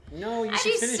well. No, you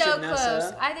should She's finish so it, close.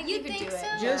 Nessa. I think you, You could think do it. so?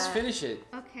 Just Yeah. finish it.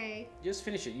 Okay. Just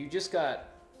finish it. You just got.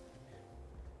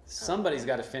 Somebody's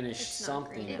got to finish It's not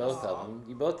something. green at Both all. of them.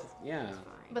 You both. Yeah.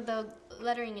 But the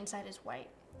lettering inside is white.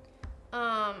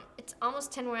 It's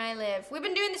almost 10 where I live. We've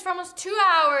been doing this for almost 2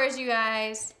 hours, you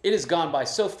guys. It has gone by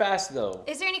so fast, though.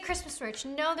 Is there any Christmas merch?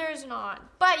 No, there's not.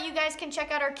 But you guys can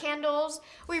check out our candles.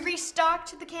 We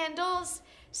restocked the candles,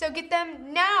 so get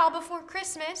them now before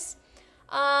Christmas.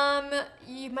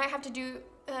 You might have to do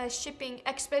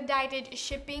expedited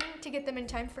shipping to get them in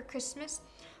time for Christmas,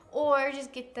 or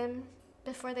just get them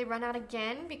before they run out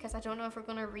again because I don't know if we're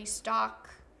gonna restock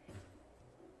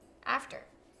after.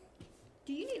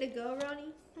 Do you need to go,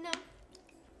 Ronnie? No.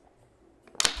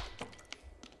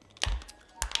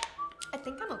 I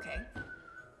think I'm okay.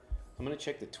 I'm gonna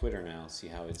check the Twitter now, see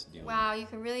how it's doing. Wow, you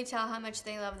can really tell how much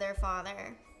they love their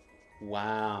father.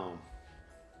 Wow.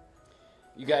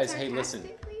 You guys, hey, listen.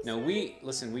 Sarcastically No,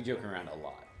 said? we joke around a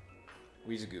lot.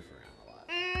 We just goof around a lot.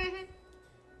 Mm-hmm.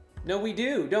 No, we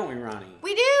do, don't we, Ronnie?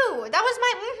 We do. That was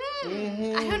my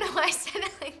Mhm. I don't know why I said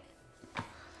it like that.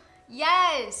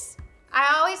 Yes.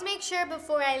 I always make sure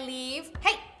before I leave.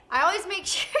 Hey, I always make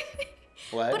sure.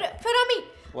 What? Put on me.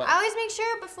 What? I always make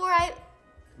sure before I.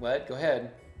 What? Go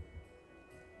ahead.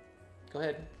 Go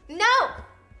ahead. No.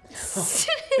 Why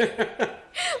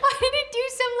did it do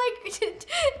some like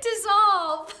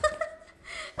dissolve?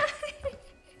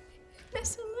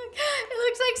 That's a look. It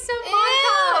looks like some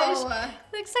montage.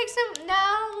 Looks like some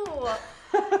no.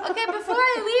 Okay, before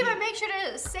I leave, I make sure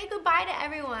to say goodbye to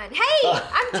everyone. Hey,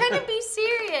 I'm trying to be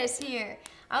serious here.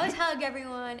 I always hug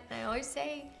everyone, and I always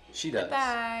say She does.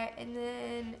 goodbye, and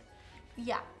then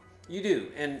yeah, You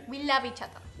do, and we love each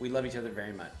other. we love each other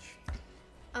very much.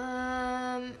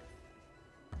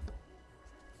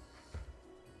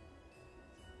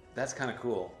 That's kind of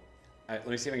cool. All right, let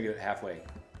me see if I can do it halfway.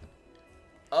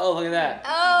 Oh, look at that.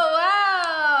 Oh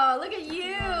wow! Look at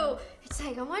you. It's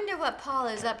like I wonder what Paul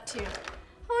is up to.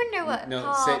 I wonder what No,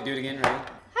 Paul. say it, do it again, ready?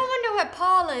 I wonder what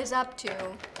Paul is up to.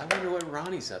 I wonder what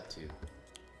Ronnie's up to.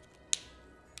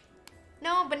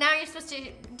 No, but now you're supposed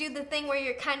to do the thing where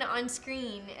you're kind of on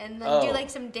screen and then do Oh. like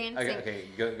some dancing. Okay,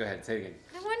 go ahead, say it again.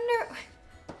 I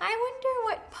wonder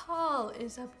what Paul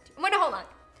is up to. Wait, hold on.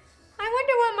 I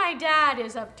wonder what my dad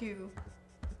is up to.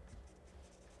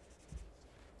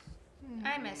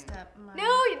 I messed up. Mine.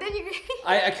 No, then you.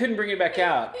 I couldn't bring it back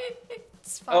out.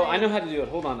 It's fine. Oh, I know how to do it.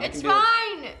 Hold on, I It's can do it.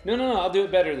 fine. No, I'll do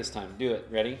it better this time. Do it.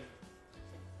 Ready?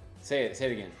 Say it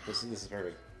again. This is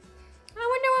perfect. I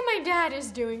wonder what my dad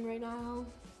is doing right now.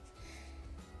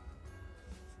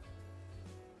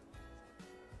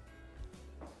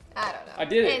 I don't know. I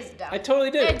did it. It's dumb. I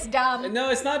totally did. It's dumb. No,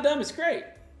 it's not dumb. It's great.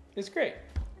 It's great.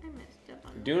 I messed up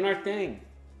on Doing our thing.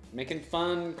 Making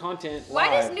fun content Why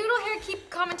live. does Noodle Hair keep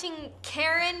commenting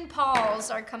Karen Pauls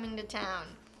are coming to town?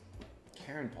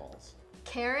 Karen Pauls.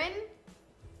 Karen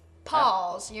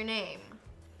Pauls, your name.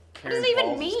 Karen What does it even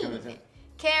Pauls is coming mean? to town.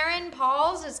 Karen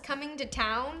Pauls is coming to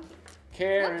town?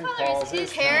 Karen What color is Pauls his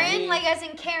is Karen? coming. Like as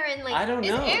in Karen, like I don't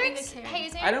know. Eric's, Karen. hey,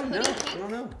 is I don't know. Eric's I hoodie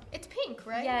don't pink? know. It's pink,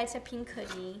 right? Yeah, it's a pink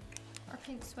hoodie. Or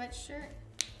pink sweatshirt.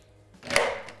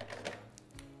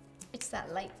 It's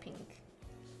that light pink.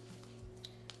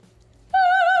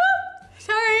 Ah,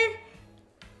 sorry.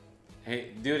 Hey,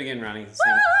 do it again, Ronnie. Sing.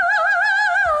 Ah.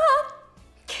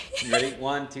 You ready?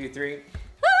 1, 2, 3.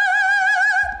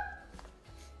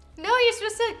 No, you're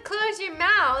supposed to close your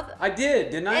mouth I did,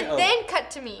 didn't I? and then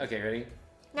cut to me. Okay, ready?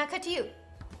 Now cut to you.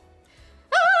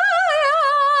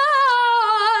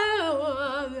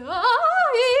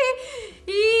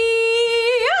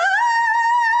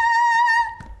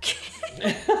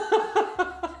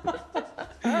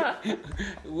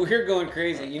 We're going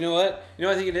crazy. You know what? You know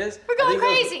what I think it is? We're going I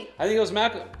think crazy. I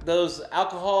think those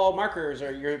alcohol markers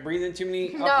are you're breathing too many.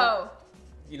 No.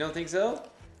 You don't think so?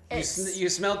 It's- You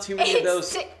smell too many of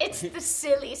those. It's the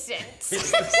silly scent. It's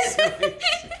the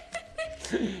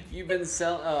silly- You've been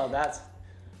selling. Oh, that's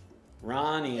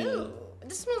Ronnie. Ooh,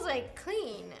 this smells like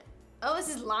clean. Oh, this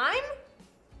is lime?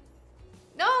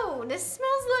 No, this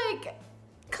smells like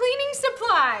cleaning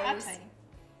supplies. Okay.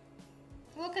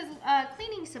 Well, because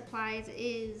cleaning supplies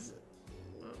is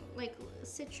like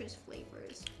citrus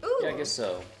flavors. Ooh. Yeah, I guess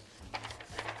so.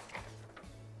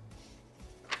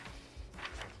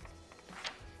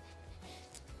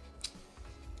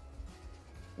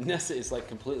 Nessa is like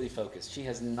completely focused. She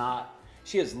has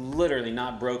literally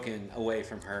not broken away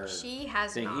from her She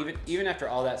has thing. not. Even after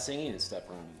all that singing and stuff,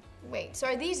 Ronnie. Wait, so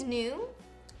are these new?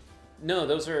 No,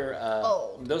 those are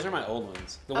Old. Those are my old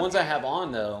ones. The ones I Okay. have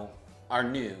on though are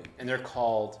new, and they're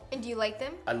called. And do you like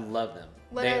them? I love them.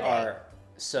 What are they?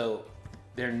 So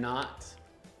they're not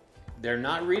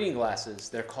reading glasses.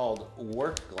 They're called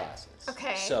work glasses.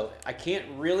 Okay. So I can't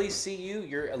really see you.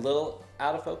 You're a little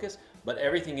out of focus, but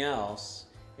everything else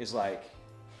is like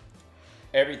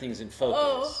everything's in focus.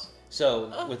 Oh.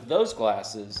 So with those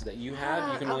glasses that you have,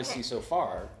 you Ah, can only okay. see so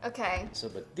far. Okay. So,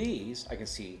 but these, I can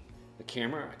see the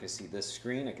camera, I can see this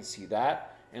screen, I can see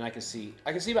that, and I can see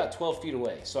about 12 feet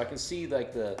away. So I can see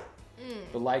like the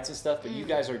lights and stuff, but you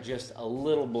guys are just a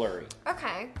little blurry.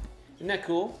 Okay. Isn't that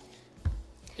cool?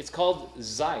 It's called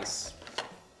Zeiss.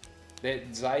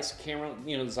 That Zeiss camera,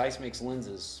 Zeiss makes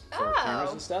lenses for Oh,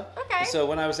 cameras and stuff. okay. And so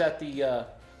when I was at the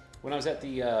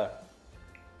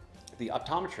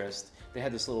optometrist, they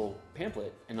had this little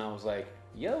pamphlet, and I was like,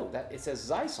 "Yo, it says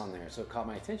Zeiss on there," so it caught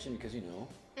my attention because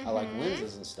I like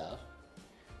lenses and stuff.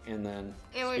 And then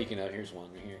speaking of, here's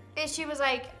one right here. And she was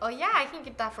like, "Oh yeah, I can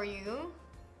get that for you."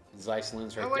 Zeiss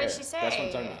lens right there. Or what did she say? That's what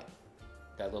I'm talking about.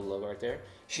 That little logo right there.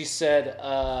 She said,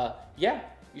 "Yeah,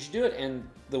 you should do it." And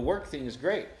the work thing is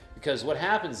great because what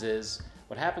happens is,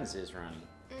 Ronnie.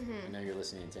 I know you're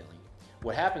listening intently.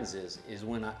 What happens is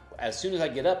when as soon as I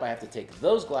get up, I have to take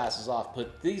those glasses off,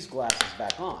 put these glasses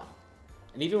back on.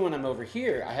 And even when I'm over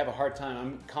here, I have a hard time.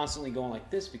 I'm constantly going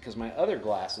like this because my other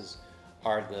glasses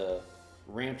are the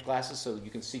ramped glasses, so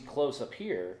you can see close up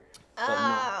here, but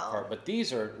not far. But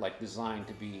these are like designed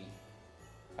to be.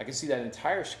 I can see that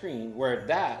entire screen. Where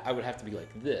that I would have to be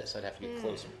like this. I'd have to get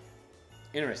closer.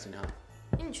 Interesting, huh?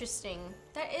 Interesting.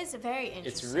 That is very interesting.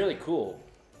 It's really cool.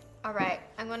 All right,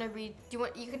 I'm gonna read. You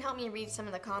can help me read some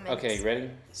of the comments. Okay,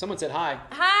 ready? Someone said hi.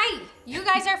 Hi! You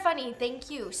guys are funny. Thank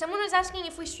you. Someone was asking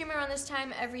if we stream around this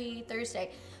time every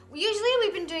Thursday. Usually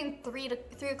we've been doing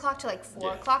 3 o'clock to like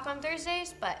 4 o'clock on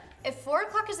Thursdays, but if 4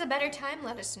 o'clock is a better time,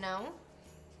 let us know.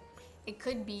 It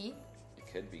could be. It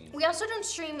could be. We also don't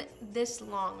stream this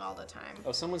long all the time.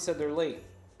 Oh, someone said they're late.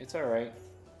 It's all right.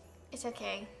 It's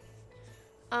okay.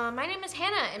 My name is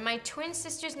Hannah, and my twin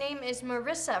sister's name is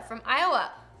Marissa from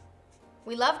Iowa.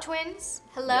 We love twins.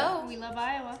 Hello. We love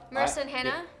Iowa. Marissa and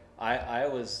Hannah.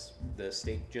 Iowa's the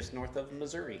state just north of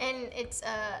Missouri. And it's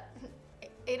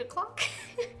 8 o'clock.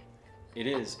 It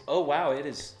is. Oh wow, it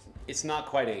is. It's not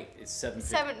quite 8. It's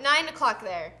 7:50. 9 o'clock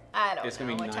there. I don't It's know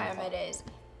gonna be what 9 time o'clock. it is.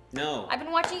 No. I've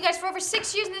been watching you guys for over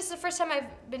 6 years, and this is the first time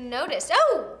I've been noticed.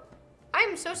 Oh,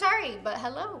 I'm so sorry, but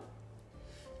hello.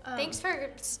 Thanks for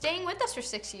staying with us for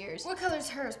 6 years. What color is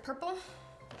hers? Purple?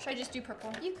 Should I just do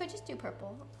purple? You could just do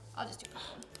purple. I'll just do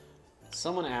purple.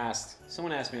 Someone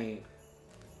asked me,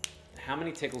 how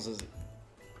many tickles is?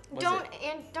 Don't.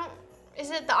 Is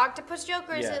it the octopus joke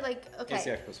or is Yeah. it like okay? It's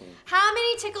the octopus one. How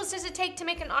many tickles does it take to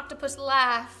make an octopus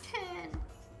laugh?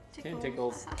 10 10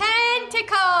 tickles. 10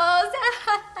 tickles.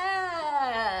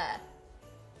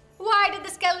 Why did the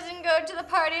skeleton go to the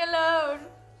party alone?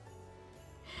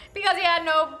 Because he had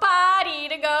nobody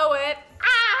to go with.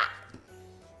 Ah!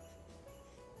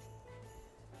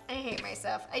 I hate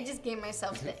myself. I just gave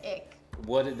myself the ick.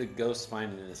 What did the ghost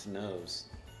find in his nose?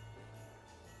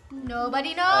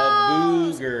 Nobody A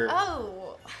knows. booger.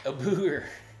 Oh. A booger.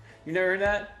 You never heard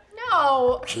that?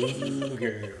 No.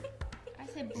 Booger. I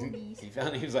said boobies.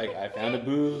 He was like, I found a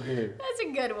booger. That's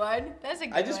a good one. That's a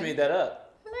good one. I just made that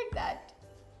up. I like that.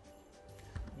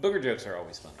 Booger jokes are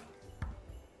always fun.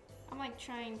 I'm like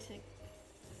trying to.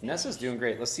 Nessa's doing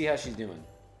great. Let's see how she's doing.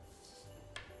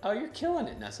 Oh, you're killing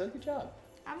it, Nessa. Good job.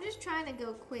 I'm just trying to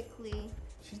go quickly.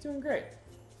 She's doing great.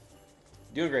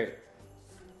 Doing great.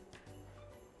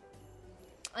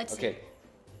 Let's Okay.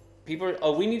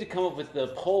 We need to come up with the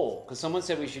poll because someone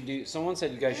said you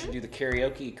guys should do the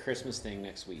karaoke Christmas thing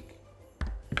next week.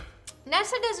 see.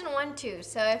 Nessa doesn't want to,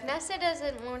 so if Nessa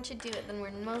doesn't want to do it, then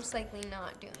we're most likely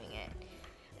not doing it.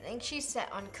 I think she's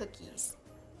set on cookies.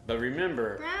 But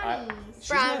remember, Brownies. she's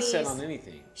not set Brownies. on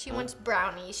anything. She wants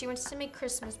brownies. She wants to make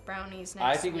Christmas brownies next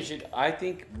I think week. we should. I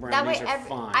think That way, brownies are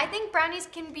fine. I think brownies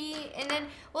can be, and then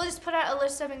we'll just put out a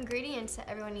list of ingredients that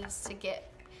everyone needs to get.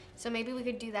 So maybe we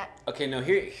could do that. Okay, no.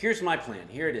 Here's my plan.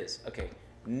 Here it is. Okay,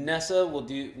 Nessa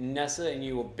and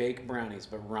you will bake brownies,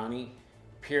 but Ronnie,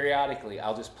 periodically,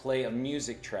 I'll just play a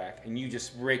music track, and you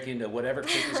just break into whatever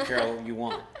Christmas carol you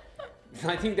want.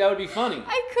 I think that would be funny.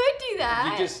 I could do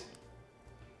that. You just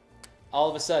all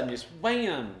of a sudden, just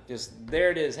wham, just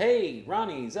there it is. Hey,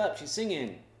 Ronnie's up. She's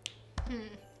singing.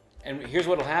 And here's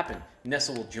what'll happen.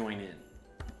 Nessa will join in.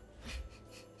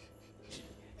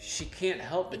 She can't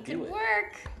help but do could it.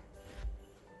 work.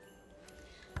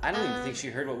 I don't even think she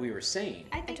heard what we were saying.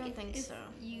 I don't think if so.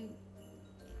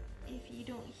 If you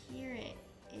don't hear it,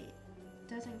 it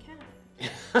doesn't count.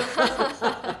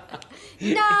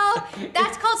 No,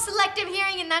 that's called selective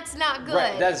hearing, and that's not good.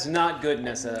 Right, that's not good,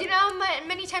 Nessa. You know,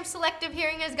 many times selective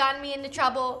hearing has gotten me into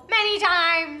trouble. Many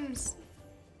times.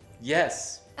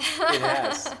 Yes, it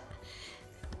has.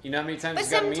 You know how many times But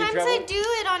it's gotten me in sometimes trouble? I do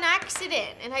it on accident,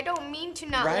 and I don't mean to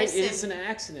not Right, listen. it's an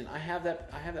accident. I have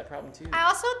that problem too. I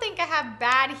also think I have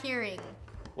bad hearing.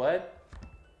 What?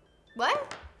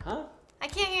 What? Huh? I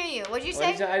can't hear you. What'd you What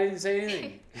say? did I didn't say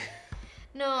anything.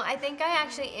 No, I think I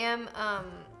actually am.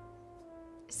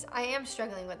 I am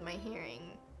struggling with my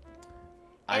hearing.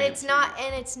 And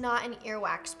it's not an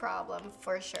earwax problem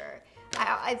for sure.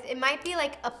 It might be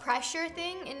like a pressure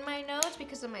thing in my nose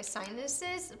because of my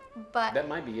sinuses, but That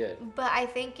might be it. But I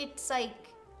think it's like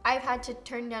I've had to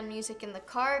turn down music in the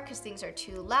car because things are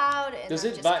too loud, and Does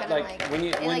I'm it just vi- kinda like when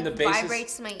it when the bass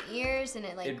vibrates my ears, and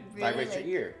it like it really vibrates like,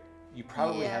 your ear? You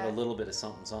probably have Yeah. a little bit of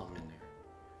something in there.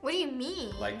 What do you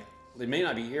mean? Like it may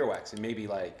not be earwax. It may be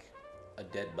like a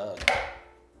dead bug.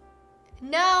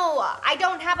 No, I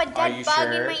don't have a dead you bug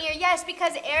in sure? my ear. Yes,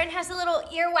 because Aaron has a little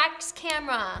earwax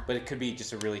camera. But it could be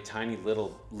just a really tiny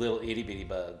little itty bitty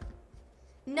bug.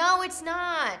 No, it's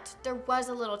not. There was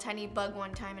a little tiny bug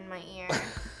one time in my ear.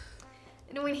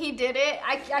 And when he did it,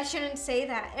 I shouldn't say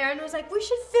that. Aaron was like, "We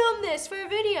should film this for a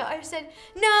video." I said,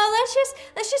 "No,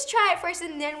 let's just try it first,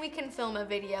 and then we can film a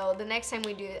video the next time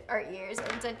we do our ears."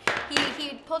 And then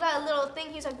he pulled out a little thing.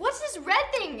 He was like, "What's this red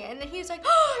thing?" And then he was like,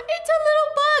 "Oh, it's a little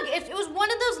bug." It was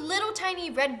one of those little tiny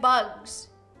red bugs.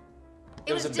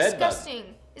 It was a bed bug.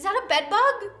 disgusting. Is that a bed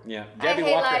bug? Yeah. I Gabby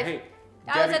hate Walker. life. Hey.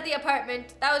 That was Gabby, at the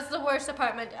apartment. That was the worst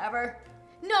apartment ever.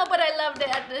 No, but I loved it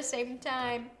at the same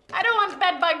time. I don't want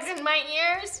bed bugs in my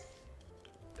ears.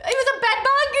 It was a bed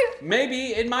bug?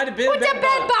 maybe it might have been What's a a bed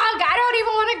bug? I don't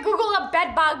even want to Google a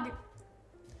bed bug.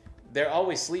 They're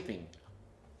always sleeping.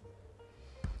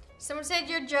 Someone said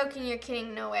you're joking, you're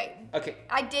kidding. No way. Okay.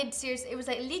 I did seriously. It was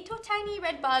like little tiny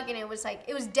red bug, and it was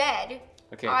dead.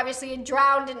 Okay. Obviously, it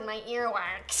drowned in my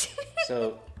earwax.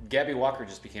 So Gabby Walker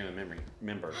just became a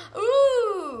member.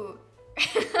 Ooh.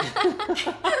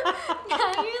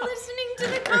 Now you're listening to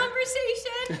the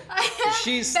conversation.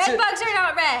 She's Bed bugs are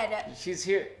not red. She's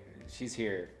here. She's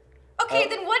here. Okay,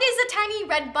 then what is a tiny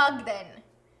red bug then?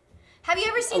 Have you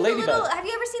ever seen ladybug. Have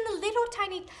you ever seen the little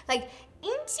tiny like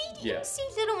incy Yeah.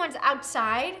 little ones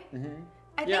outside? Mm-hmm.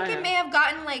 I Yeah, think I it may have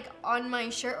gotten like on my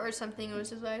shirt or something. It was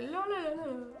just like la la la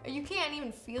la. You can't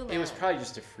even feel that. It was probably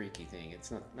just a freaky thing.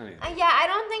 It's not anything. Yeah, I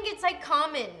don't think it's like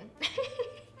common.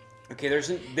 Okay, there's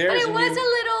But it was a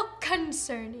little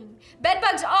concerning. Bed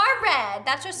bugs are red.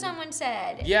 That's what someone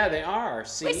said. Yeah, they are.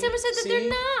 See? Wait, someone said that See? they're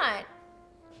not.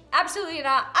 Absolutely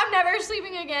not. I'm never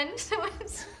sleeping again.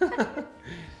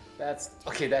 That's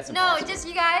okay. That's No, impossible. just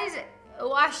you guys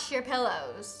wash your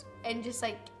pillows and just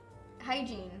like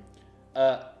hygiene.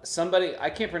 Somebody I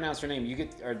can't pronounce her name. You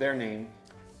get or their name.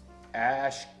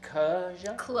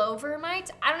 Ashkaja? Clover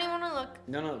mites? I don't even want to look.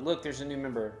 No. Look, there's a new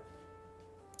member.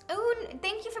 Oh,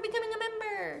 thank you for becoming a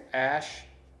member. Ash.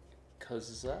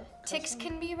 Kaza? Ticks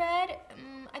can be red.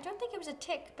 I don't think it was a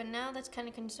tick, but now that's kind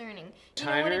of concerning. You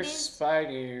know what Tiner it is?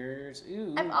 spiders.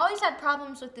 Ooh. I've always had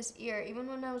problems with this ear, even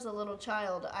when I was a little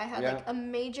child. I had Yeah. like a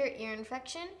major ear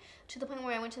infection to the point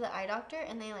where I went to the eye doctor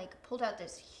and they like pulled out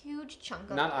this huge chunk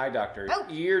of Not eye doctor. Oh,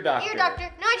 Ear doctor. Ear doctor.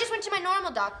 No, I just went to my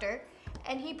normal doctor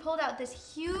and he pulled out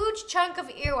this huge chunk of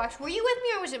earwax. Were you with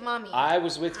me or was it mommy? I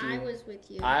was with you. I was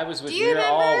with you. I was with Do you. you We were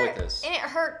remember? all with us. And it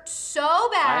hurt so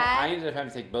bad. I ended up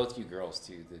having to take both you girls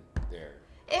to there.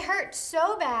 It hurt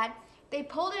so bad. They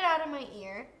pulled it out of my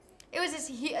ear. It was this.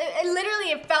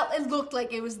 It looked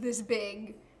like it was this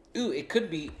big. Ooh, it could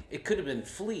have been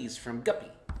fleas from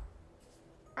Guppy.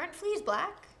 Aren't fleas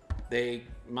black? They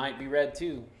might be red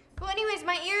too. Well, anyways,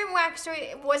 my earwax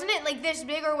story, wasn't it like this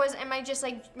big, or am I just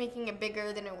like making it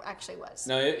bigger than it actually was?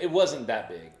 No, it wasn't that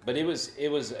big, but it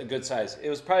was a good size. It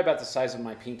was probably about the size of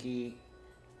my pinky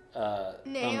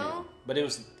thumbnail, but it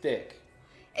was thick.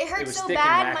 It hurt was so thick and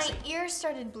bad, waxy. my ears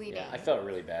started bleeding. Yeah, I felt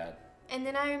really bad. And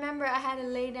then I remember I had to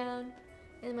lay down,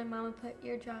 and my mom would put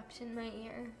eardrops in my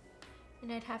ear,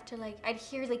 and I'd have to I'd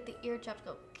hear the eardrops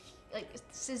go,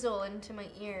 sizzle into my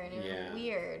ear, and it was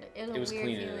weird. It was a weird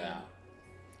cleaning feeling. it out.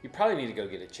 You probably need to go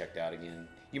get it checked out again.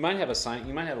 You might have a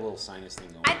little sinus thing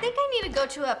going. I think I need to go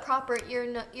to a proper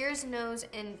ears, nose,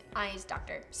 and eyes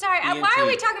doctor. Sorry, ENT. why are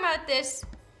we talking about this?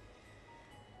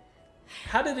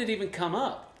 How did it even come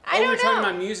up? I we don't were talking know.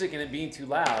 about music and it being too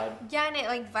loud. Yeah, and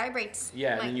it vibrates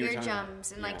Yeah, my and then you were talking about-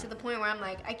 eardrums, and yeah. to the point where I'm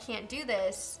I can't do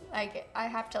this. I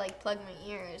have to plug my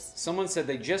ears. Someone said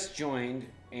they just joined,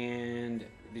 and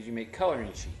did you make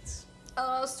coloring sheets?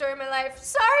 Oh, story of my life.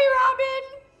 Sorry,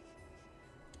 Robin.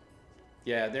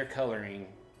 Yeah, they're coloring.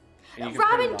 and you can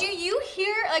print Robin, it do off. you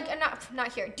hear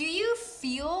not here? Do you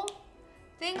feel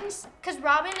things? Because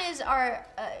Robin is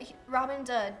Robin's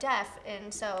deaf,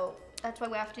 and so that's why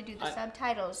we have to do the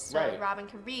subtitles so Right. Robin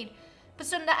can read.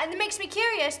 But and it makes me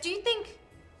curious. Do you think,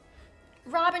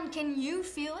 Robin, can you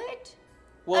feel it?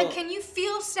 Well, Can you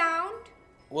feel sound?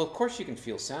 well, of course you can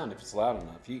feel sound if it's loud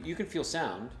enough. You can feel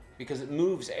sound because it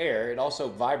moves air. It also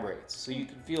vibrates, so you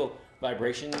can feel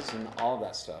vibrations and all of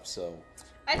that stuff. So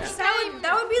I think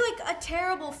that would be a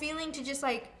terrible feeling to just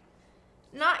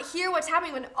not hear what's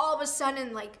happening when all of a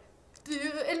sudden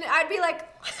and I'd be like,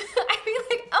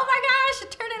 oh my gosh,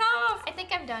 turn it off. I think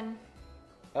I'm done.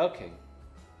 Okay.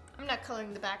 I'm not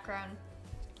coloring the background.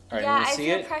 All right, Yeah, you want I to see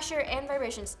feel it? pressure and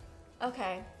vibrations.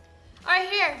 Okay. All right,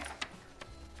 here.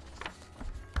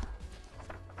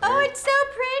 Oh, it's so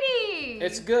pretty.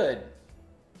 It's good.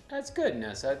 That's good,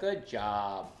 Nessa. Good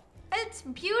job. It's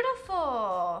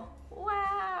beautiful.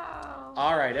 Wow.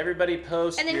 All right, everybody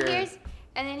post And then your...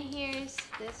 here's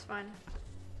this one.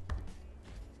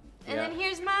 And Yeah. then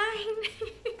here's mine.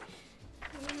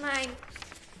 Here's mine.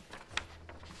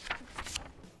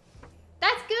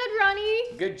 That's good,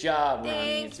 Ronnie. Good job, Ronnie.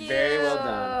 Thank It's you. very well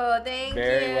done. Thank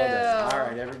Very you. well done. All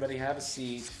right, everybody have a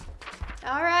seat.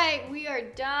 All right, we are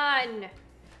done.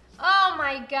 Oh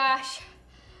my gosh.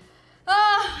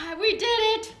 Oh, we did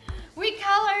it. We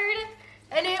colored,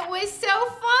 and it was so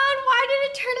fun. Why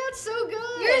did it turn out so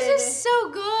good? Yours is so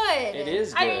good. It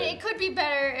is good. I mean, it could be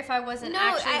better if I wasn't No,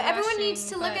 actually everyone rushing, needs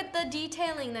to look but- at the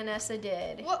detailing that Nessa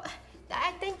did. Well,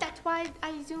 I think that's why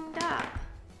I zoomed up.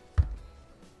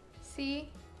 See?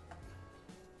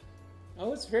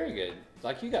 Oh, it's very good.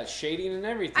 Like, you got shading and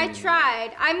everything. I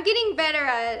tried. I'm getting better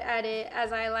at it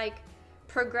as I like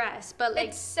progress, but like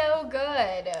It's so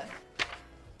good.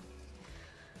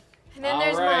 And then All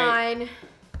there's right. mine.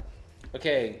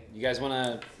 Okay, you guys want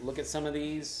to look at some of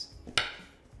these?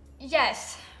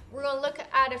 yes, we're gonna look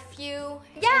at a few.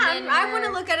 Yeah, and then I want to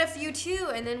we're- look at a few too,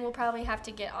 and then we'll probably have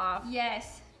to get off.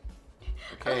 Yes.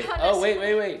 Okay. Oh, Oh,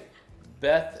 wait.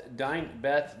 Beth,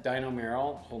 Dino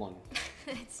Merrell. Hold on.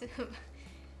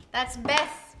 That's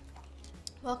Beth.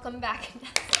 Welcome back.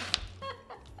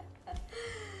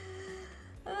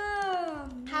 Oh,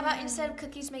 How about instead of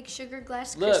cookies, make sugar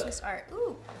glass Look. Christmas art?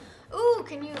 Ooh, ooh,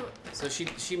 can you? So she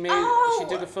made Oh!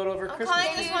 she took a photo of her Christmas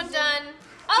calling tree. this one done.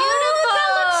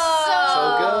 Oh,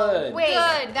 So good. Wait,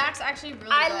 Good. that's actually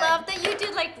really I good. love that you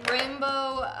did like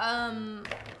rainbow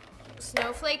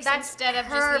snowflakes instead of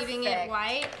just leaving it perfect.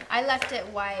 white. I left it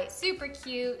white. Super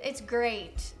cute. It's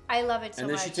great. I love it so And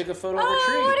then much. she took a photo of her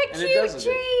tree. Oh, what a and it cute does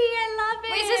tree! look good. I love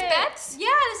it. Wait, is this Beth's? Yeah,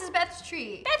 this is Beth's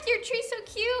tree. Beth, your tree's so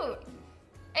cute.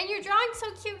 And your drawing's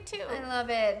so cute too. I love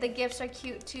it. The gifts are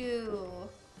cute too.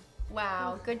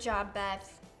 Wow, good job,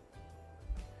 Beth.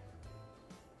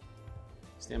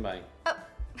 Stand by. Oh.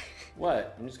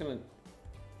 What? I'm just gonna.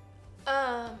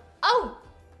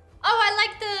 Oh, I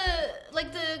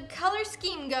like the color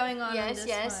scheme going on. in Yes, this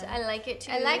yes, one. I like it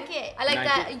too. I like it. I like Like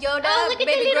that it? Yoda, Oh, look at the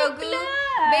baby little Grogu.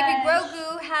 blush. Baby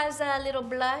Grogu has a little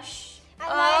blush. I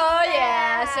oh like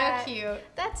yeah, that. so cute.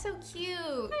 That's so cute.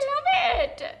 I love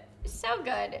it. So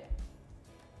good.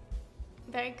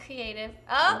 Very creative.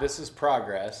 Oh, This is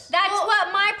progress. that's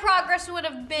what my progress would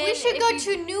have been. We should if go you-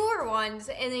 to newer ones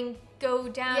and then go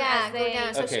down Yeah, as go they.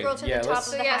 down. So Okay, scroll to yeah, the top let's-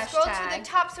 of So the yeah, scroll to hashtag. the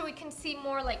top so we can see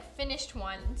more like finished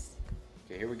ones.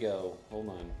 Okay, here we go. Hold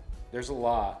on. There's a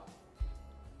lot.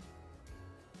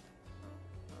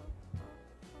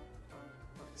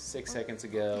 6 seconds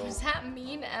ago. Was that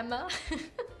mean, Emma?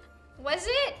 Was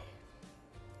it?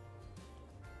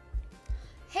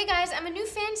 Hey guys, I'm a new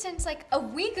fan since like a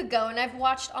week ago, and I've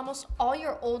watched almost all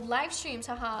your old live streams.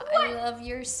 Haha, I What? love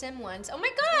your sim ones. Oh my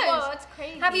gosh! Whoa, it's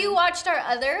crazy. Have you watched our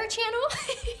other channel?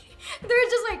 They're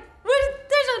just like, what?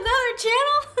 There's another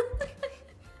channel?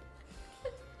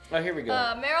 Oh, here we go.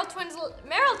 Merrell twins.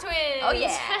 Oh,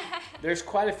 yeah. There's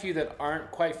quite a few that aren't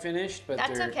quite finished, but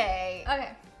That's they're. okay. Okay.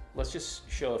 Let's just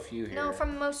show a few here. No,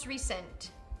 from most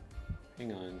recent.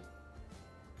 Hang on.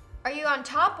 Are you on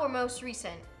top or most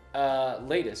recent?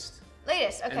 Latest.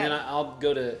 Latest. Okay. And then I'll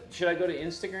go to. Should I go to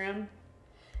Instagram?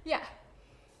 Yeah.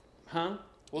 Huh?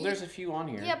 Well, there's a few on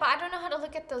here. Yeah, but I don't know how to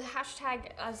look at the hashtag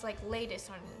as like latest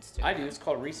on Instagram. I do. It's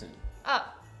called recent. Oh.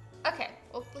 Okay.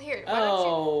 Well, here. Why don't you?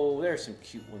 Oh, there's some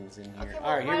cute ones in here. Okay, well,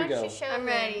 All right, why here we don't go. you show I'm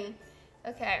me? ready.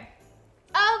 Okay.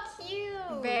 Oh,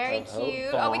 cute. Very Oh,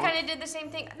 cute. bonk. Oh, we kind of did the same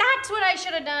thing. That's what I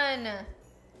should have done.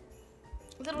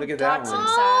 Little Look at that dots one.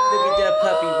 inside. Look at that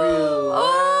puppy Roo.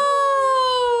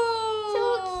 Oh,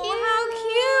 So cute. How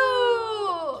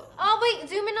cute. Oh wait,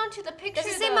 zoom in onto the picture.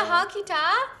 Does it say though. Mahakita?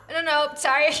 No, no,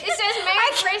 sorry. It says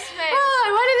Merry Christmas. Oh,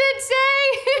 what did it say?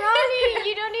 Ronnie,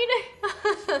 you don't need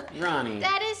to. Ronnie.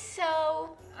 That is so.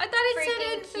 I thought it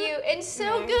Freaking said cute and so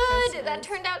Merry good. Christmas. That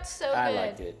turned out so I good.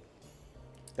 liked it.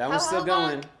 That one's How still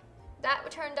going. long? That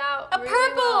turned out a really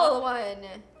purple well. one.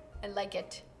 I like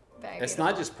it. Very It's beautiful.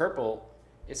 not just purple.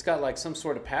 It's got like some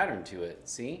sort of pattern to it.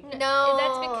 See? No,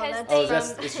 That's because Oh, they-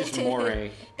 that's it's just moire.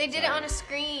 They did it on a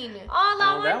screen. Oh, that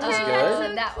Oh, one that was turned good. out Oh,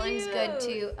 so that one's good cute.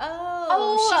 too. Oh,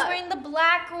 Oh, she's wearing the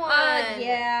black one.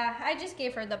 Yeah, I just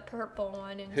gave her the purple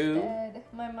one Who? instead.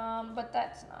 My mom, but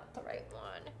that's not the right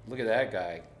one. Look at that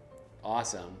guy.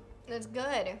 Awesome. That's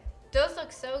good. Those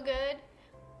look so good.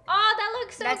 Oh, that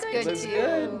looks so That's good Looks too.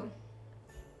 good.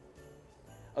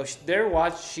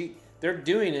 Oh, they're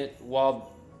doing it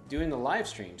while doing the live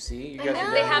stream. See, you I guys know.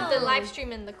 are They have the Oh. live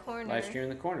stream in the corner. live stream in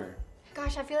the corner.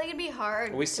 Gosh, I feel like it'd be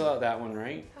hard. We saw that one,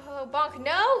 right? Oh, bonk.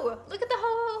 No! Look at the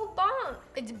whole bonk.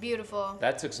 It's beautiful.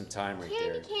 That took some time right Candy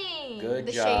there. cane. Good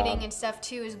The job. shading and stuff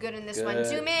too is good in this one. Good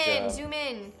Zoom in, job. zoom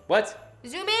in, What?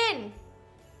 zoom in.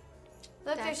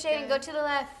 Look, they're That's shading. good. Go to the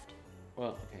left.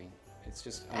 Well, okay. It's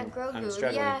just At I'm Grogu.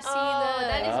 struggling. Yeah, see Oh, the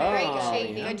that is very Oh, good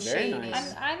shading. yeah, Good very shading.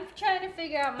 nice. I'm trying to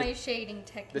figure out my shading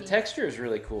technique. The texture is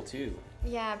really cool too.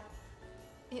 Yeah.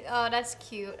 Oh, that's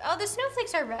cute. Oh, the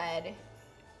snowflakes are red.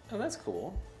 Oh, that's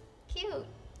cool. Cute.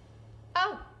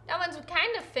 Oh, that one's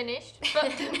kind of finished. But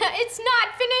It's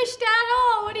not finished at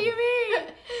all. What do you mean?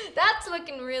 that's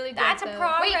looking really good. That's a though.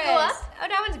 progress. Wait, go up. Oh,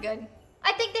 that one's good.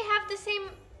 I think they have the same.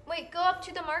 Wait, go up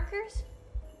to the markers.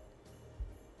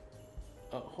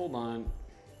 Oh, hold on.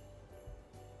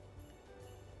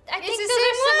 I It's think the those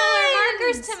are same similar ones.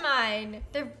 markers to mine.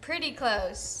 They're pretty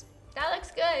close. That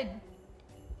looks good.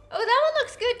 Oh, that one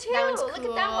looks good too. That one's Look cool.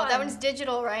 at that one. That one's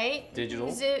digital, right?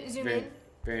 Digital. Zoom very, in.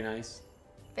 very nice.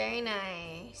 Very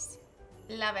nice.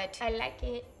 Love it. I like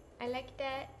it. I like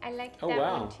that. I like Oh, that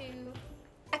wow. one too.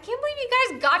 I can't believe you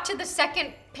guys got to the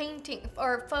second painting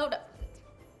or photo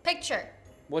picture.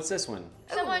 What's this one?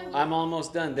 Someone. I'm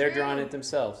almost done. They're drawing it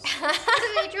themselves. What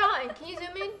are they drawing? Can you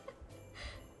zoom in?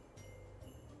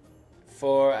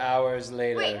 4 hours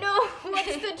later. Wait, no.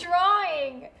 What's the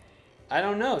drawing? I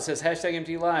don't know. It says hashtag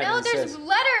MT Live. No, and it there's says,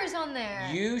 letters on there.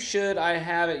 you should. I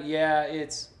have it. Yeah,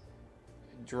 it's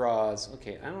draws.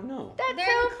 Okay, I don't know. That's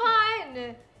They're so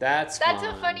fun. That's That's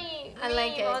a fun. funny I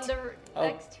like meme it. on the Oh.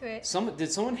 next to it.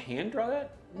 Did someone hand draw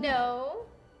that? No.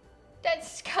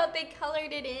 That's how they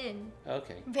colored it in.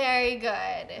 Okay. Very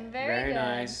good. Very good.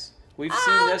 nice. We've Oh,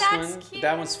 seen this that's one. cute.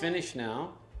 That one's finished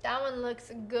now. That one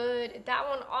looks good. That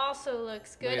one also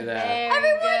looks good. Look at that. Very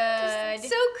Everyone good. is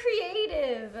so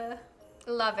creative.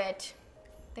 Love it.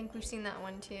 I think we've seen that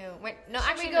one too. Wait, no, Should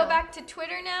actually we go no. back to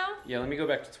Twitter now? Yeah, let me go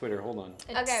back to Twitter. Hold on.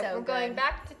 It's Okay, so we're going good.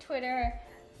 back to Twitter.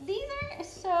 These are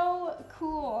so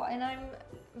cool, and I'm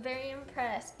very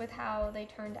impressed with how they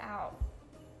turned out.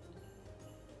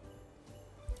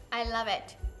 I love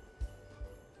it.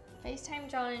 FaceTime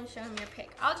John and show him your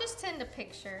pic. I'll just send a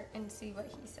picture and see what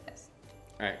he says.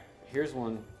 All right, here's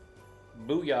one.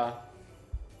 Booyah.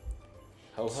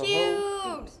 Ho ho ho.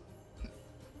 Cute. Oops.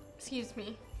 Excuse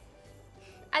me.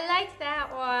 I like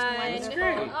that one. It's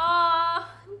great.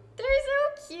 Aw, they're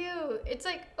so cute. It's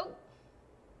like, oh,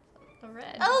 the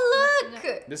red. Oh,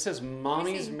 look. This says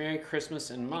Mommy's see. Merry Christmas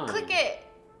and Mine. Click it.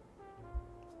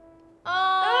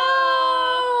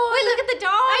 Oh. Wait, look at the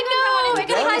dog. I know. on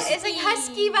that one. It does. It's like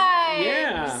husky vibes.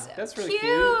 Yeah, that's really cute.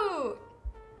 cute.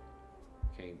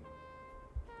 Okay.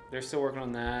 They're still working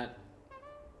on that.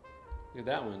 Look at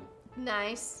that one.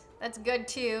 Nice. That's good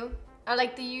too. I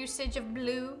like the usage of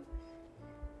blue.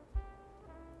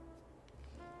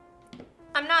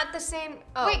 I'm not the same.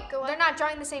 Oh, Wait, go they're on. not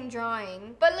drawing the same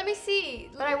drawing. But let me see.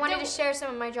 But I wanted They're- to share some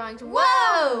of my drawings. Whoa!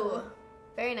 Whoa!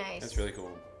 Very nice. That's really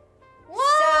cool.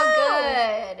 So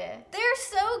good. They're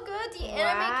so good. The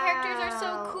anime characters are so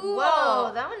Wow. cool.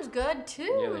 Whoa, that one's good too.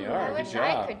 Yeah, they are. I Good wish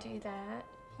I job. could do that.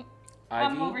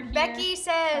 Ivy. Becky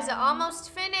says almost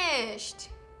finished.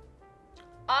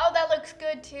 Oh, that looks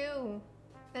good too.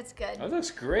 That's good. Oh, that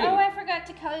looks great. Oh, I forgot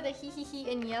to color the hee hee hee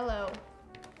in yellow.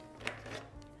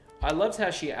 I loved how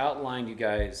she outlined you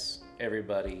guys,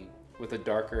 everybody, with a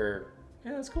darker.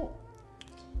 Yeah, that's cool.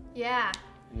 Yeah.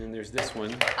 And then there's this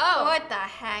one. Oh, what the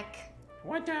heck?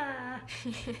 What the?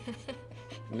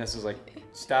 And this is like,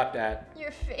 stop that.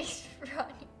 Your face,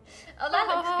 Ronnie. Oh, that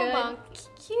looks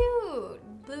good.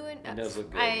 Cute. Blue and It does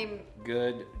look good. I'm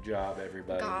Good job,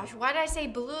 everybody. gosh, why did I say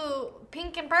blue?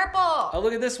 Pink and purple. Oh,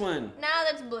 look at this one. Now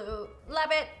that's blue.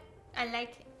 Love it. I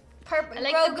like it. Purple. I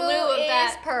like Grogu the blue of is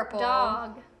that purple.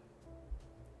 dog.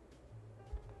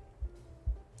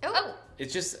 Oh.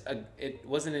 It's just, it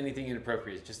wasn't anything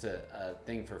inappropriate. It's just a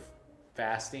thing for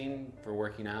fasting, for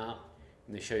working out.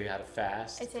 And they show you how to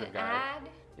fast. It's for an God. ad.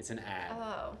 It's an ad.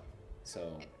 Oh.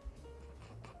 So,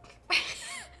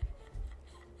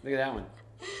 look at that one.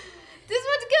 This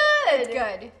one's good. It's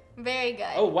good. Very good.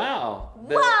 Oh, wow.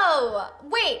 Whoa!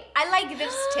 Wait, I like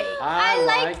this take. I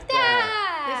like like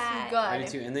that. This is good. I do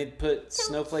too. And they put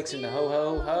snowflakes into ho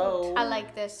ho ho. I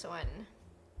like this one.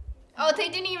 Oh, they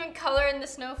didn't even color in the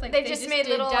snowflake. They just made did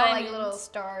little diamonds. like little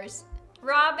stars.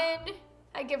 Robin,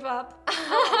 I give up.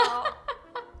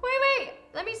 Wait,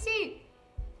 let me see.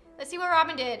 Let's see what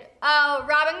Robin did. Oh,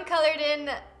 Robin colored in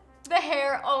The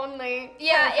hair only.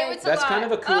 Yeah, it was Perfect. a That's lot. kind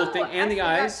of a cool Oh, thing. And I the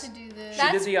forgot eyes. to do this.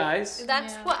 She did the eyes.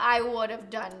 That's Yeah. what I would have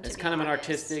done. It's to be kind of an honest.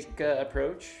 artistic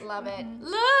approach. Love it.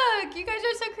 Look, you guys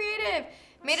are so creative.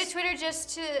 Made a Twitter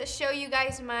just to show you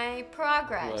guys my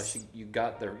progress. Well, you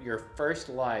got your first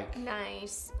like.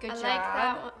 Nice. Good I job. like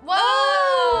that one.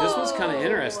 Whoa! This one's kind of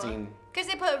interesting. Because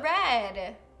they put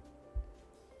red.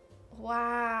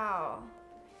 Wow.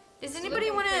 Does anybody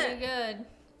Looking want pretty to? good.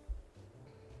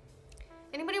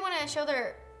 Anybody want to show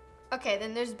their? Okay,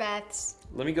 then there's Beth's.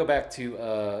 Let me go back to.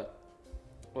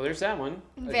 Well, there's that one.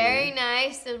 Very again.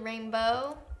 nice. The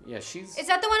rainbow. Yeah, she's. Is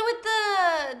that the one with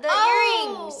the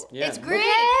Oh! earrings? Yeah, It's look- great.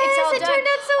 Yes, it's all it done. turned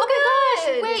out so oh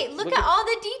my good. gosh! Wait, look Look at at- all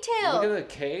the detail. Look at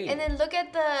the K. And then look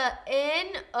at the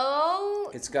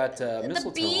N-O. It's got The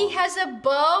mistletoe. B on. has a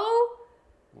bow.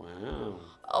 Wow.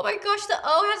 Oh my gosh, the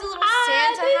O has a little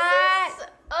Santa hat. This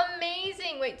is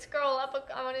amazing. Wait, scroll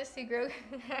up. I want to see Grogu.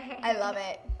 I love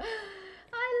it. I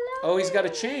love Oh, he's got a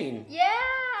it. chain.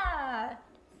 Yeah.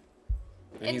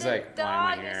 And he's the like, dog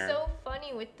why am I is here? so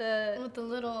funny with the. With the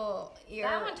little ear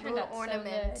That one turned little out so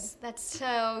ornaments. That's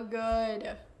so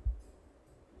good.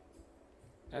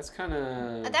 That's kind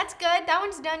of. That's good. That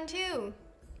one's done too.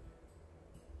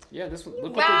 Yeah, this one. Look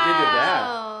what they did to that.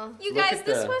 Wow. You Look guys, at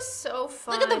this the- was so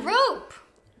fun. Look at the rope.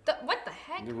 What the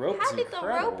heck? The rope How is did the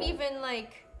rope incredible. even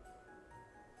like?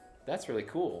 That's really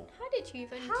cool. How did you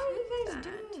even? How are you do guys that?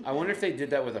 doing? I wonder if they did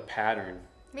that with a pattern.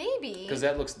 Maybe. Because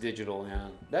that looks digital, yeah.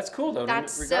 That's cool though.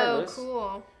 That's so regardless.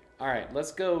 cool. All right,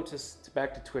 let's go to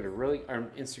back to Twitter, or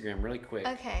Instagram, really quick.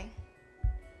 Okay.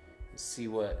 See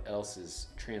what else is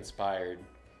transpired.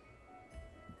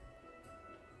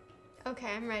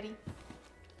 Okay, I'm ready.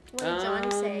 What did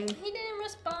John say? He didn't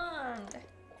respond.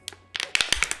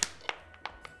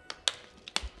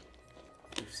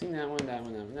 We've seen that one, that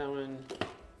one, that one, that one.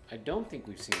 I don't think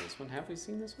we've seen this one. Have we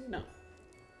seen this one? No.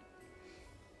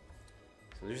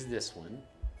 So there's this one.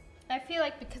 I feel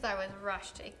like because I was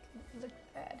rushed, it looked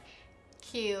bad.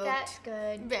 Cute. That's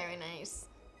good. Very nice.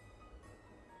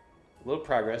 A little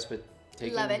progress, but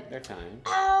taking Love it. their time.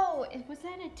 Oh, was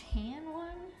that a tan one?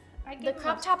 I The gave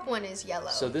crop those- top one is yellow.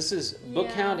 So this is Yeah.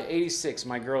 Bookhound 86.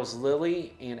 My girls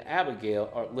Lily and Abigail.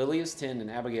 Or Lily is 10 and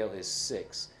Abigail is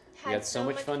 6. We had so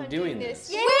much fun doing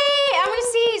this. Yay! I want to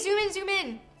see. Zoom in, zoom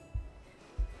in.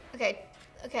 Okay.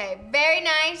 Okay. Very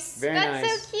nice. Very That's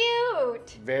nice. so cute.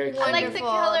 Very cute. I like the Wonderful.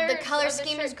 color. The color of the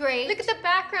scheme shirt. is great. Look at the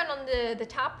background on the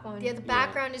top one. Yeah, the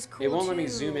background is cool It won't let me too.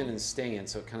 zoom in and stay in,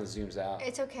 so it kind of zooms out.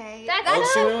 It's okay. That's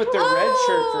Oh, zoom in with the red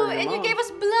shirt for your and mom. you gave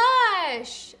us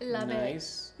blush. Love it.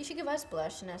 Nice. You should give us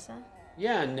blush, Nessa.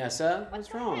 Yeah, Nessa. What's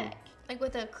the wrong? heck? Like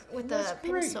with a That's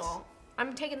great. pencil.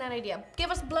 I'm taking that idea. Give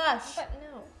us blush. But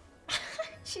no.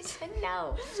 She said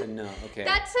no. So no. Okay.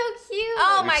 That's so cute.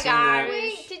 Oh We've my seen that. gosh.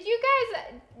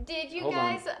 Wait, Hold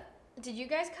on. did you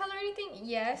guys color anything?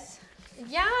 Yes.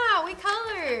 Yeah, we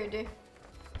colored.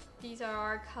 These are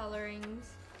our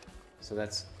colorings. So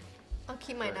that's I'll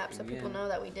keep mine up so people Again. know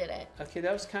that we did it. okay.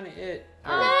 That was kind of it.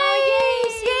 Oh, All right.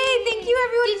 Yay! Thank you,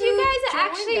 everyone. Did you who guys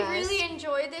joined actually us. really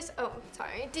enjoy this? Oh,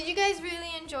 sorry. Did you guys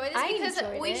really enjoy this? I Because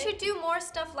enjoyed we it. should do more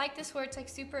stuff like this where it's like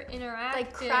super interactive.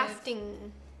 like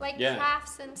crafting? Like Yeah.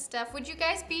 crafts and stuff. Would you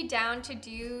guys be down to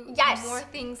do Yes. more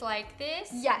things like this?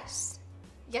 Yes.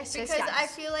 Yes, Because yes, yes. I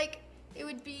feel like it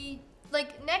would be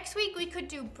like next week we could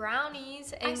do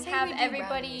brownies and say have we do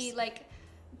everybody brownies. like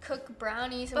cook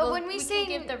brownies. And But when we say-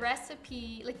 can give the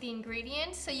recipe, like the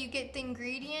ingredients, so you get the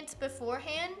ingredients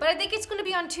beforehand. But I think it's going to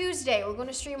be on Tuesday. We're going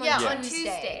to stream on Yeah, Yeah. on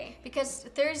Tuesday. because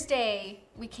Thursday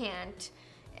we can't,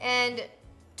 and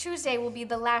Tuesday will be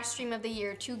the last stream of the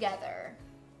year together.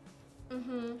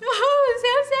 Mm-hmm. Oh,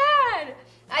 so sad.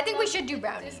 I think we should do This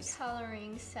brownies.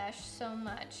 coloring sesh so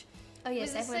much. Oh yes,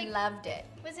 Was this, everyone like- loved it.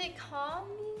 Was it calming?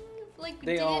 Like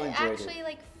They did all it enjoyed actually it.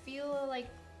 like feel like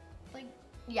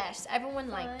Yes, everyone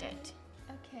liked Fun. it.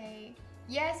 okay.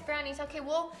 Yes, brownies. Okay,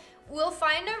 we'll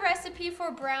find a recipe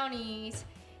for brownies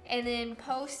and then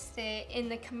post it in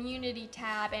the community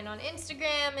tab and on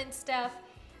Instagram and stuff.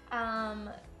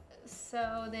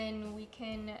 So then we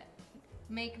can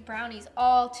make brownies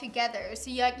all together. So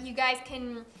you guys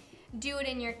can do it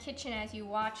in your kitchen as you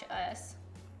watch us.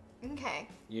 Okay.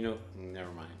 You know,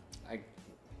 never mind. I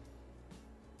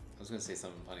was gonna say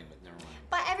something funny, but never mind.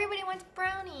 But everybody wants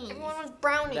brownies. Everyone wants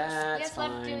brownies. That's yes,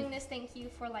 love fine. doing this. Thank you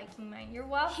for liking mine. You're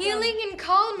welcome. Healing and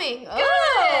calming. Good.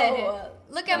 Oh,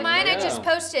 look at I mine. I know. just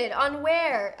posted on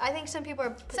where. I think some people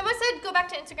are. Someone said go back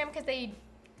to Instagram because they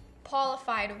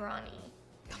qualified Ronnie.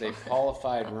 They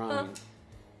qualified Ronnie.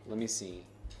 Let me see.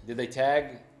 Did they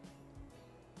tag?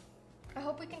 I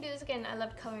hope we can do this again. I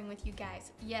loved coloring with you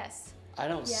guys. Yes. I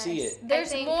don't see it.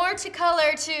 There's think- more to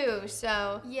color too,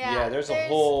 so. Yeah, there's a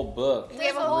whole book. We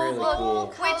have a whole really book, cool.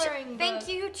 coloring thank book.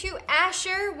 you to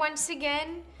Asher once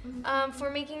again for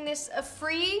making this a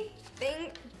free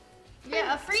thing.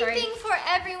 Yeah, a free Sorry. thing for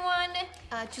everyone.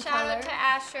 To Shout color. out to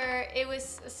Asher. It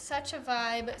was such a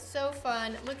vibe, so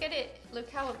fun. Look at it. Look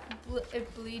how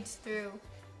it bleeds through.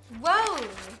 Whoa!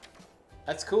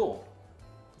 That's cool.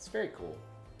 It's very cool.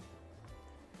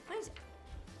 What is it?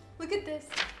 Look at this.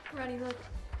 Ronnie, look.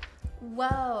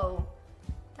 Whoa.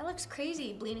 That looks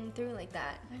crazy bleeding through like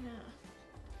that. I know.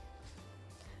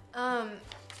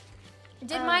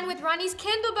 Did mine with Ronnie's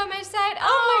candle by my side.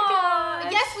 Oh my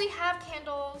gosh. Yes, we have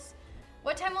candles.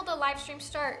 What time will the live stream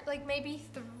start? Like maybe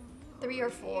 3 or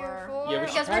 4. Yeah, we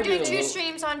should Because we're probably doing do a 2 little-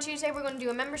 streams on Tuesday. We're going to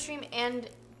do a member stream and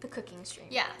the cooking stream.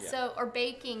 Yeah, Yeah. so, or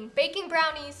baking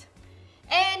brownies.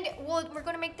 And we're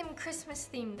going to make them Christmas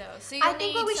themed though. So you'll I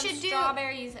think need what we some should do-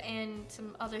 strawberries and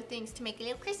some other things to make a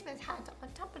little Christmas hat on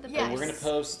top of the Yes. And we're gonna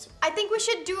post. I think we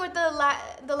should do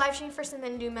the live stream first and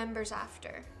then do members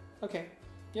after. Okay.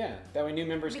 Yeah, that way new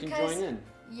members can Because- join in.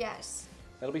 Yes.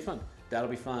 That'll be fun. That'll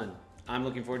be fun. I'm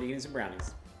looking forward to eating some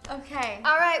brownies. Okay.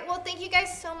 All right. Well, thank you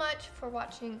guys so much for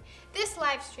watching this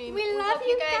live stream. We love hope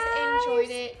you guys guys. enjoyed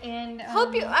it. And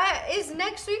Hope you is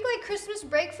next week like Christmas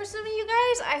break for some of you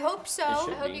guys? I hope so. It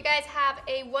should I hope be. you guys have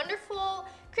a wonderful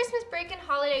Christmas break and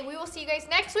holiday. We will see you guys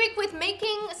next week with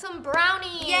making some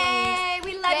brownies. Yay!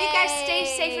 We love you guys. Stay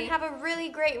safe Yay. and have a really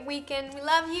great weekend. We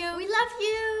love you. We love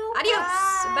you. Adios.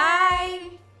 Bye.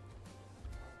 Bye.